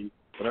majority.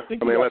 But I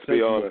think let's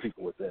be honest.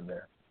 People within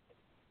there.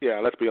 Yeah,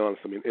 let's be honest.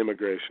 I mean,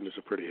 immigration is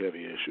a pretty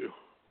heavy issue.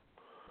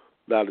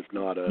 That is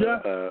not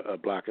a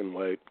black and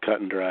white,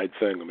 cut and dried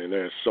thing. I mean,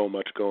 there's so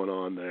much going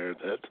on there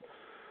that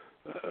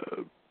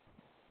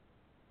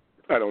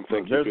I don't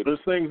think there's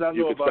things I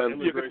know about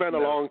immigration. You could spend a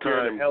long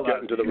time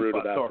getting to the root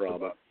of that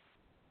problem.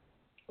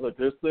 Look,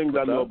 there's things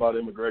I know about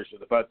immigration.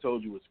 If I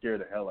told you, would scare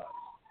the hell out of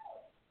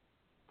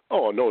you.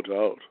 Oh, no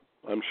doubt.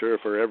 I'm sure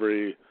for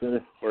every,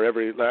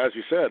 as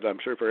you said, I'm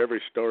sure for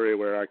every story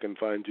where I can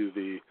find you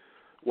the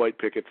white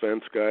picket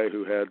fence guy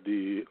who had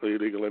the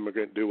illegal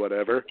immigrant do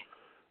whatever,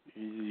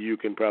 you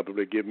can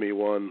probably give me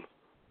one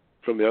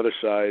from the other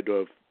side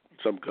of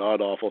some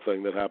god-awful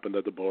thing that happened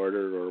at the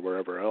border or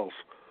wherever else.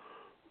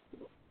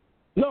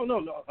 No.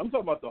 I'm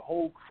talking about the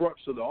whole crux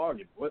of the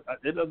argument.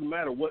 It doesn't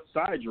matter what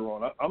side you're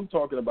on. I'm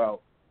talking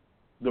about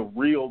the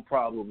real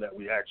problem that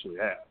we actually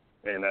have.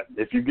 and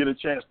if you get a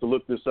chance to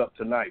look this up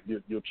tonight,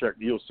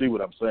 you'll see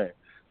what I'm saying.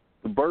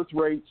 The birth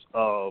rates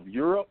of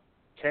Europe,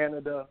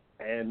 Canada,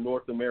 and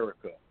North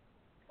America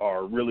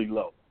are really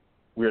low.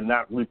 We're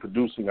not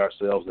reproducing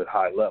ourselves at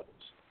high levels.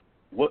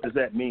 What does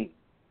that mean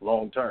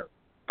long term?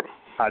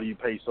 How do you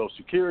pay Social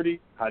Security?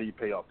 How do you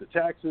pay off the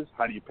taxes?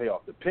 How do you pay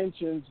off the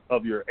pensions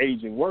of your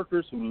aging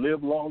workers who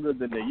live longer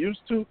than they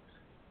used to?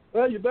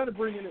 Well, you better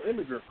bring in an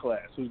immigrant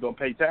class who's going to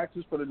pay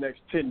taxes for the next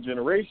 10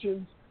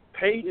 generations,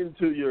 pay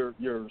into your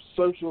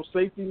social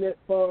safety net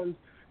funds,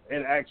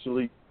 and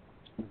actually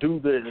do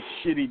the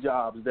shitty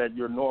jobs that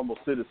your normal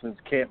citizens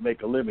can't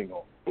make a living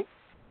on.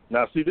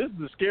 Now, see, this is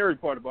the scary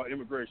part about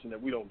immigration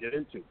that we don't get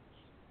into.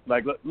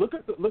 Like, look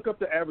up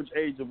the average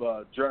age of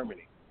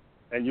Germany,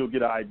 and you'll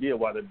get an idea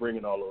why they're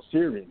bringing all those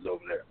Syrians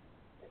over there.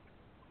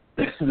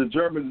 The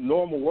German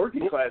normal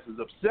working class is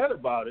upset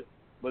about it,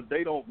 but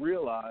they don't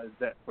realize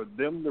that for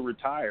them to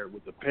retire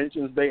with the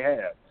pensions they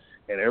have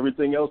and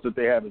everything else that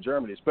they have in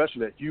Germany,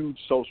 especially that huge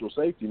social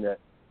safety net,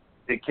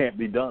 it can't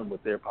be done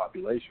with their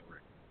population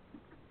rate.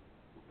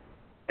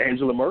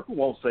 Angela Merkel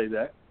won't say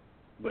that,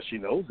 but she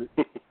knows it.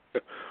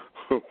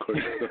 Of course,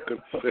 she's not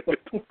going to say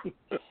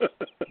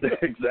it.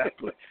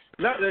 Exactly.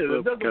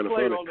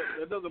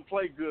 It doesn't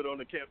play good on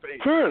the campaign.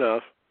 Fair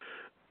enough.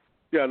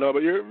 Yeah, no,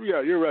 but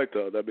you're right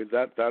though. I mean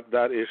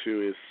that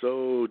issue is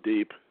so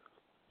deep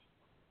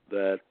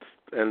that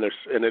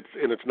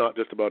it's not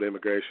just about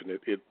immigration.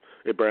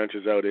 It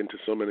branches out into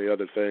so many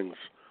other things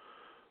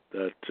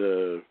that.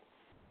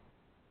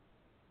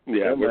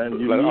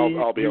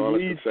 I'll be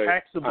honest and say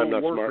I'm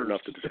not smart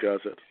enough to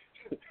discuss it.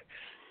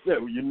 Yeah,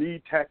 well, you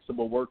need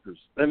taxable workers.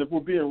 And if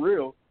we're being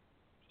real,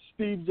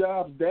 Steve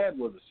Jobs' dad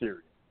was a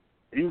Syrian.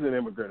 He was an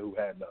immigrant who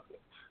had nothing.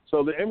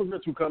 So the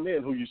immigrants who come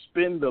in, who you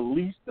spend the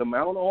least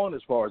amount on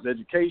as far as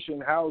education,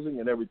 housing,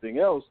 and everything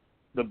else,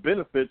 the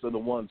benefits are the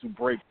ones who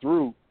break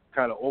through,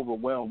 kind of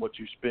overwhelm what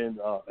you spend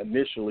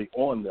initially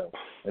on them.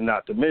 And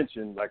not to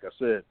mention, like I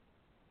said,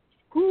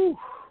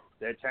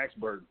 that tax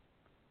burden.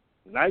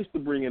 Nice to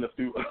bring in a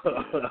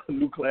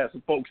new class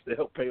of folks to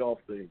help pay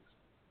off things.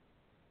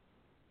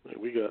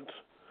 We got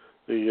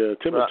the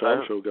Tim and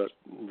Tom show got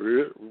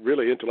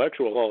really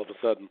intellectual all of a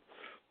sudden.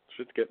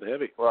 Shit's getting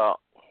heavy.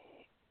 Well,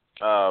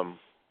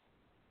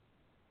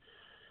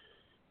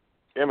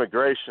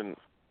 immigration,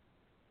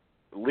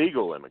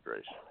 legal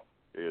immigration,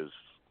 is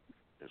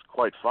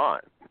quite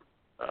fine,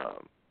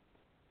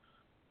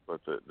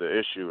 but the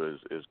issue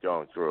is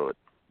going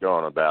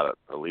about it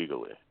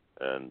illegally,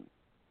 and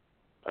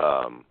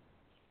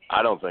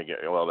I don't think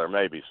there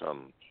may be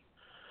some.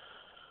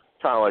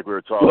 Kind of like we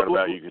were talking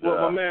about, you could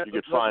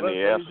find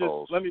the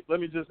assholes. Let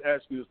me just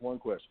ask you this one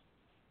question: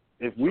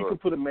 if we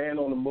could put a man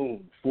on the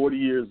moon 40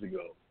 years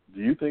ago,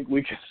 do you think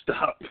we could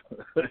stop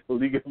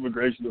illegal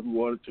immigration if we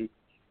wanted to?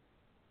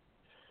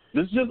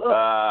 This is just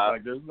us.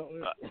 There's no.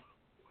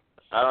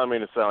 I don't mean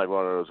to sound like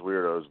one of those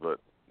weirdos, but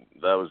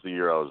that was the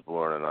year I was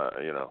born, and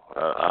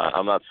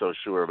I'm not so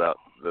sure about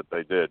that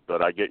they did,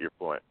 but I get your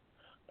point.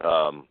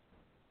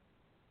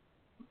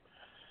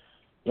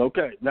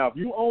 Okay, now if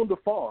you owned a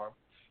farm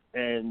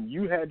and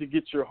you had to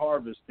get your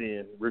harvest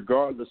in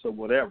regardless of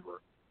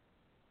whatever,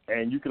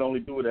 and you can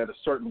only do it at a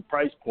certain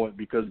price point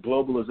because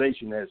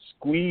globalization has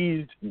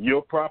squeezed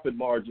your profit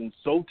margins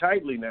so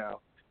tightly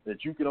now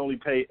that you can only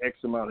pay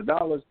X amount of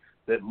dollars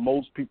that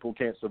most people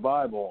can't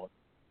survive on.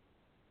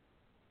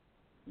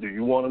 Do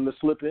you want them to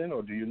slip in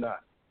or do you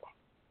not?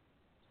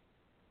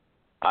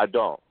 I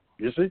don't.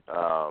 You see?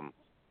 I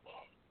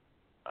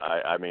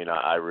mean,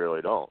 I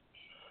really don't.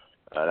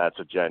 That's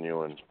a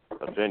genuine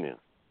opinion.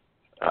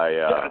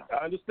 I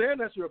understand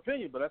that's your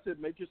opinion, but I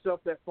said make yourself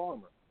that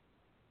farmer.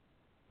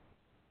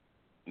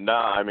 No,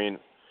 I mean,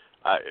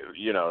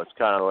 it's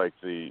kind of like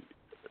I'm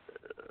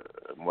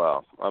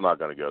not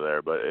going to go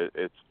there, but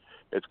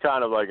it's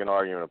kind of like an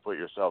argument to put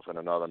yourself in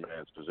another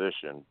man's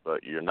position,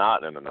 but you're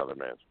not in another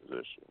man's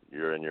position.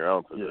 You're in your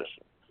own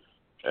position.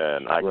 Yeah.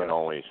 And I can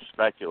only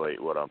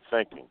speculate what I'm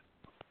thinking.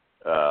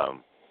 Because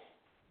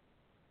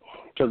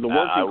the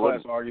working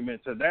class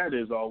argument to that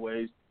is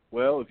always,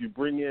 well, if you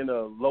bring in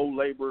a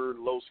low-labor,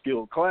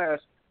 low-skilled class,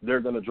 they're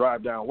going to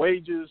drive down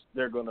wages.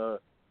 They're going to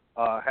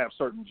have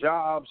certain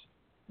jobs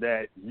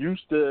that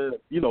used to,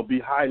 be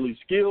highly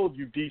skilled.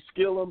 You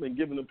de-skill them and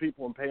give them to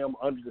people and pay them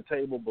under the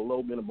table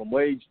below minimum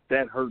wage.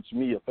 That hurts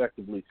me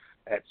effectively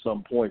at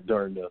some point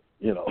during the,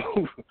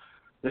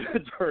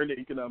 during the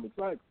economic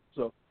cycle.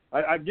 So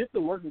I get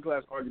the working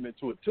class argument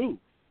to it too.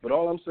 But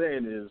all I'm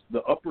saying is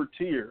the upper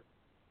tier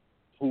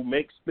who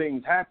makes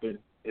things happen,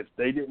 if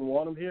they didn't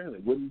want them here, they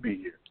wouldn't be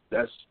here.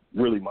 That's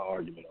really my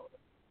argument on it.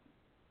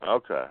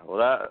 Okay.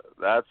 Well,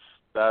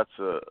 that's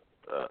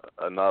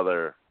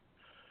another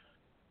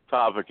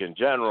topic in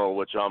general,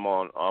 which I'm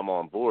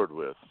on board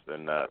with.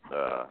 In that,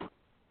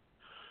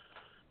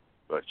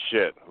 but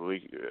shit,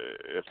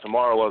 if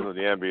tomorrow wasn't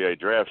the NBA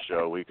draft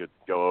show, we could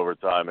go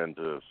overtime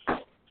into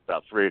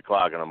about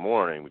 3:00 in the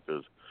morning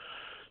because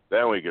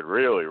then we could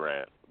really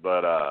rant.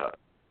 But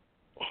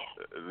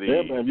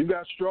Yeah, man. You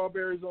got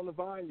strawberries on the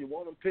vine, you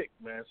want them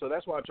picked, man. So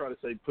that's why I try to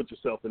say put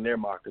yourself in their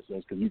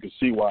moccasins, because you can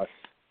see why,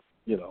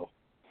 you know.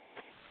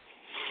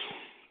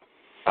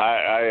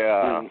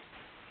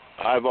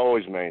 I've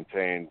always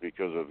maintained,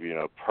 because of, you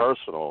know,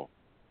 personal,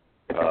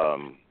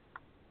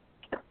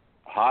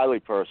 highly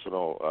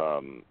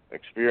personal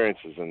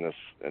experiences in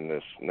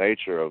this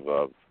nature of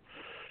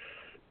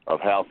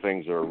how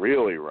things are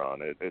really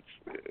run.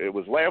 It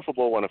was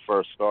laughable when it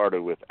first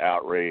started with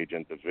outrage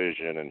and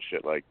division and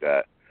shit like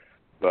that.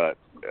 But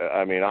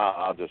I mean,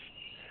 I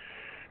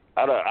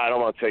don't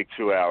want to take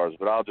 2 hours,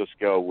 but I'll just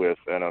go with,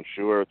 and I'm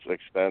sure it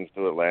extends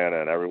to Atlanta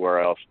and everywhere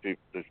else,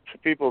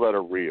 people that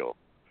are real,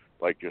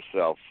 like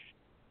yourself,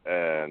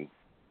 and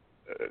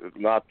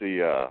not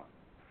the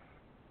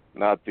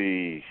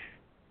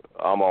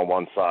I'm on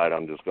one side,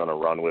 I'm just going to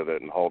run with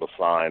it and hold a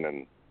sign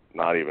and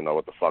not even know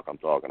what the fuck I'm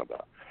talking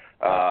about.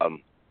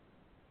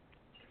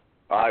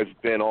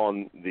 I've been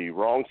on the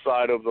wrong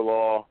side of the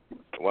law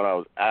when I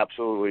was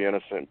absolutely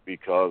innocent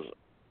because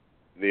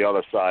the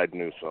other side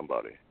knew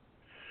somebody.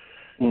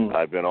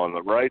 I've been on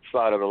the right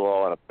side of the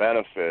law and a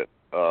benefit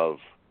of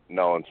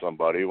knowing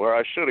somebody where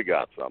I should have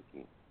got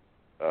something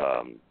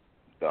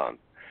done.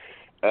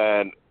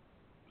 And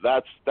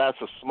that's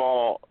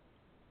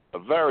a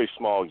very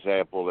small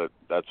example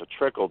that's a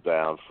trickle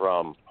down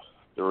from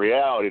the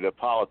reality that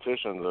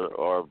politicians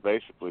are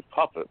basically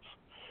puppets,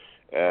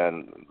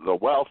 and the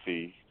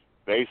wealthy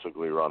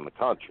basically run the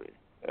country.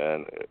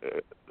 And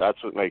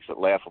that's what makes it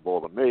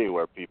laughable to me,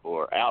 where people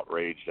are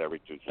outraged every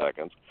 2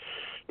 seconds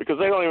because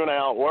they don't even know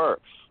how it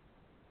works.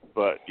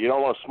 But you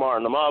don't want to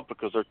smarten them up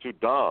because they're too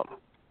dumb.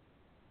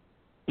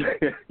 I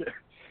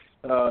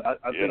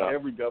think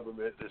every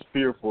government is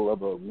fearful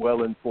of a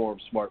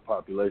well-informed, smart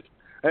population.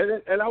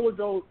 And I would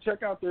go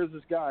check out, there's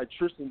this guy,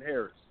 Tristan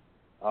Harris.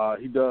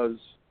 He does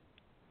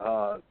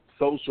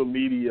social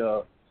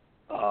media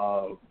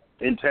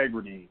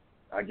integrity,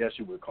 I guess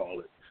you would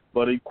call it.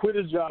 But he quit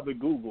his job at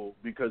Google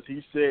because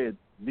he said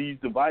these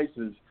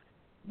devices,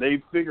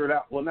 they've figured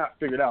out, well, not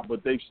figured out,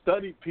 but they've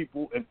studied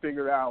people and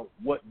figured out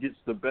what gets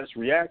the best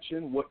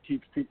reaction, what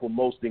keeps people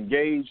most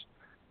engaged,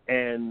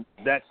 and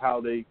that's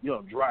how they,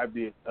 drive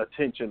the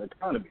attention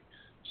economy.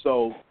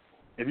 So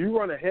if you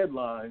run a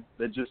headline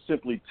that just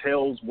simply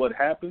tells what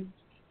happens,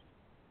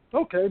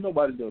 okay,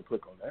 nobody's going to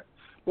click on that.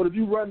 But if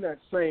you run that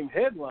same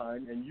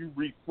headline and you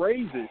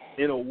rephrase it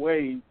in a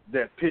way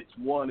that pits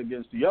one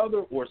against the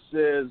other or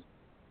says,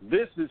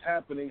 this is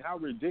happening, how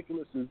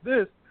ridiculous is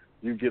this?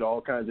 You get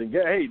all kinds of,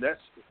 hey, that's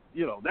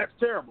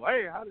terrible.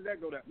 Hey, how did that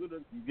go down? You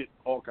get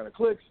all kind of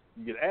clicks,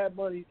 you get ad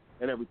money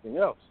and everything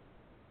else.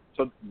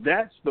 So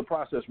that's the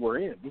process we're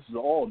in. This is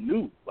all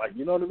new. Like,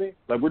 you know what I mean?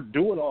 Like, we're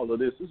doing all of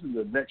this. This is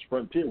the next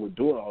frontier. We're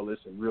doing all this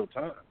in real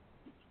time.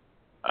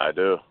 I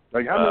do.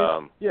 Like,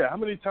 how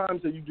many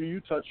times do you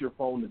touch your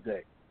phone a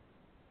day?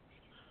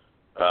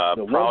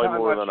 Probably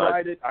more than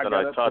I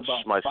touch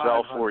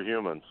myself or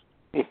humans.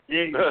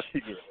 You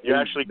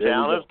actually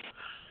counted?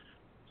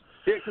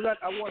 Yeah, because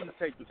I wanted to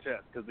take the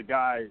test because the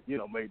guy,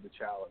 made the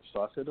challenge.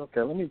 So I said,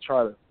 okay, let me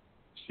try to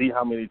see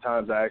how many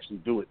times I actually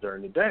do it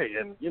during the day.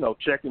 And,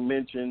 checking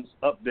mentions,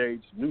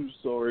 updates, news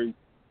stories,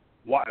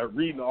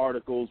 reading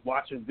articles,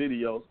 watching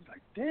videos. It's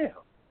like,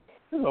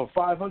 damn,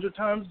 500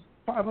 times.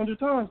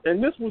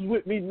 And this was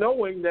with me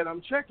knowing that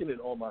I'm checking it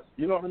on my,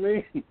 you know what I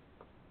mean?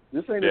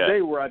 This ain't a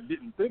day where I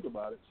didn't think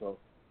about it. So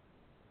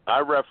I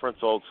reference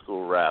old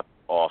school rap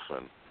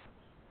often.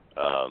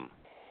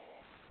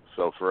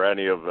 So for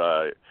any of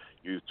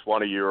you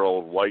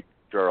 20-year-old white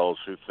girls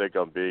who think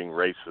I'm being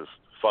racist,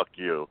 fuck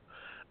you.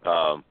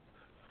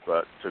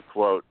 But to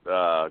quote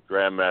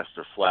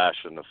Grandmaster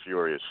Flash in the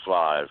Furious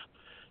 5,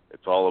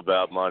 it's all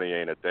about money,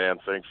 ain't a damn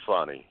thing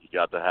funny. You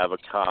got to have a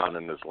con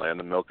in this land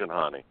of milk and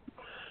honey.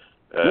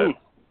 And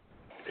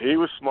he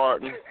was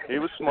smart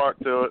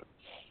to it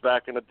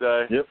back in the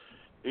day. Yep.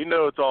 He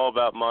knew it's all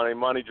about money,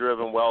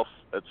 money-driven wealth,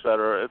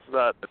 etc. It's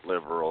not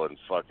liberal and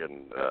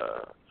fucking.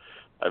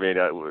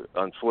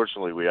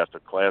 Unfortunately, we have to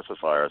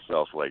classify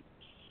ourselves like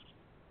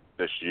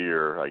this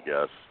year, I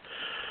guess,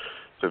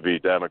 to be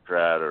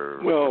Democrat or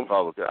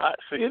Republican.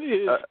 It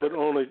is, but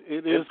only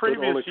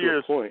to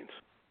a point.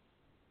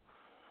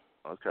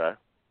 Okay.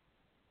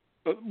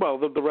 Well,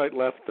 the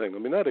right-left thing. I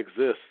mean, that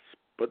exists,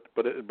 but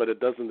it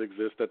doesn't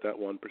exist at that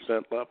 1%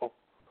 level.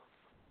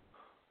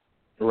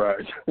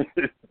 Right.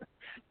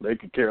 They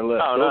could care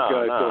less. Those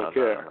guys don't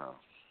care. No.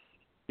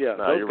 Yeah,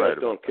 those guys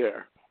don't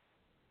care.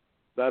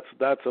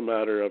 That's a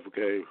matter of,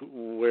 okay,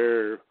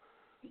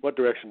 what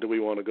direction do we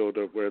want to go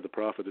to where the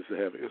profit is the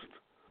heaviest?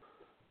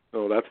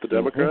 Oh, that's the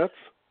Democrats?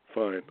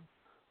 Fine.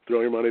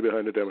 Throw your money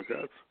behind the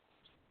Democrats.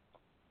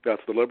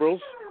 That's the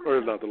liberals? Or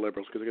not the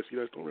liberals, because I guess you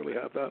guys don't really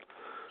have that.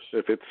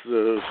 If it's,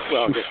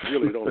 I guess you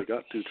really only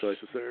got two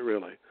choices there,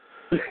 really.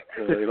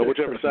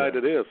 Whichever side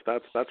it is,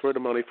 that's where the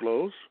money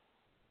flows,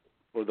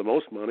 or the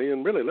most money.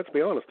 And really, let's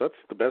be honest, that's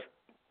the best,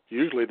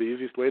 usually the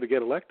easiest way to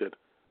get elected,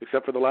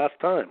 except for the last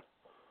time,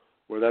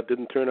 where that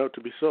didn't turn out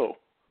to be so,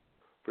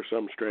 for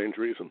some strange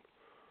reason.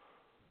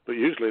 But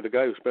usually the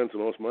guy who spends the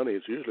most money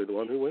is usually the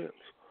one who wins.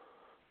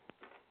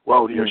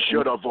 Well, you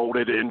should have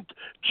voted in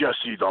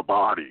Jesse the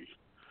Body.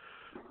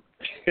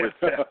 With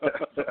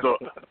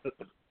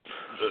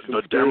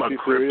the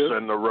Democrats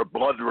and the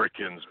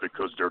Republicans,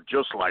 because they're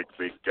just like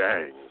big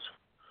gangs.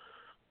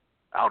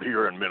 Out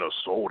here in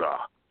Minnesota,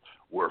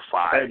 we're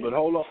fine. Hey, but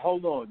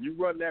hold on. You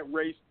run that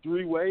race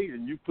 3-way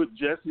and you put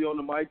Jesse on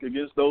the mic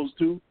against those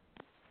two,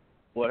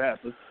 what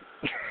happens?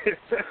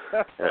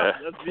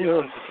 Let's be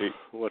honest.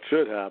 What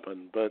should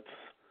happen, but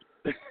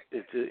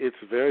it's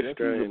very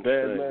strange.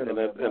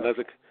 And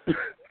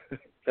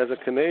as a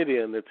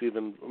Canadian, it's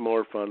even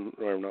more fun,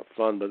 or not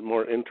fun, but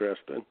more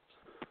interesting,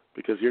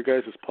 because your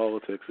guys'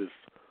 politics is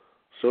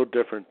so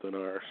different than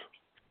ours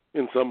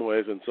in some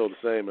ways, and so the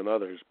same in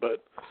others.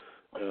 But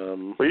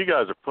well, you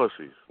guys are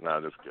pussies. No,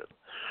 just kidding.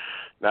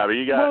 No, but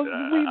you guys.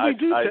 Well, we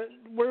do.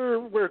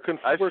 We're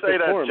conformists.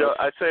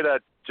 I say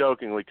that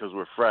jokingly because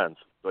we're friends.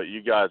 But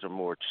you guys are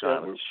more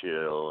trying to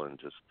chill and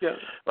just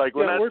like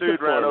when that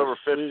dude ran over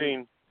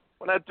 15.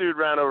 When that dude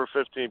ran over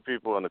 15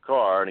 people in the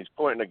car and he's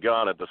pointing a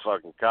gun at the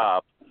fucking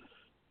cop,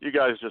 you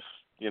guys just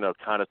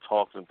kind of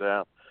talked him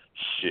down.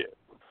 Shit.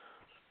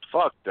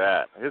 Fuck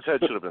that. His head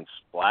should have been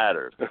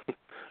splattered.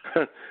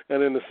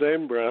 And in the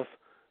same breath,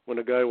 when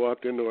a guy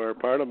walked into our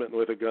parliament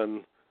with a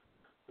gun,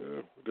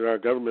 to our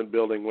government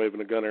building waving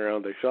a gun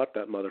around, they shot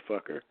that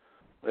motherfucker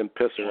and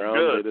piss around.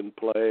 Good. They didn't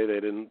play. They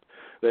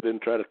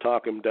didn't try to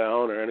talk him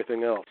down or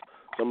anything else.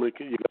 You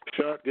got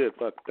shot, good,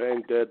 fuck,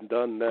 bang, dead, and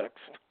done, next.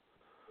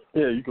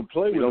 Yeah, you can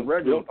play with the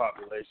regular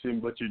population,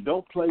 but you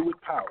don't play with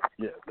power.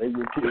 Yeah, they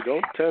will kill. We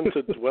don't tend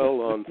to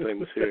dwell on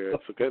things here.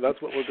 It's okay.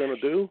 That's what we're going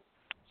to do.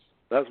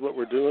 That's what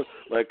we're doing.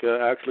 Like,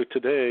 actually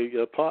today,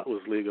 pot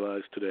was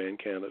legalized today in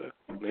Canada,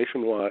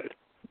 nationwide.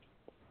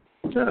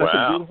 Yeah, that's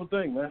a beautiful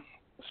thing, man.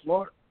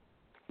 Smart.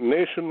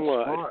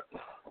 Nationwide. Smart.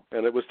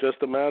 And it was just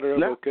a matter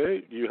of,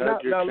 you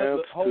had your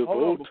chance to vote.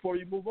 Hold on, before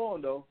you move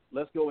on, though,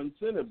 let's go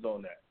incentives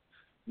on that.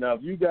 Now,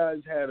 if you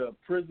guys had a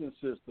prison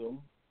system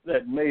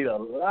that made a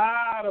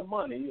lot of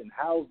money and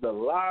housed a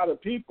lot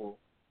of people,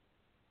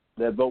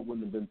 that vote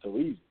wouldn't have been so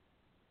easy.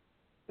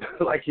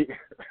 Like,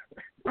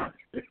 well,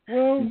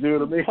 you see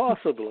what I mean?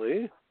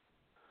 Possibly.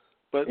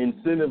 But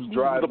incentives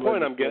drive. The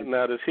point I'm getting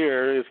at is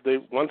here is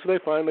once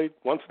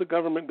the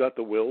government got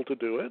the will to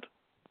do it,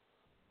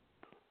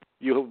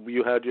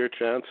 you had your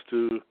chance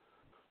to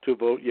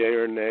vote yay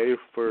or nay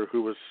for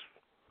who was,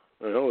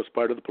 was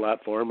part of the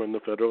platform in the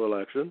federal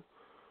election.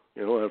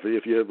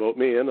 If you vote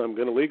me in, I'm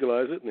going to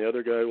legalize it, and the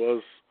other guy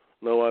was,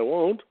 no, I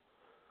won't.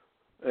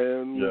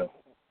 And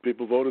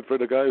people voted for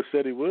the guy who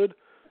said he would.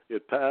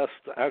 It passed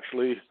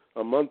actually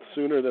a month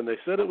sooner than they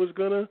said it was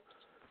going to,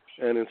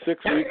 and in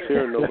 6 weeks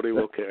here, nobody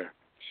will care.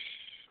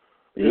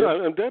 Yeah,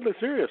 I'm deadly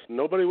serious.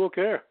 Nobody will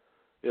care.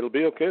 It'll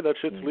be okay. That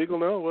shit's legal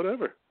now,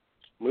 whatever.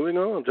 Moving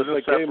on, just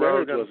like gay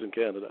marriage was in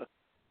Canada.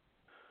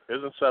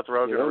 Isn't Seth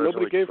Rogen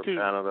originally from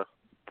Canada?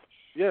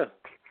 Yeah.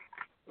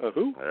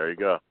 Who? There you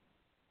go.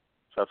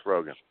 Seth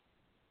Rogen.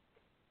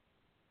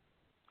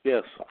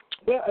 Yes.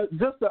 Yeah,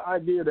 just the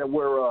idea that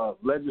we're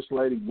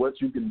legislating what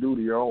you can do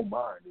to your own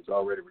mind is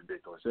already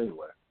ridiculous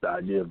anyway. The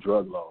idea of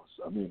drug laws.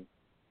 I mean,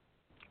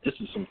 this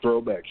is some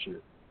throwback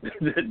shit.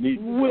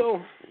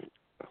 Well,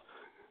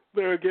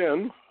 there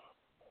again,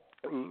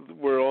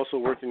 we're also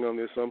working on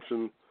the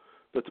assumption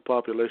that the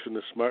population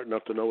is smart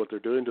enough to know what they're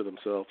doing to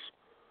themselves.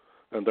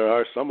 And there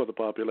are some of the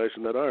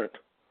population that aren't.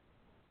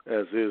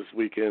 As is,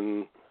 we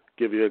can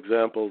give you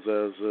examples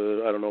as,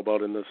 I don't know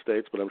about in the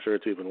States, but I'm sure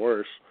it's even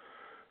worse,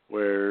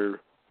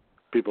 where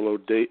people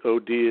OD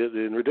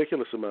in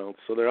ridiculous amounts.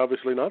 So they're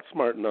obviously not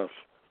smart enough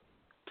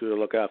to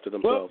look after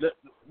themselves.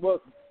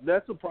 Well,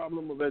 that's a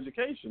problem of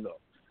education, though.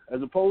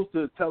 As opposed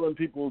to telling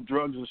people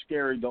drugs are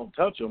scary, don't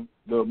touch them,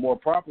 the more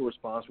proper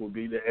response would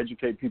be to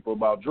educate people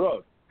about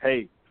drugs.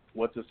 Hey,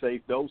 what's a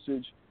safe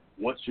dosage?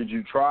 What should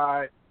you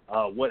try?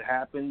 What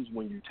happens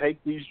when you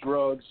take these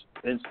drugs?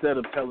 Instead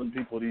of telling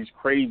people these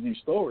crazy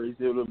stories,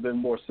 it would have been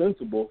more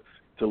sensible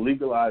to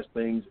legalize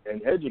things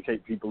and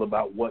educate people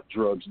about what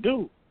drugs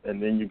do, and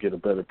then you get a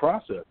better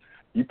process.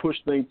 You push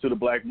things to the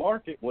black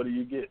market, what do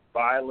you get?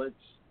 Violence,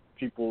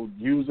 people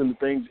using the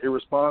things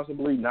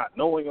irresponsibly, not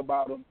knowing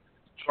about them,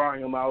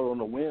 trying them out on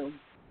a whim,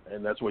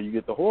 and that's where you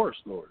get the horror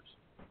stories.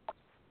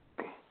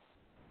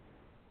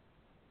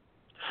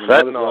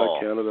 Fentanyl.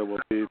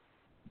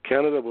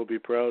 Canada will be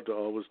proud to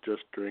always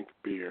just drink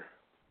beer.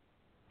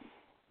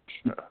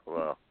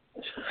 Well,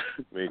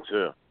 me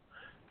too.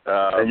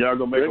 And y'all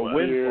gonna make a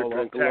windfall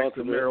on tax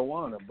of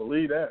marijuana.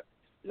 Believe that.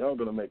 Y'all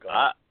gonna make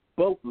a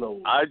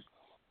boatload.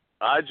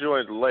 I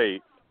joined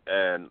late,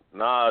 and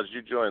Nas,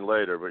 you joined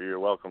later, but you're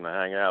welcome to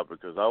hang out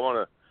because I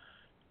want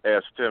to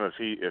ask Tim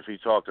if he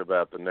talked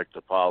about the Nick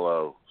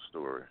DiPaolo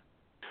story.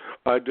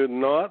 I did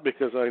not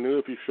because I knew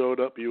if you showed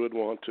up you would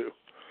want to.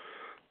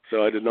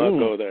 So I did not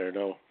go there.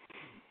 No.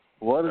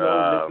 What did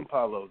old Nick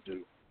DiPaolo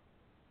do?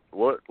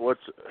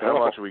 How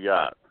much we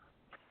got?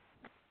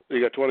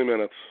 You got 20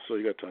 minutes, so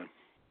you got time.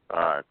 All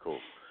right, cool.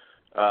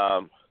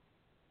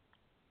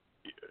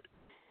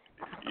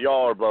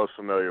 Y'all are both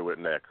familiar with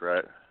Nick,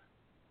 right?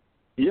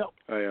 Yep,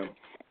 I am.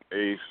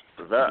 He's,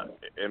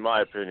 in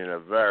my opinion, a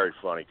very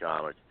funny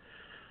comic.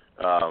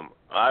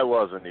 I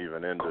wasn't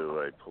even into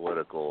a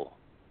political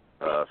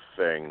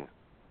thing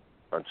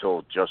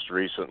until just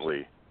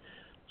recently,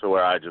 to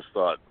where I just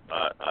thought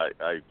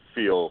I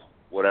feel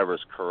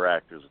whatever's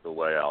correct is the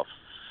way I'll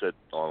sit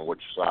on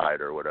which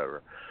side or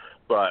whatever.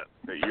 But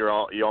you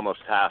almost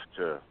have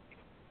to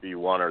be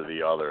one or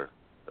the other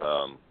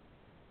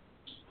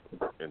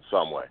in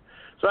some way.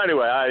 So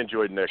anyway, I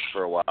enjoyed Nick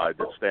for a while. I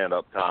did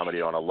stand-up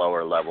comedy on a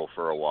lower level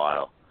for a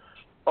while.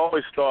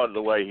 Always thought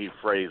the way he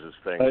phrases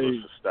things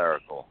was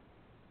hysterical.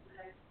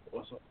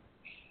 What's up?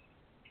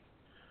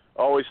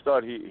 Always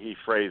thought he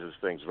phrases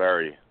things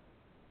very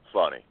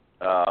funny.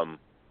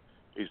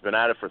 He's been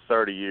at it for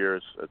 30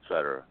 years,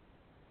 etc.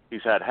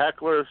 He's had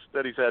hecklers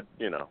that he's had,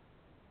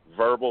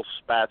 verbal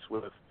spats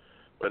with,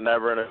 but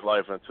never in his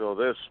life until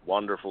this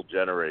wonderful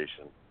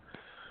generation.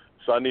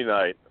 Sunday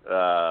night,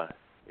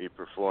 he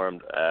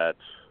performed at,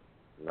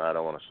 I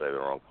don't want to say the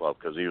wrong club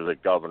because he was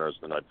at Governor's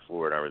the night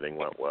before and everything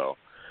went well.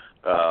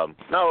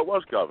 No, it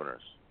was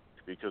Governor's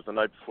because the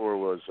night before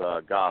was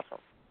Gotham.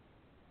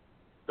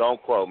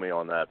 Don't quote me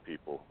on that,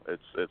 people.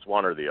 It's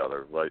one or the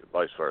other,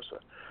 vice versa.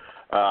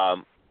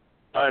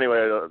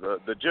 Anyway,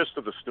 the gist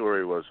of the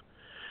story was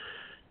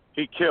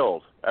he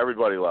killed.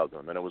 Everybody loved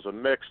him, and it was a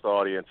mixed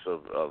audience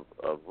of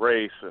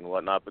race and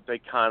whatnot. But they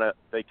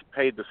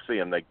paid to see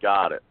him. They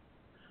got it.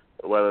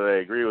 Whether they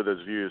agree with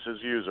his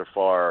views are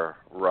far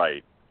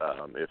right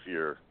if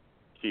you're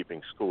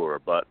keeping score.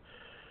 But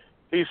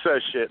he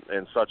says shit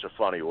in such a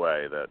funny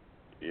way that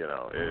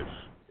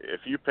if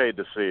you paid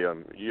to see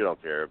him, you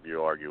don't care if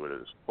you argue with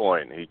his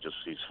point.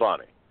 He's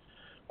funny.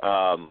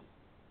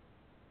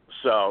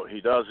 So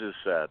he does his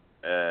set,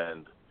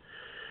 and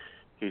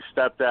he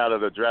stepped out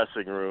of the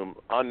dressing room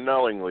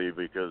unknowingly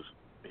because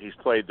he's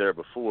played there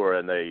before,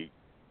 and they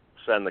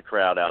send the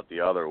crowd out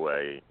the other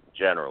way.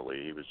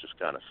 Generally, he was just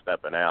kind of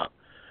stepping out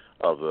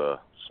of the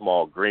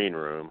small green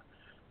room,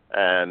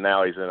 and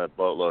now he's in a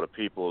boatload of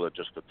people that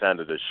just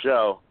attended his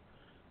show,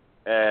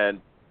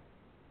 and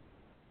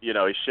he's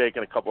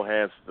shaking a couple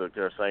hands.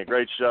 They're saying,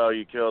 "Great show,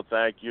 you killed,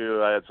 thank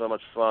you, I had so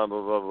much fun,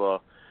 blah, blah, blah."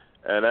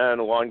 And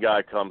then one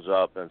guy comes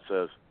up and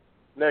says,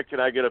 "Nick, can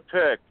I get a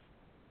pic?"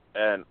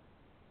 And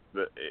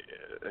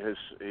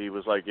he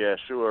was like, "Yeah,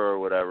 sure," or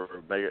whatever.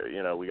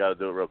 We got to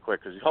do it real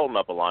quick because he's holding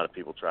up a line of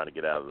people trying to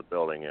get out of the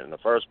building in the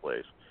first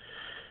place.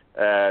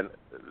 And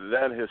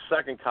then his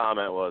second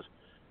comment was,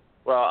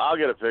 "Well, I'll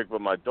get a pic, but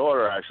my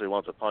daughter actually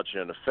wants to punch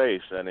you in the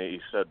face." And he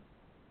said,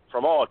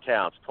 from all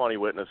accounts, 20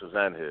 witnesses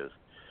and his,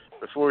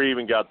 before he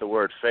even got the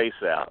word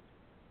face out,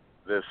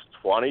 this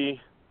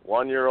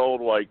 21-year-old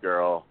white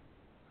girl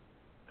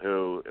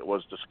who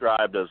was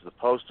described as the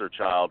poster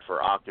child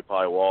for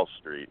Occupy Wall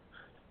Street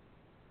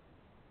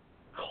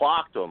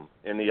clocked him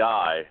in the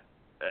eye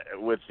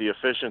with the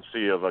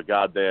efficiency of a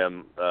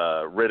goddamn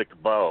Riddick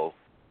bow.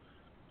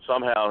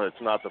 Somehow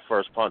it's not the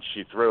first punch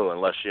she threw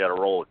unless she had a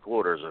roll of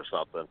quarters or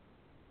something.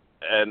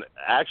 And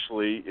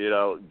actually,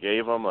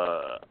 gave him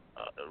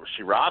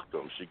she rocked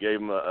him. She gave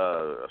him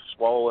a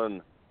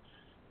swollen,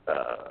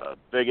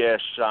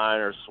 big-ass shine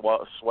or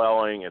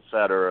swelling,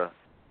 etc.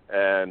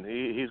 And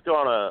he's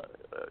going to,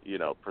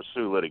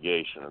 pursue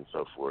litigation and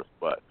so forth.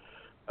 But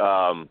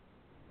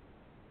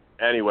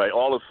anyway,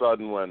 all of a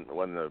sudden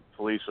when the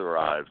police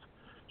arrived,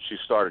 she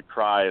started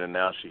crying, and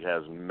now she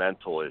has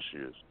mental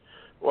issues.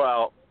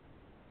 Well,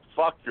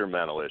 fuck your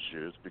mental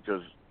issues,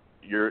 because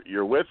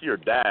you're with your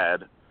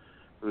dad,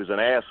 who's an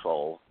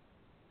asshole,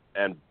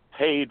 and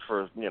paid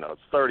for,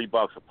 it's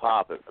 $30 a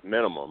pop at the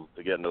minimum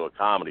to get into a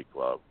comedy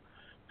club.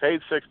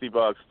 Paid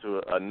 $60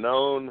 to a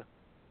known.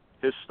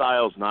 His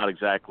style's not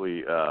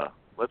exactly.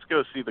 Let's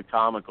go see the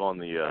comic on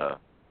the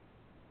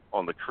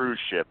cruise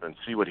ship and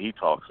see what he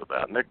talks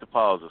about. Nick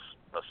DiPaolo is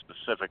a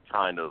specific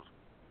kind of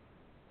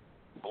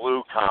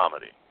blue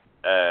comedy,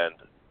 and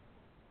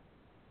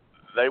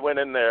they went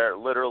in there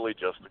literally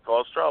just to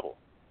cause trouble.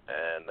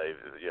 And they,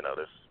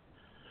 this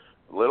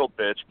little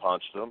bitch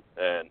punched him,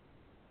 and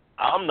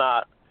I'm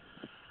not.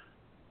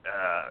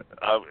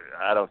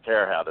 I don't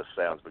care how this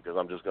sounds because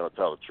I'm just going to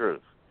tell the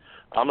truth.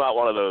 I'm not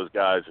one of those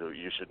guys who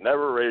you should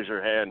never raise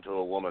your hand to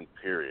a woman,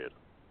 period.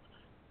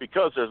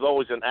 Because there's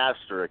always an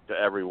asterisk to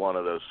every one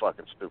of those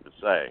fucking stupid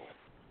sayings.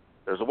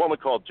 There's a woman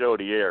called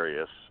Jodi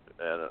Arias,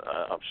 and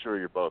I'm sure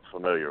you're both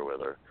familiar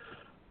with her,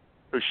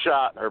 who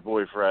shot her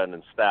boyfriend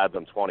and stabbed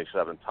him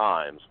 27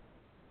 times.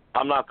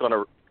 I'm not going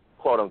to,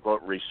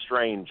 quote-unquote,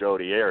 restrain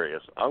Jodi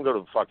Arias. I'm going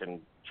to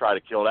fucking try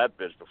to kill that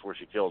bitch before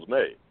she kills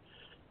me.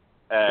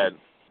 And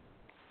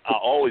I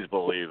always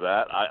believe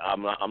that.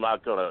 I'm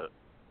not going to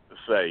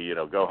say,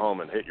 go home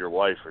and hit your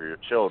wife or your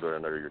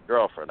children or your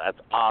girlfriend. That's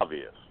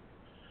obvious.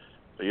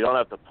 So you don't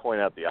have to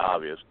point out the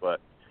obvious.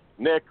 But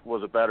Nick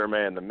was a better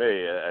man than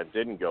me and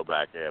didn't go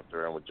back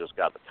after her and just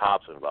got the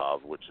cops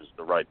involved, which is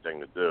the right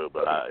thing to do.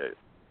 But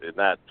in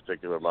that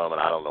particular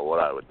moment, I don't know what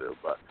I would do.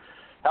 But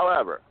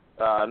however,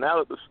 now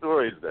that the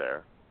story's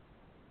there,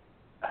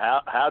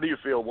 how do you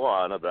feel,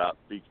 one, about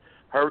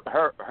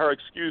her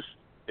excuse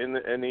in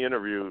the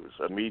interviews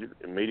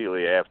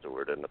immediately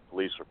afterward, in the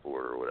police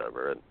report or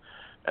whatever,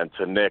 and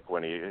to Nick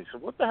when he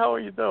said, "What the hell are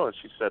you doing?"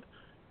 She said,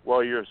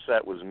 "Well, your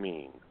set was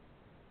mean."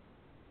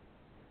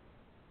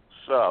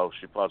 So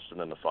she punched him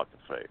in the fucking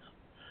face.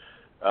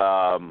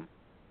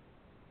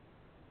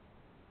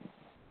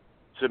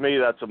 To me,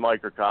 that's a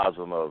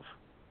microcosm of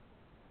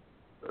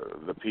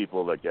the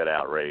people that get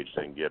outraged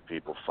and get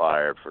people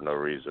fired for no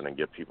reason and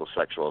get people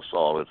sexual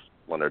assaulted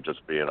when they're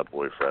just being a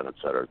boyfriend, et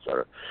cetera, et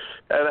cetera.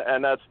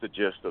 And that's the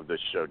gist of this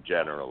show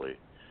generally.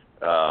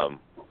 To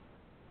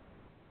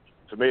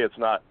me, it's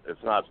not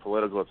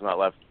political. It's not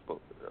left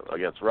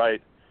against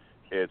right.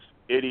 It's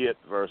idiot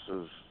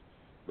versus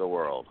the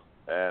world.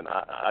 And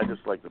I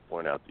just like to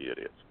point out the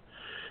idiots.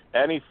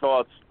 Any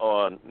thoughts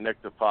on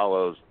Nick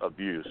DiPaolo's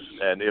abuse?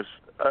 And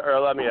or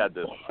let me add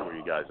this before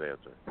you guys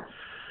answer.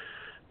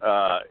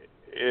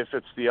 If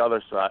it's the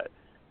other side,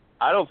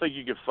 I don't think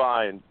you could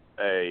find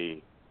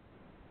a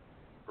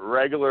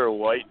regular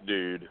white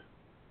dude,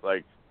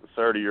 like a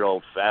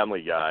 30-year-old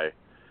family guy,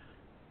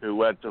 who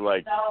went to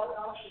like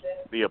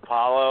the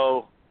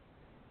Apollo,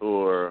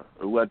 or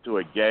who went to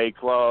a gay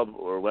club,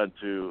 or went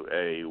to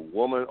a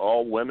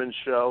all women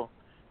show,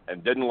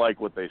 and didn't like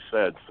what they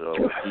said, so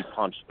he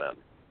punched them.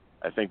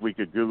 I think we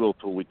could Google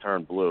till we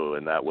turn blue,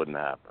 and that wouldn't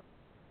happen.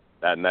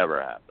 That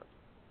never happened.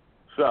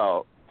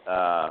 So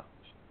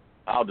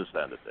I'll just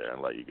end it there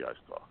and let you guys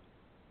talk.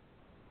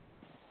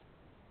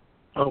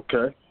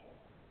 Okay.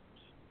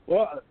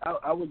 Well,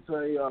 I would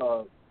say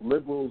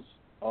liberals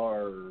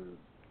are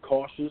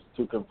cautious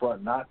to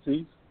confront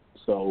Nazis,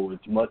 so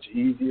it's much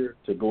easier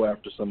to go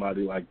after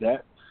somebody like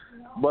that.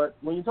 But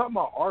when you talk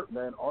about art,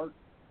 man, art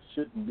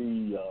shouldn't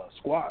be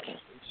squashed.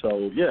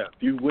 So, yeah,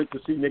 if you went to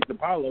see Nick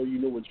DiPaolo, you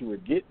knew what you were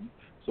getting.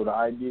 So the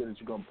idea that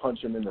you're going to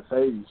punch him in the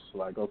face,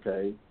 like,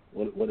 okay,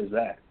 what is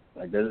that?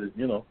 Like, that is,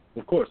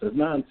 of course, that's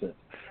nonsense.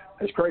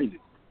 That's crazy.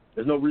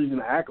 There's no reason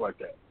to act like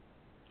that.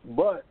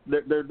 But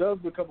there does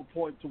become a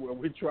point to where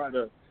we try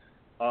to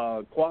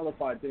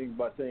qualify things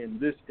by saying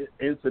this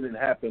incident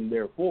happened,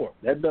 therefore.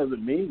 That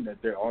doesn't mean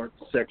that there aren't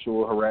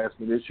sexual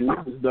harassment issues.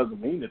 This doesn't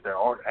mean that there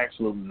aren't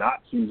actual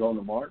Nazis on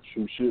the march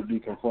who should be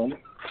confronted.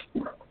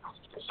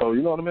 So,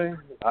 you know what I mean?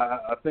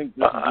 I think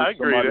this is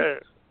somebody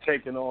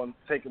taking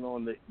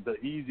on the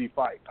easy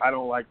fight. I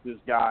don't like this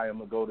guy. I'm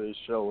going to go to his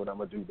show and I'm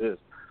going to do this.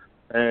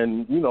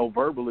 And,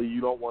 verbally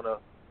you don't want to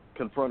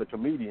confront a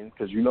comedian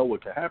because you know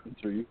what can happen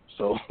to you.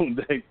 So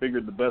they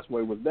figured the best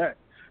way was that.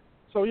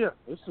 So, yeah,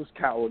 this is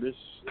cowardice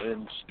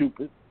and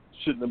stupid.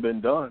 Shouldn't have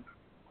been done.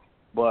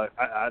 But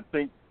I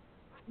think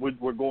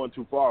we're going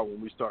too far when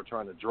we start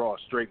trying to draw a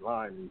straight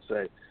line and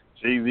say,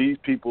 gee, these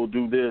people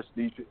do this.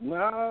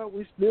 Nah,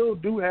 we still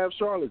do have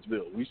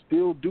Charlottesville. We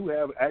still do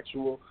have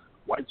actual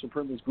white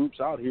supremacist groups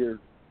out here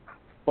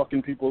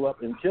fucking people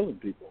up and killing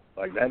people.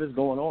 Like, that is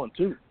going on,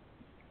 too.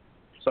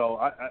 So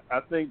I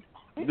think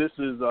this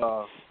is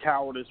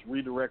cowardice,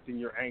 redirecting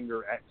your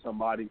anger at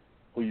somebody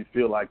who you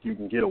feel like you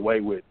can get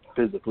away with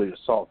physically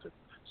assaulting.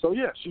 So,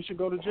 yeah, she should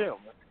go to jail,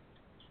 man.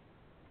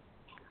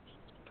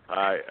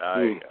 I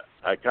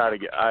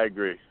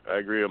agree. I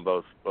agree on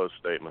both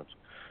statements.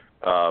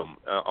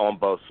 On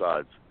both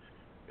sides,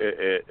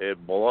 it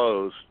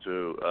blows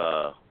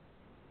to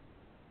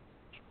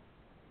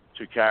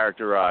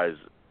characterize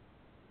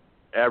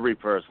every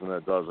person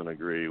that doesn't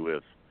agree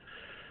with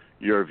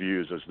your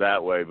views as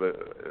that way.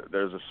 But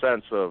there's a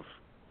sense of,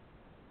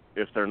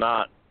 if they're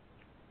not,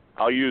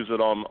 I'll use it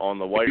on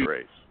the white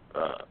race.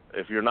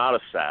 If you're not a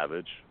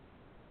savage,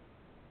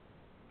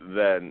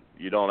 then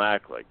you don't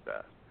act like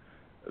that.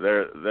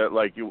 They're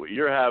like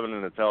you're having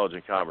an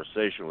intelligent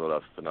conversation with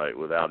us tonight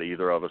without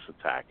either of us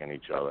attacking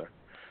each other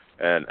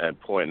and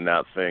pointing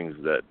out things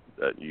that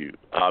you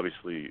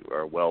obviously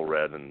are well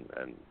read and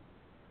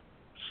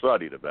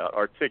studied about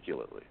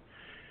articulately.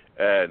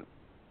 And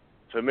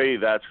to me,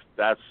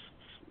 that'll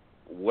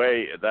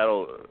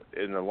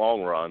in the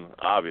long run,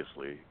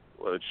 obviously,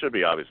 well, it should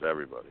be obvious to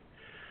everybody,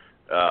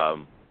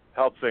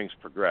 help things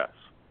progress.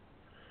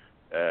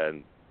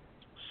 And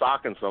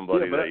socking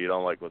somebody that you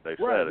don't like what they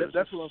said.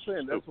 That's what I'm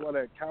saying. Stupid. That's why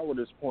that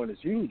cowardice point is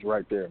huge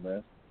right there,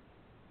 man.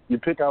 You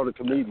pick out a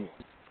comedian.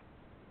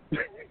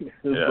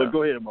 But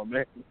go ahead, my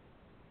man.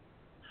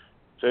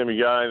 Tim,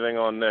 you got anything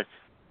on Nick?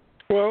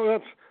 Well,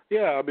 that's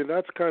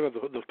kind of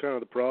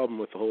the problem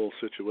with the whole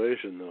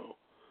situation, though,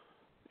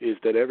 is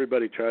that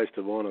everybody tries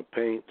to want to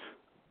paint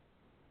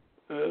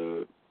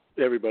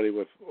everybody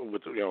with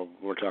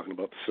we're talking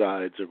about the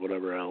sides or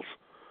whatever else.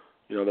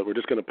 That we're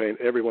just going to paint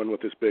everyone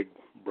with this big,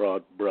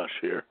 broad brush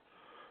here.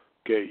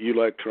 Okay, you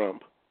like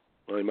Trump.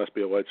 Well, he must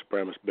be a white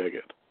supremacist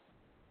bigot.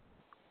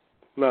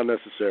 Not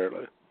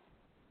necessarily.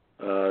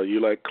 You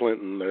like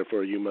Clinton,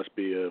 therefore you must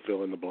be a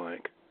fill in the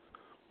blank.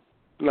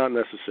 Not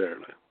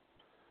necessarily.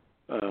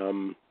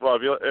 Well,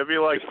 if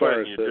you like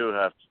Clinton, you do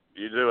have,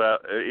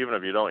 even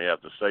if you don't, you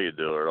have to say you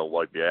do, or it'll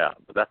wipe you out.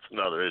 But that's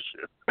another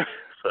issue.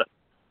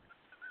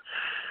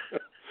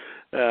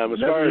 As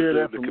far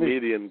as the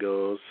comedian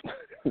goes,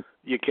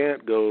 you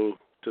can't go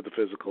to the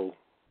physical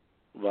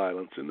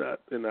violence in that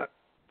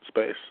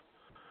space.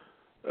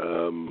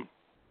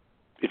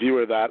 If you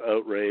were that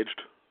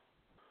outraged,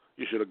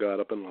 you should have got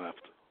up and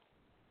left.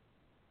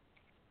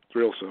 It's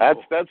real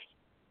simple. That's.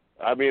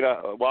 I mean,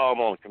 while I'm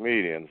on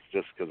comedians,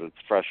 just because it's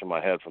fresh in my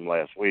head from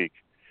last week,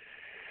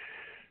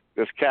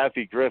 this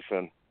Kathy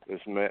Griffin, this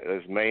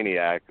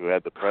maniac who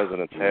had the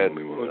president's head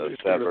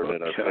severed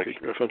in a Kathy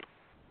Griffin.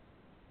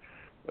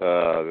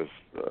 This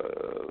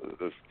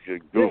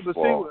goofball. Yeah, but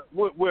see,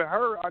 with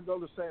her, I go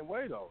the same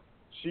way though.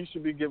 She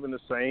should be given the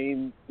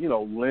same,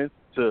 length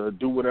to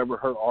do whatever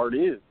her art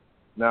is.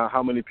 Now,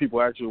 how many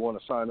people actually want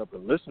to sign up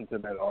and listen to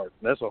that art?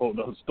 That's a whole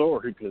other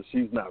story because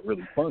she's not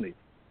really funny.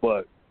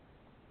 But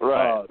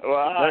right,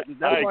 I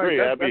agree.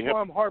 That's why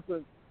I'm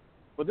harping.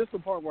 But this is the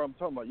part where I'm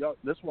talking about y'all.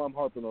 This is why I'm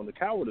harping on the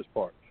cowardice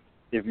part.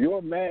 If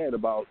you're mad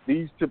about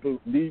these things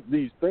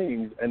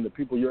and the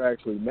people you're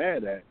actually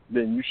mad at,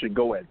 then you should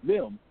go at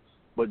them.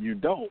 But you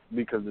don't,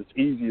 because it's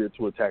easier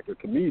to attack a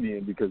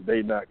comedian because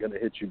they're not going to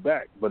hit you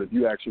back. But if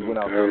you actually went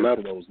out there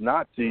to those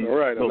Nazis,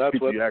 those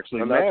people you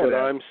actually mad at, that's what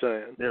I'm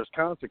saying. There's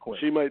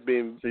consequences. She might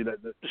be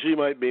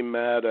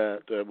mad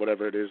at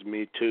whatever it is,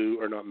 Me Too,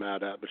 or not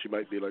mad at, but she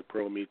might be like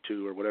pro Me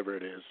Too or whatever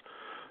it is.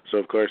 So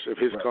of course, if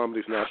his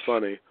comedy's not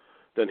funny,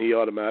 then he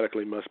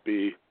automatically must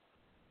be.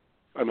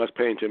 I must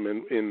paint him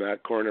in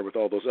that corner with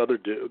all those other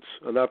dudes,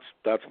 and that's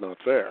not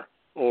fair.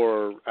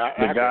 Or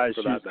the guy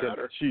for that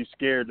matter. She's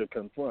scared to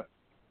confront.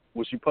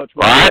 Will she punch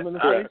him in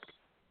the face?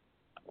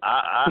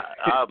 I'm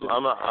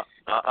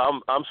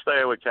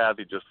staying with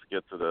Kathy just to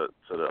get to the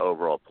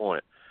overall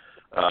point.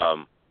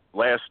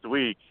 Last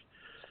week,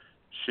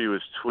 she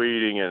was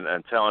tweeting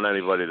and telling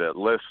anybody that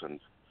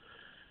listened.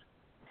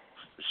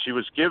 She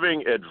was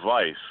giving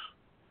advice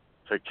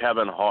to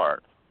Kevin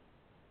Hart,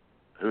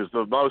 who's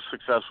the most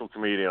successful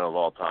comedian of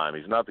all time.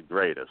 He's not the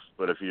greatest,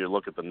 but if you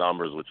look at the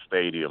numbers with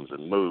stadiums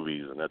and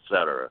movies and et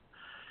cetera,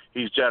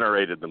 he's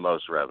generated the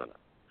most revenue.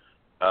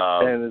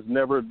 And has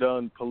never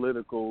done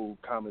political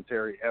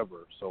commentary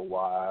ever, so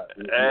why?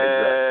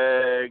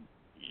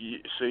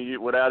 See,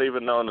 without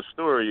even knowing the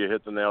story, you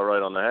hit the nail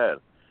right on the head.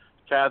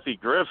 Kathy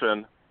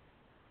Griffin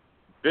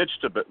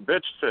bitched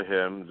to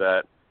him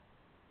that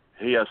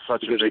he has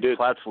such a big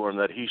platform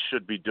that he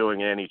should be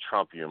doing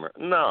anti-Trump humor.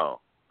 No.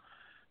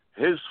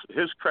 His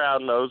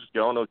crowd knows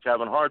going to a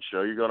Kevin Hart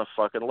show, you're going to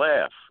fucking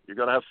laugh. You're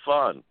going to have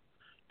fun.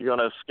 You're going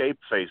to escape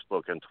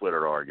Facebook and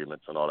Twitter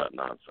arguments and all that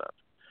nonsense.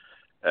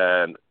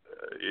 And,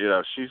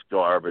 she's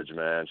garbage,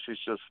 man. She's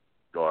just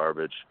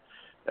garbage.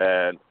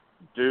 And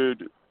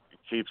dude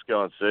keeps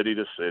going city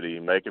to city,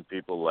 making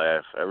people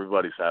laugh.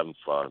 Everybody's having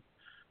fun.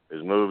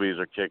 His movies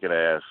are kicking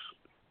ass.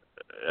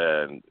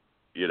 And,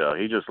 he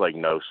just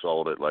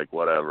no-sold it,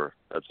 whatever.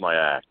 That's my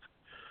act.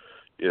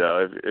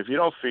 If you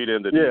don't feed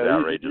into these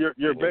outrageous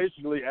you're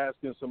basically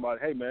asking somebody,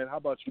 hey, man, how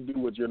about you do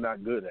what you're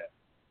not good at?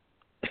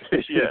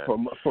 Yeah.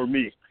 For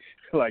me.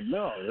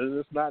 No,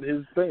 it's not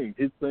his thing.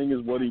 His thing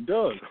is what he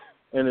does.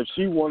 And if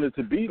she wanted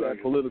to be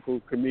that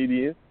political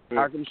comedian,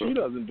 how come she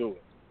doesn't do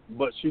it?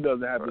 But she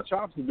doesn't have the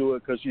chops to do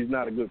it because she's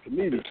not a good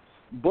comedian.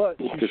 But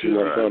she should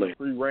have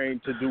free reign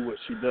to do what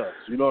she does.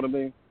 You know what I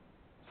mean?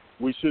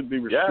 We should be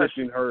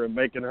restricting her and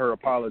making her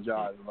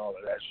apologize and all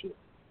of that shit.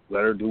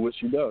 Let her do what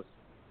she does.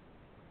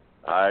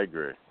 I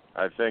agree.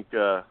 I think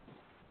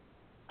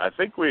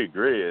we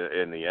agree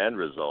in the end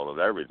result of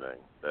everything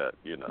that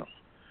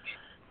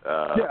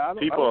I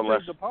people don't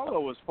unless think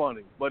DePaulo is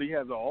funny, but he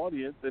has an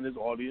audience, and his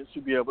audience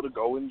should be able to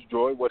go and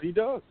enjoy what he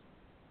does.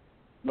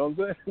 You know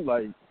what I'm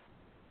saying?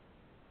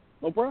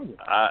 No problem.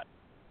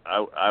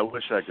 I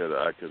wish I could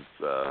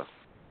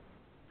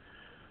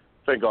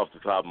think off the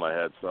top of my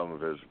head some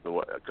of his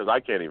because I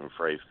can't even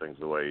phrase things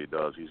the way he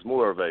does. He's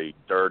more of a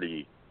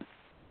dirty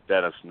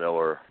Dennis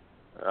Miller.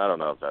 I don't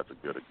know if that's a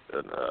good Hey,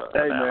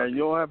 analogy. man, you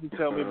don't have to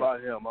tell me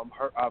about him.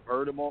 I've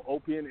heard him on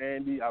Opie and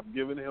Andy. I've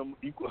given him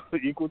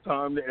equal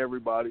time to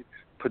everybody.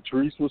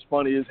 Patrice was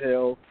funny as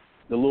hell.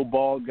 The little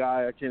bald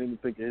guy, I can't even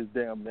think of his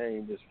damn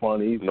name, is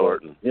funny.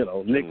 Norton.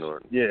 Nick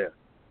Norton. Yeah.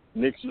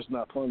 Nick's just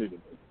not funny to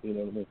me. You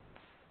know what I mean?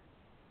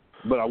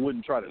 But I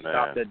wouldn't try to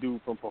stop that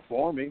dude from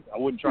performing. I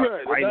wouldn't try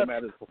to fight him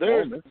at his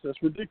performance. That's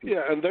ridiculous.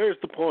 Yeah, and there's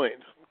the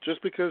point.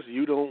 Just because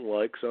you don't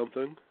like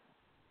something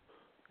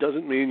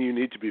doesn't mean you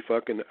need to be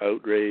fucking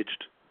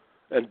outraged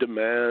and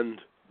demand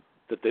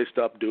that they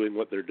stop doing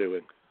what they're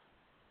doing.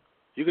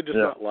 You could just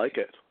not like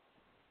it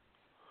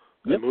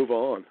and move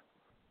on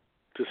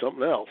to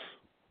something else.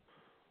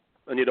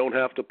 And you don't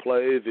have to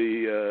play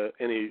the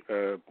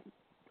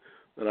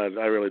and I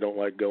really don't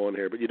like going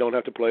here, but you don't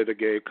have to play the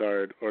gay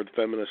card or the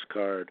feminist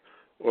card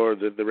or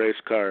the race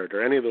card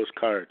or any of those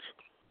cards.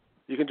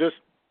 You can just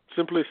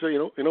simply say,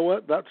 you know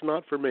what, that's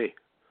not for me.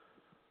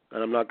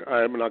 And I'm not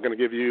going to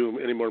give you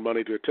any more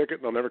money to a ticket,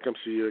 and I'll never come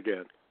see you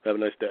again. Have a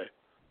nice day.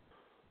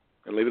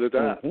 And leave it at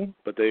that. Mm-hmm.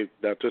 But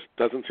that just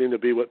doesn't seem to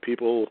be what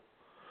people.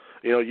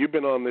 You've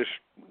been on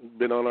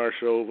our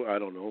show, I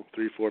don't know,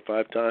 3, 4,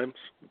 5 times.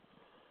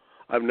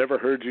 I've never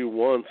heard you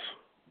once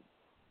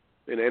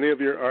in any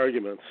of your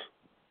arguments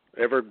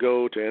ever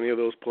go to any of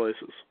those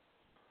places,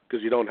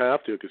 because you don't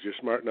have to, because you're a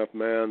smart enough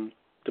man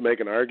to make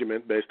an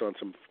argument based on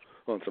some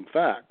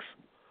facts,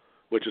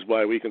 which is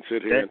why we can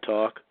sit here and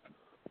talk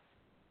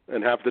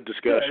and have the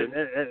discussion.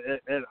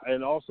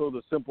 And also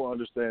the simple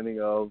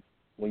understanding of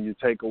when you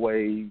take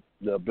away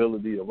the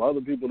ability of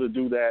other people to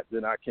do that,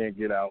 then I can't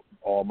get out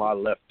all my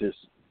leftist,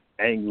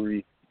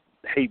 angry,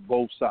 hate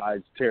both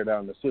sides, tear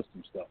down the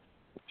system stuff.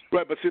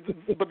 Right, but see,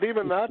 but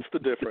even that's the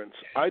difference.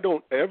 I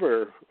don't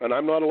ever, and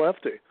I'm not a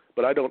lefty,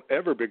 but I don't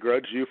ever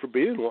begrudge you for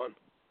being one.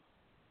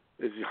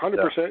 Is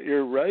 100%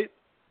 you're right,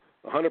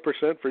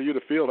 100% for you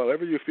to feel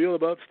however you feel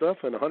about stuff,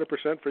 and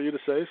 100% for you to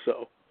say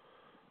so,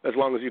 as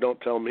long as you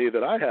don't tell me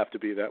that I have to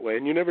be that way,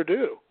 and you never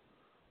do.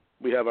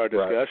 We have our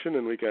discussion,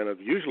 and we kind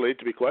of usually,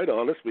 to be quite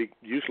honest, we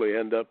usually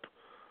end up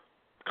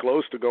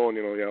close to going,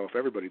 if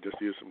everybody just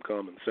used some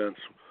common sense,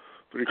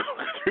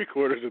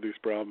 three-quarters of these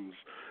problems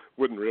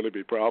wouldn't really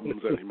be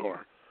problems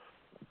anymore.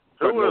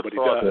 Who would have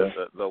thought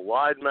that the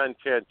Wide Men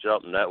Can't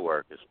Jump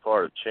Network is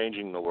part of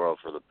changing the world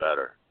for the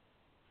better?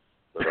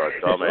 With our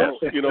dumbass.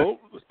 Well,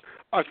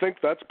 I think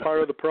that's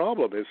part of the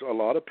problem is a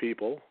lot of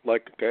people,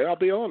 I'll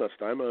be honest,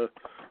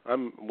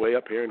 I'm way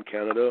up here in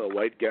Canada, a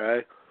white guy,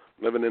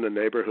 living in a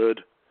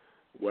neighborhood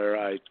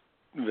where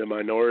the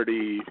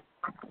minority,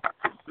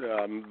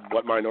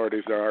 what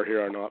minorities there are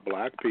here are not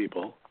black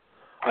people.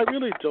 I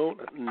really don't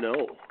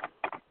know.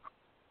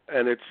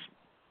 And it's,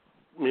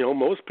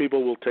 most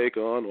people will take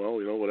on,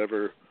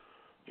 whatever,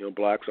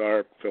 blacks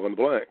are, fill in the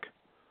blank.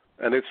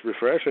 And it's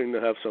refreshing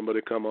to have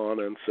somebody come on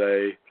and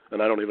say,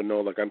 and I don't even know,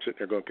 I'm sitting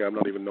here going, okay, I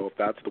don't even know if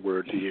that's the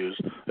word to use,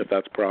 if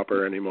that's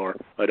proper anymore.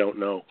 I don't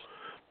know.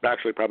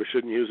 Actually, probably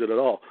shouldn't use it at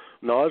all.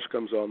 Naj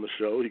comes on the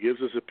show. He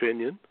gives his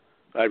opinion.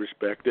 I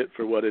respect it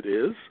for what it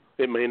is.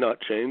 It may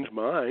not change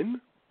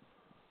mine,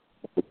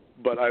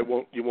 but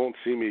you won't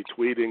see me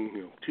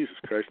tweeting, Jesus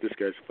Christ, this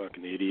guy's a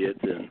fucking idiot,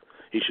 and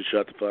he should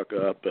shut the fuck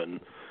up, and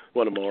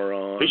what a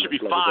moron. He should be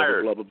blah,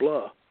 fired. Blah, blah, blah,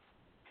 blah.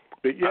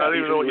 But yeah, I don't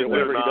even know what you do,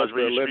 Naj,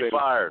 but he should be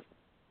fired.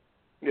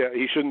 Yeah,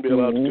 he shouldn't be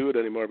allowed to do it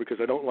anymore because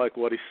I don't like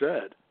what he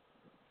said.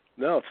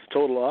 No, it's the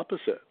total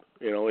opposite.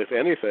 If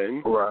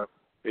anything,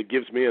 it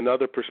gives me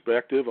another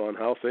perspective on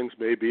how things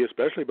may be,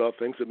 especially about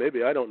things that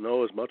maybe I don't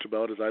know as much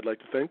about as I'd like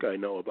to think I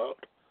know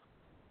about.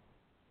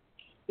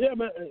 Yeah,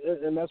 man,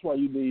 and that's why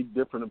you need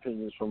different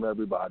opinions from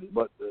everybody.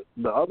 But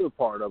the other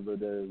part of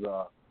it is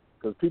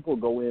because people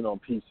go in on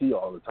PC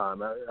all the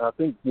time. I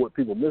think what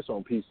people miss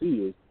on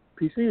PC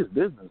is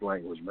business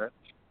language, man.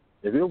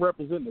 If you're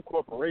representing a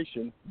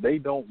corporation, they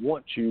don't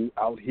want you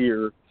out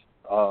here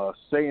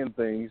saying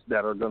things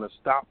that are going to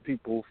stop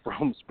people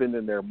from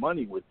spending their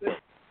money with them.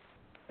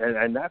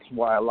 And that's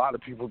why a lot of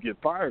people get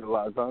fired a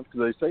lot of times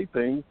because they say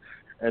things,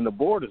 and the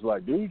board is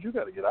like, dude, you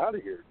got to get out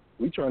of here.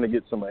 We're trying to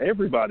get some of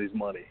everybody's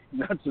money,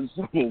 not just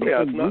some of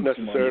it's not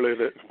necessarily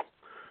money.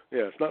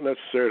 It's not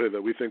necessarily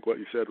that we think what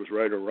you said was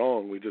right or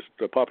wrong.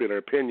 The popular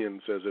opinion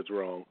says it's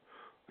wrong,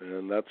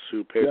 and that's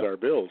who pays our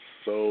bills.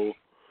 So.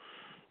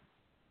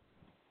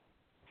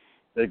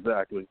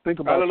 Exactly. Think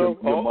about your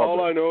mother.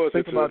 All I know is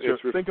think about your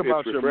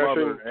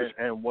mother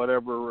and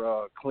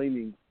whatever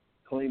cleaning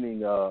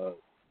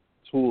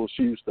tools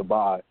she used to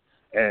buy,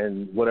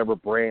 and whatever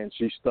brand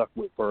she stuck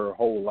with for her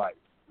whole life.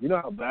 You know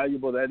how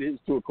valuable that is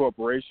to a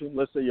corporation?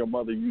 Let's say your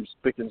mother used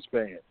Spick and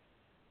Span.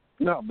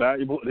 You know how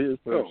valuable it is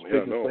for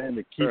Spick and Span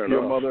to keep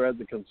your mother as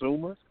a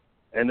consumer?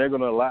 And they're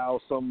going to allow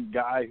some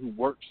guy who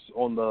works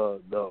on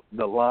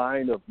the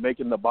line of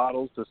making the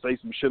bottles to say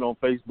some shit on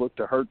Facebook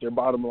to hurt their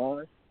bottom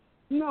line?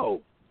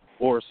 No.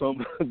 Or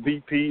some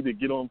VP to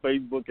get on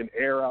Facebook and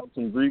air out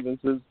some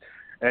grievances,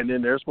 and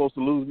then they're supposed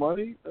to lose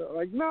money?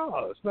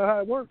 No, it's not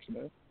how it works,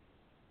 man.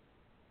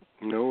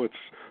 No, it's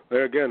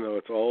there again, though.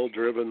 It's all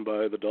driven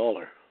by the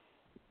dollar.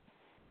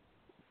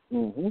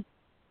 Mm-hmm.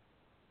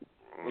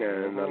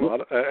 And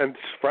and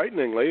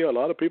frighteningly, a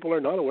lot of people are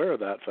not aware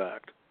of that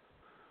fact.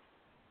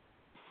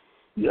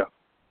 Yeah.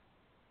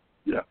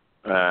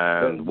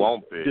 And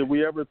won't be. Did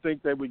we ever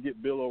think they would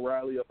get Bill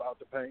O'Reilly up out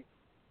the paint?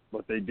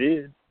 But they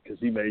did, because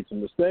he made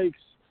some mistakes.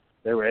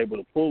 They were able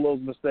to pull those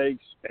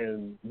mistakes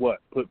and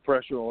put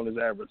pressure on his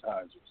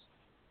advertisers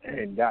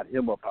and got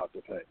him up out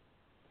the paint.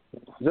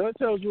 That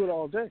tells you it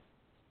all day.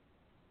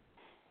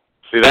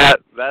 See,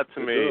 that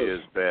to me is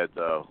bad,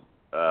 though.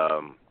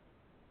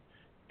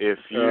 If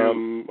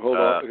you hold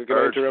on, can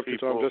I interrupt you,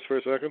 Tom, just for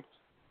a second?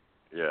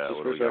 Yeah,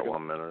 just we got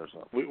 1 minute or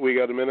something. We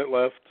got a minute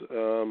left.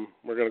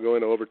 We're going to go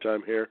into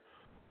overtime here.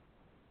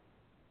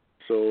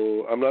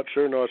 So I'm not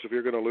sure, Nosh, if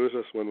you're going to lose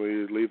us when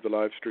we leave the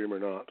live stream or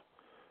not.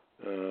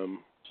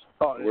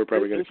 We're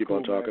probably going to keep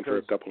on talking for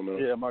a couple of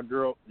minutes. Yeah, my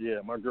girl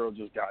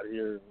just got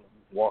here,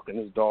 walking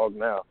his dog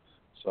now.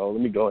 So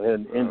let me go ahead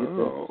and end it.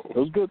 It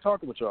was good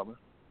talking with y'all, man.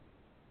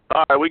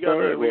 All right, we got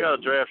a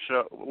draft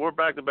show. We're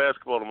back to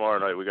basketball tomorrow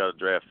night. We got a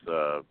draft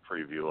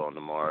preview on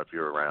tomorrow if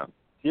you're around.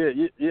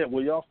 Yeah.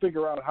 Well, y'all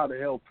figure out how the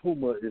hell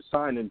Puma is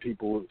signing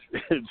people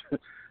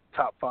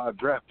top 5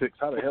 draft picks.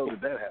 How the hell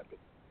did that happen?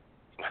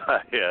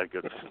 Yeah,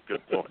 good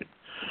point.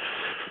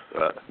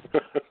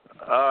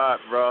 All right,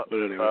 bro.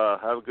 Anyway.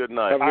 Have a good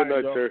night. Have a good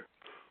night, sir.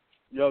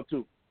 Y'all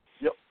too.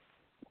 Yep.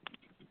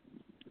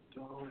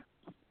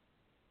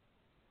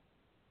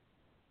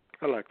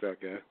 I like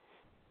that guy.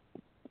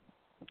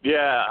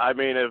 Yeah, I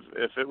mean,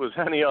 if it was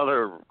any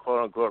other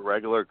quote unquote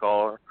regular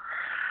caller,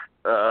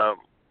 I'd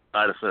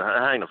have said,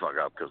 hang the fuck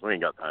up because we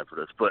ain't got time for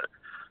this. But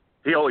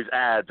he always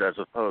adds as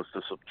opposed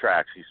to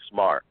subtracts. He's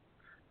smart,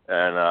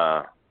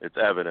 and it's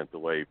evident the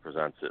way he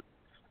presents it.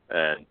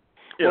 And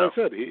I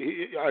said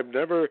I've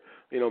never,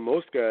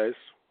 most guys,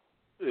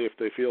 if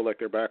they feel like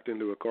they're backed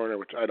into a corner,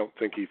 which I don't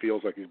think he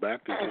feels like he's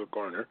backed into a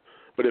corner,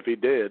 but if he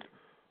did,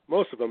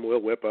 most of them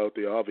will whip out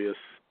the obvious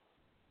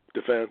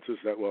defenses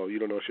that, well, you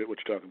don't know shit what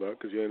you're talking about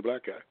because you ain't a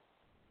black guy.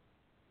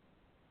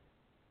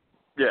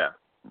 Yeah.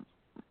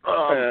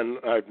 And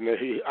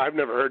I've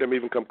never heard him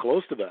even come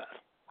close to that.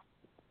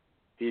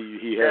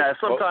 He has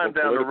sometime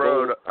down the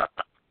road.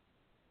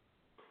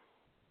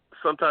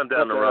 Sometime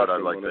down the road,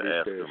 I'd like to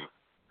ask him.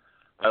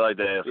 I like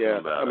to ask him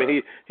about. I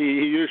mean, he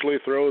usually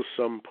throws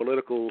some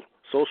political,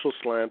 social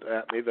slant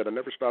at me that I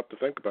never stopped to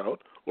think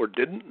about or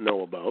didn't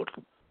know about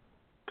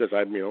because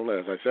I'm,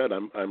 as I said,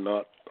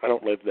 I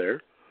don't live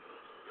there,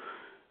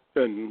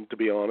 and to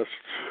be honest,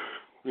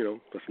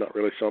 that's not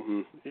really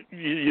something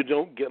you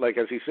don't get. Like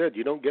as he said,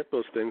 you don't get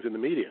those things in the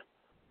media.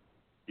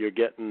 You're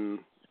getting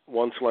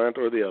one slant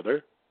or the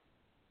other,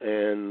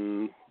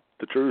 and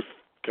the truth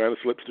kind of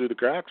slips through the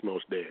cracks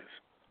most days.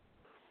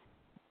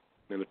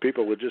 And if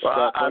people would just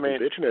stop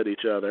bitching at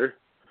each other,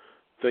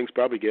 things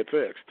probably get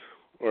fixed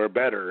or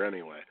better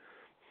anyway.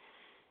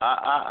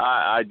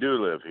 I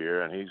do live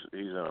here, and he's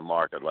in a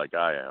market like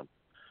I am,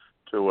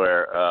 to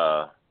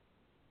where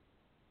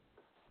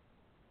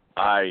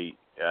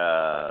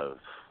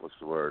what's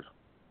the word?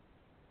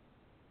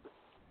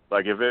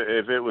 Like if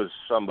it was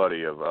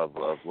somebody of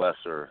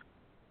lesser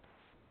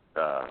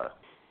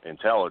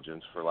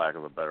intelligence, for lack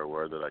of a better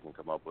word that I can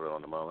come up with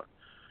on the moment,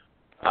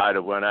 I'd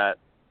have went at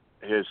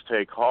his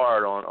take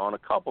hard on a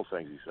couple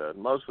things he said.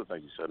 Most of the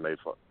things he said made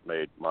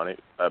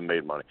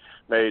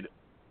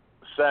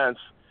sense.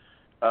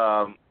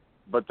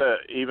 But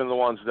even the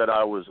ones that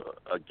I was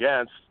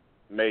against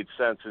made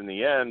sense in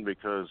the end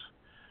because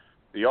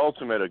the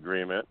ultimate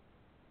agreement,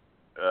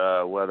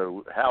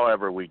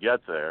 however we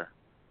get there,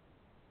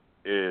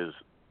 is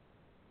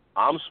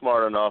I'm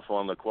smart enough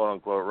on the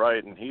quote-unquote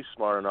right and he's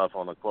smart enough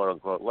on the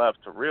quote-unquote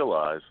left to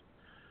realize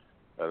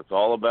that it's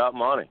all about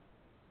money.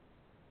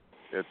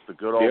 It's the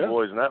good old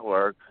boys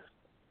network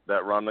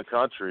that run the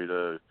country,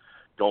 the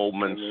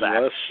Goldman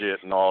Sachs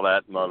shit and all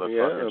that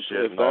motherfucking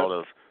shit and all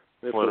the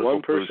if the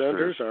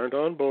 1%ers aren't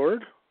on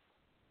board,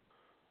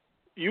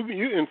 you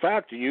in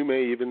fact, you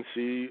may even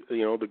see,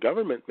 the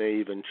government may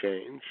even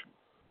change.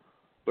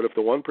 But if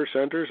the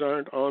 1%ers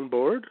aren't on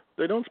board,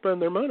 they don't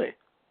spend their money.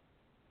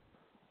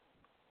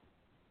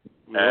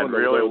 And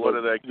really, what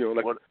do they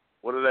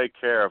what do they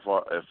care if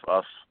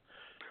us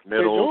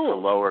middle to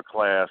lower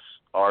class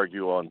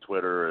argue on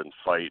Twitter and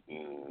fight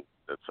and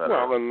et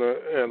cetera? Well,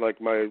 and like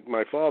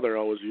my father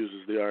always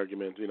uses the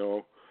argument,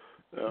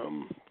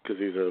 because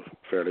he's a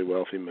fairly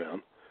wealthy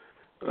man,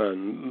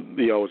 and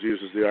he always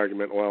uses the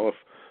argument, well,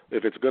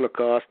 if it's going to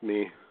cost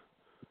me,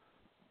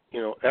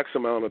 X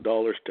amount of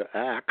dollars to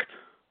act,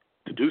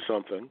 to do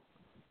something,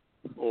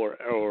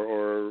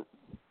 or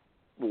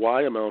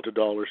Y amount of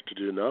dollars to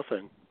do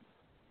nothing,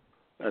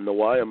 and the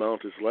Y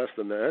amount is less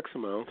than the X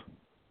amount,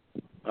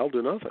 I'll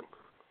do nothing.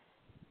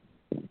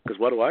 Because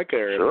what do I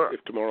care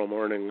if tomorrow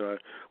morning?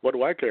 What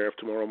do I care if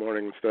tomorrow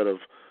morning instead of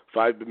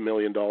 $5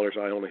 million,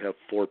 I only have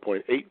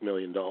 $4.8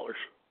 million? That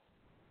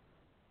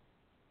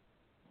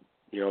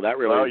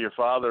really. Well, your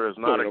father is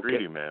not a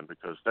greedy man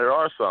because there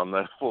are some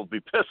that will be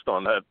pissed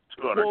on that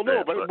 200. Well,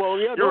 no,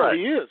 right.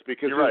 He is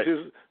because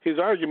his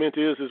argument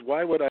is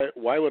why would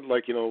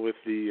with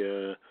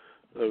the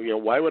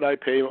why would I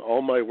pay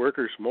all my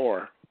workers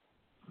more?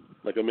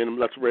 Like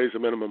let's raise the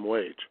minimum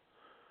wage.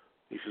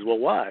 He says, well,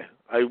 why?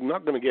 I'm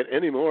not going to get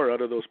any more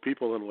out of those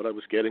people than what I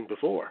was getting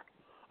before.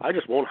 I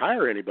just won't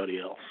hire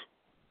anybody else.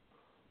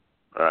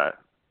 All right.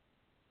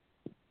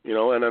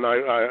 And then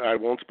I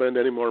won't spend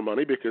any more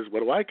money because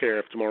what do I care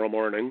if tomorrow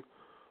morning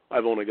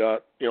I've only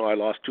got, I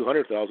lost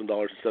 $200,000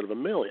 instead of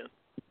 $1 million.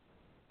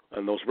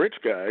 And those rich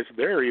guys,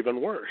 they're even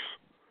worse.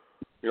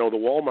 The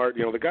Walmart,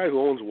 the guy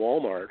who owns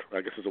Walmart, I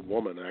guess is a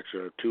woman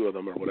actually, or two of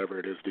them or whatever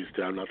it is these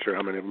days. I'm not sure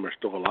how many of them are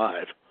still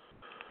alive.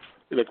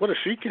 Like, what does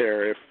she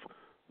care if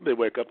they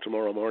wake up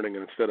tomorrow morning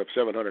and instead of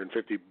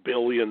 $750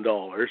 billion,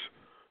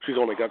 she's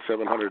only got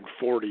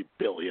 $740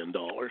 billion.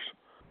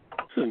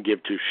 She doesn't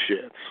give two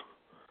shits.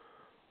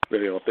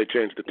 If they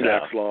change the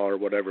tax law or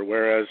whatever.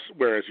 Whereas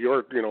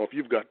you're, if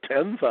you've got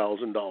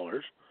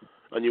 $10,000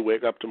 and you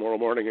wake up tomorrow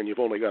morning and you've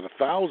only got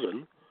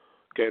 $1,000,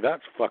 okay,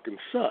 that fucking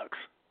sucks.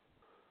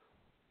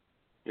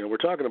 We're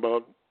talking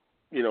about,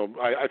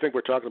 I think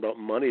we're talking about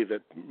money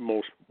that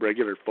most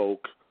regular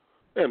folk,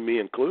 and me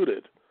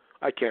included,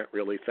 I can't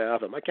really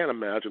fathom. I can't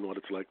imagine what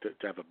it's like to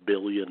have $1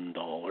 billion.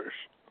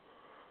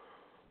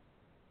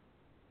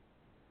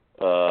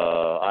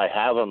 I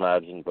have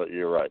imagined, but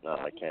you're right. No,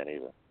 I can't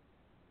either.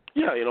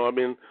 Yeah,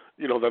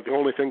 the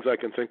only things I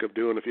can think of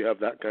doing if you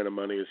have that kind of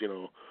money is,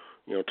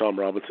 Tom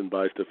Robinson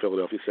buys the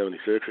Philadelphia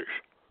 76ers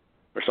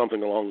or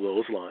something along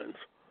those lines.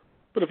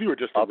 But if you were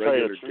just a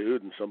regular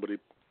dude and somebody...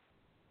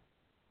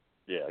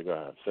 Yeah, go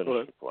ahead. Finish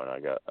your point. I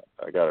got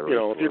it. You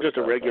know, if you're just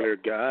a regular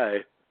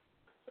guy,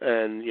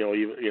 and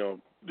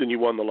then you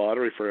won the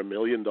lottery for $1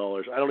 million,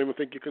 I don't even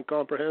think you can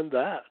comprehend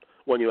that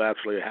when you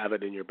actually have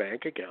it in your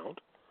bank account.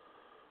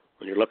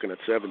 When you're looking at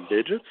 7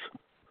 digits.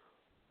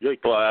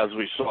 Well, as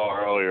we saw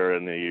earlier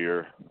in the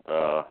year,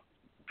 a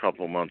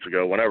couple of months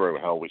ago, whenever the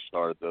hell we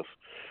started this,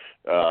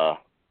 a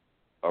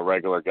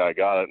regular guy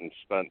got it and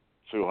spent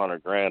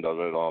 $200,000 of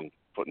it on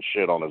putting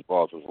shit on his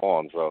boss's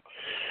lawn. So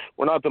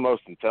we're not the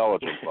most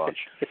intelligent bunch.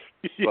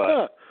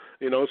 Yeah,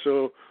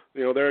 so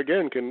there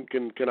again,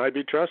 can I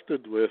be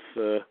trusted with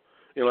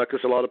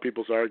because a lot of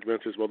people's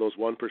arguments is, well, those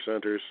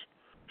 1%ers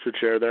should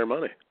share their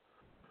money,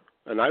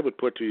 and I would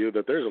put to you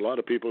that there's a lot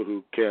of people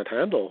who can't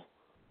handle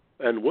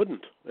and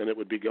wouldn't, and it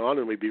would be gone,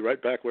 and we'd be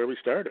right back where we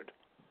started,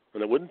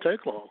 and it wouldn't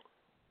take long.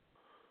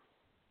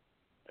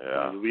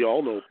 Yeah, and we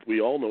all know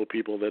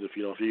people that if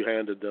you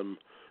handed them,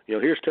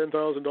 here's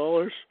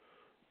 $10,000,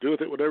 do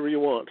with it whatever you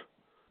want,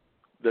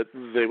 that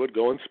they would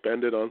go and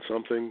spend it on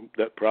something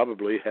that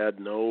probably had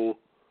no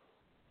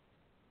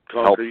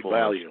concrete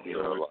value.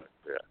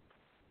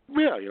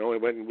 Yeah, we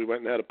went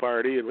and had a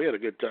party and we had a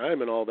good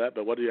time and all that,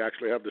 but what do you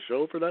actually have to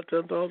show for that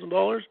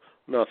 $10,000?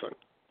 Nothing.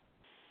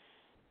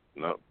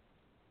 No.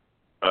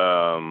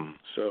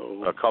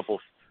 So a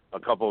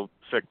couple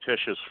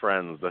fictitious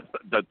friends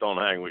that don't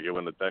hang with you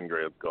when the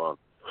 $10,000's gone.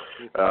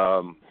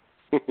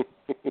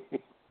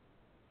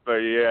 But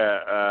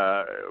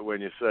yeah, when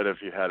you said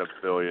if you had $1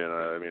 billion,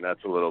 I mean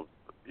that's a little.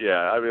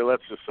 Yeah, I mean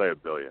let's just say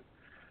 $1 billion.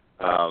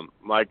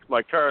 My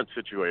current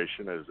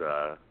situation is,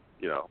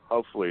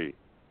 hopefully,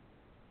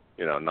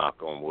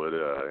 knock on wood,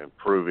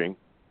 improving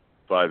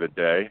by the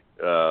day,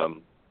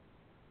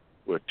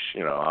 which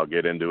I'll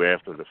get into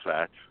after the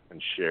fact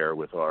and share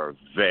with our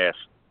vast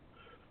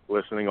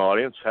listening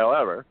audience.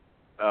 However,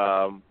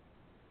 the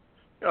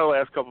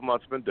last couple of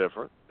months have been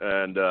different,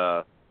 and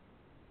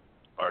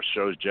our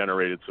show's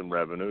generated some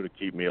revenue to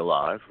keep me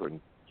alive and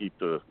keep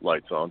the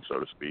lights on, so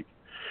to speak.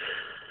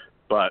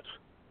 But,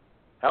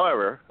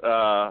 however,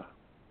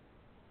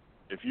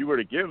 if you were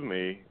to give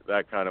me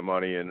that kind of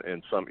money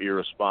in some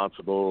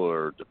irresponsible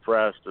or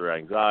depressed or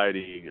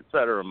anxiety, et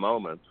cetera,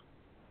 moment,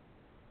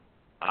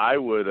 I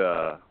would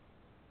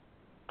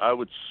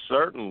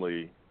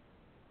certainly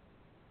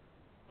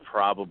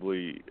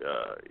probably,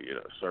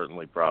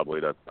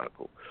 that's kind of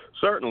cool.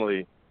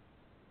 Certainly,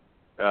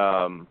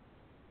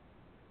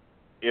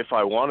 if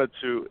I wanted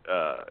to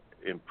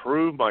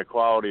improve my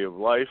quality of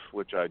life,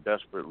 which I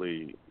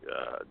desperately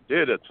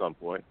did at some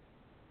point,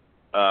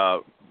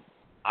 I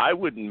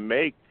would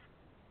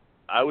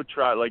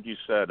try, like you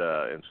said,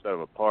 instead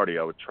of a party,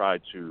 I would try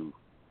to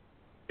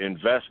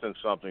invest in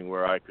something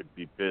where I could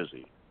be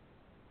busy,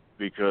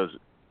 because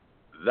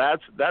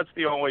that's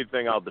the only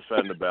thing I'll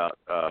defend about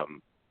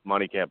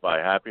money can't buy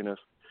happiness,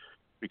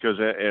 because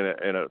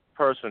in a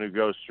person who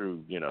goes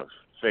through,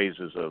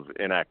 phases of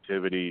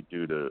inactivity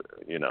due to,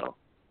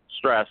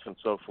 stress and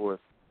so forth,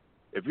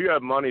 if you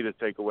have money to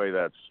take away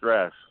that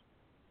stress,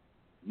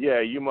 yeah,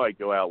 you might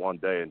go out one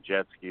day and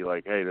jet ski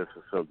like, hey, this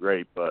is so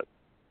great, but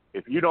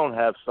if you don't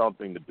have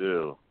something to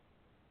do,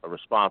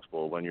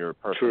 responsible, when you're a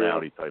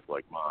personality type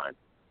like mine,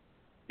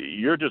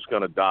 you're just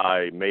going to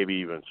die maybe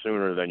even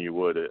sooner than you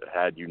would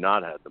had you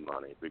not had the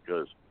money,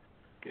 because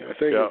I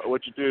think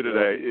what you do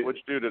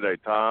today,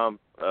 Tom,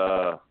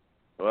 well,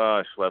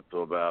 I slept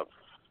till about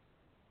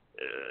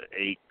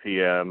 8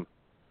 p.m.,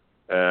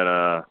 and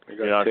I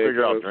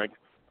figure I'll drink.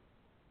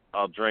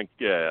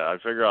 I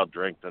figure I'll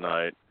drink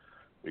tonight,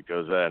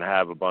 because then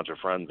have a bunch of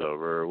friends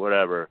over or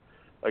whatever.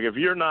 Like if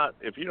you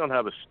don't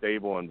have a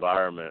stable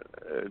environment,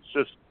 it's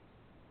just,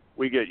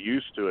 we get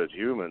used to as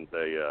humans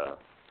a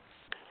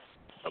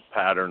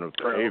pattern of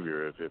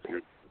behavior. If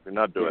you're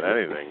not doing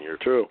anything, you're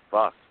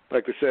fucked.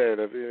 Like I said,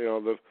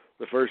 the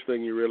first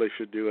thing you really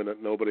should do, and that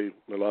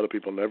a lot of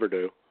people never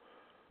do,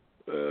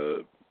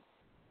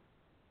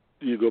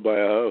 you go buy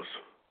a house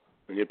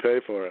and you pay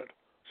for it,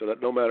 so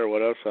that no matter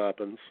what else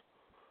happens,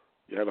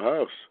 you have a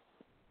house.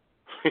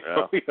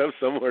 You have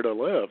somewhere to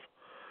live.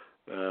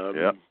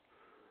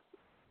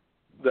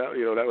 That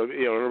would,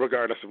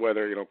 regardless of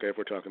whether, if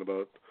we're talking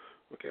about,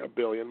 $1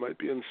 billion might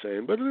be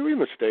insane, but in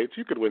the States,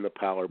 you could win the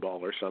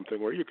Powerball or something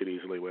where you could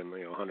easily win,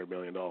 $100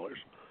 million.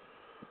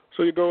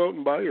 So you go out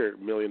and buy your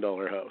 $1 million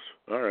house.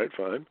 All right,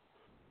 fine.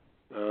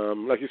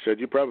 Like you said,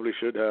 you probably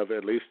should have,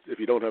 at least if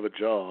you don't have a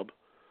job,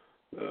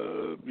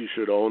 you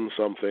should own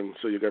something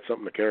so you got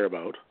something to care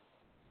about,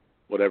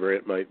 whatever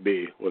it might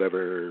be,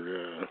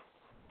 whatever.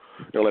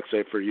 Let's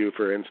say for you,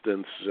 for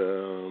instance,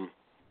 you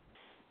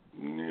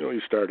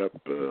start up,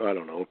 I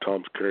don't know,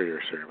 Tom's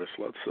Courier Service,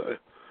 let's say.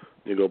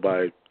 You go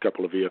buy a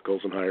couple of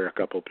vehicles and hire a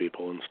couple of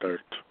people and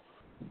start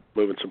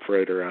moving some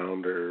freight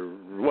around or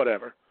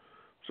whatever,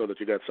 so that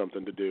you got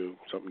something to do,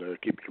 something to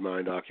keep your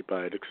mind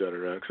occupied, et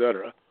cetera, et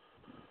cetera.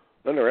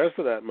 Then the rest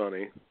of that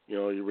money,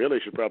 you really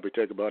should probably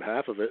take about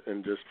half of it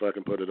and just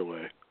fucking put it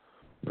away.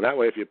 And that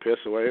way, if you piss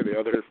away the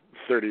other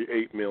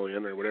 $38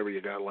 million or whatever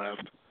you got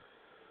left,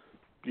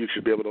 you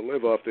should be able to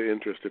live off the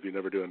interest if you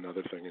never do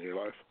another thing in your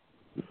life.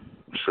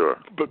 Sure.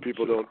 But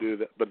people don't do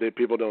that.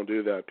 People don't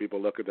do that.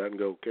 People look at that and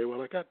go, okay,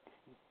 well, I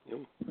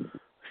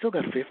still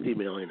got $50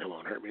 million. It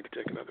won't hurt me to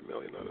take another $1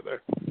 million out of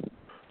there.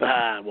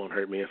 It won't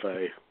hurt me if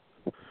I.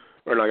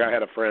 Or like I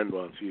had a friend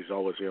once. He's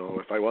always,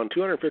 if I won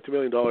 $250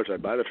 million,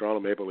 I'd buy the Toronto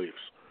Maple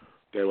Leafs.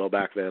 Okay, well,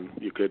 back then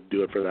you could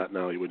do it for that.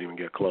 Now you wouldn't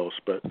even get close.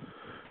 But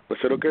I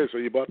said, okay, so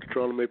you bought the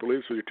Toronto Maple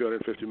Leafs with your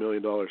 $250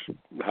 million.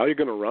 How are you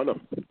going to run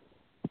them?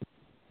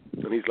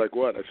 And he's like,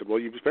 what? I said, well,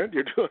 you've spent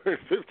your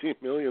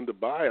 $250 million to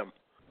buy them.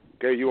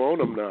 Okay, you own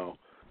them now.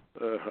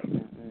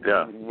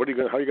 Yeah. What are you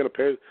going? How are you going to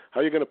pay? How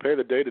are you going to pay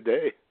the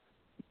day-to-day?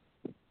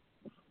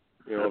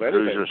 Of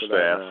anything your for staff,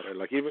 that matter.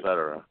 Like even, et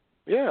cetera.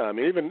 Yeah, I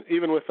mean,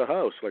 even with the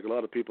house, like a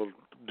lot of people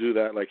do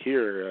that. Like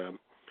here,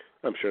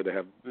 I'm sure they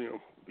have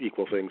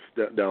equal things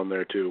down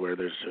there too, where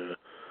there's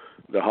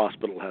the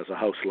hospital has a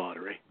house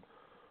lottery.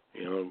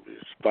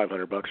 It's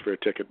 $500 for a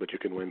ticket, but you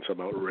can win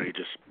some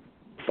outrageous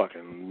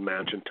fucking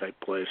mansion type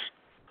place.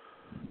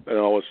 And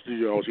I always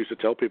used to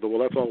tell people,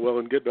 well, that's all well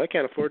and good, but I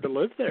can't afford to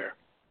live there.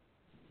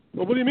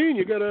 Well, what do you mean?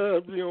 You got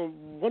a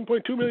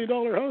 $1.2 million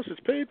house. It's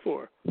paid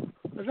for.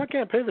 I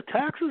can't pay the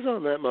taxes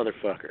on that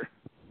motherfucker.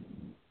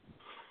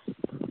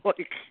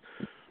 Like,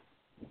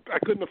 I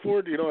couldn't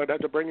afford, I'd have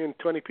to bring in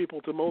 20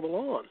 people to mow the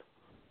lawn.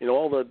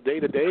 All the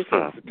day-to-day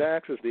things, the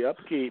taxes, the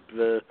upkeep,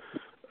 the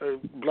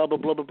blah, blah,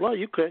 blah, blah, blah.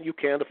 You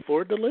can't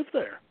afford to live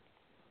there.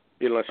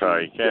 Unless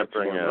you can't get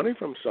some more money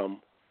from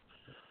some.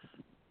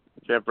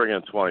 You can't bring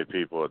in 20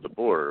 people at the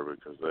border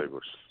because they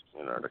were,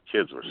 the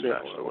kids were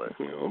snatched away.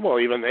 Well,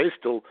 even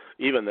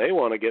they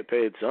want to get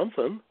paid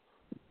something.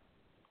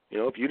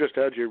 If you just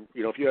had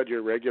if you had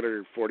your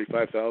regular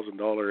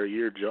 $45,000 a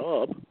year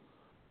job,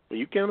 well,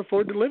 you can't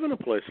afford to live in a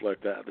place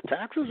like that. The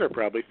taxes are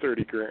probably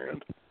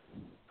 $30,000.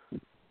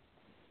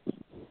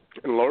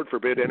 And Lord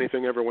forbid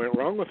anything ever went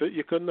wrong with it,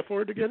 you couldn't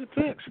afford to get it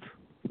fixed.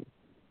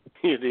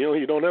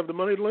 You don't have the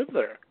money to live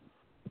there.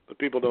 But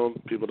people don't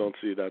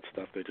see that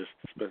stuff. They just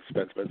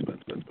spend.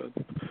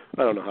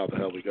 I don't know how the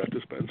hell we got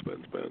to spend,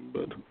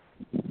 but.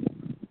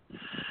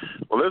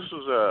 Well, this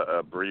was a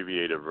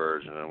abbreviated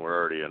version, and we're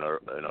already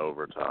in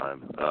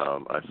overtime.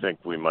 I think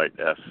we might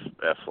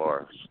F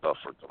our stuff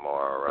for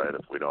tomorrow, right?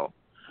 If we don't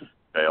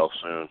bail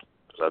soon,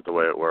 is that the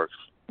way it works?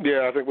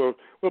 Yeah, I think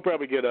we'll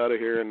probably get out of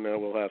here, and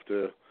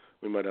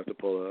we might have to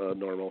pull a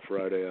normal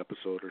Friday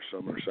episode or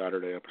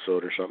Saturday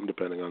episode or something,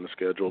 depending on the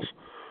schedules,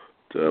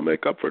 to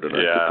make up for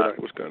tonight. Yeah. But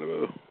tonight was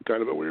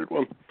kind of a weird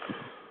one.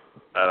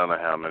 I don't know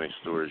how many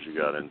stories you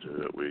got into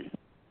that we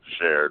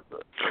shared,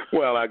 but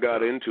well, I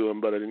got into them,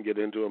 but I didn't get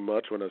into them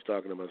much when I was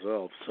talking to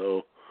myself.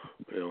 So,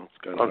 it's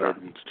kind of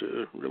hard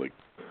to really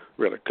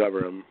cover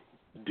them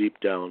deep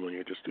down when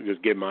you just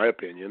give my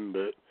opinion.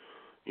 But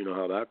you know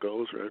how that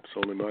goes, right? It's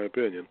only my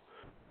opinion,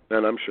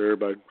 and I'm sure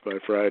by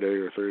Friday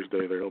or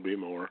Thursday there'll be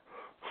more.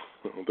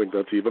 I don't think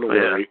that's even a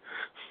worry.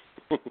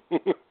 Yeah.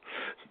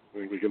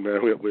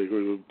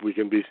 we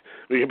can be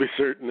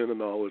certain in the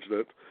knowledge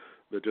that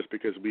just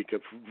because we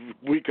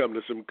come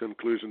to some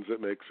conclusions that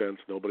make sense,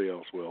 nobody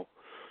else will.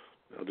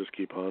 I'll just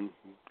keep on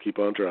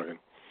trucking.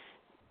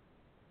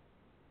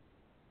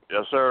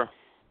 Yes, sir.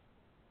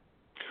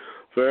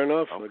 Fair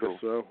enough. Oh, I cool.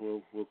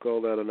 guess we'll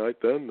call that a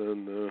night then.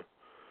 And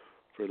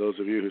for those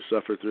of you who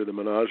suffered through the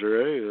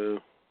menagerie,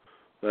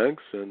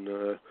 thanks,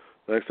 and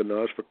thanks to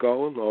Naj for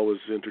calling. Always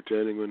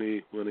entertaining when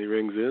he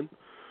rings in.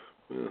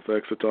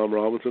 Thanks to Tom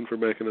Robinson for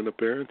making an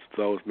appearance. It's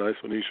always nice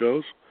when he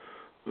shows.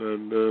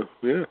 And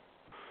yeah.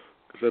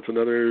 Because that's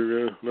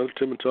another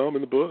Tim and Tom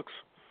in the books.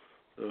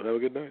 So have a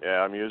good night.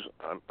 Yeah,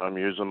 I'm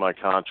using my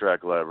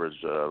contract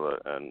leverage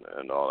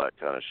and all that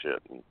kind of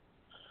shit. And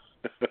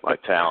my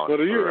talent. What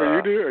are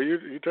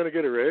you trying to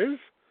get a raise? Is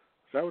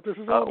that what this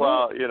is all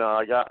about?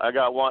 Well, I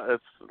got one.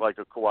 It's like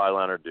a Kawhi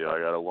Leonard deal. I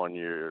got a one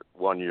year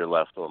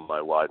left on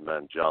my wide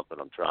men jump,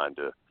 and I'm trying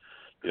to,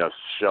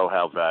 show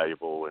how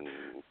valuable and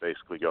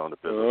basically go into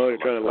business. Oh, you're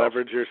trying to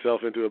leverage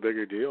yourself into a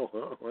bigger deal.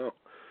 Oh, well.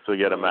 So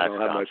get a max I'll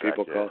have contract. My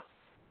people call.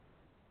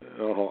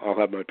 I'll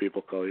have my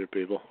people call your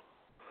people.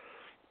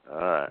 All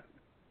right.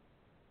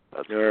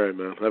 All right,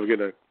 man. Have a good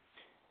night.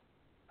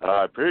 All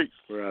right, peace.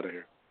 We're out of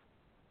here.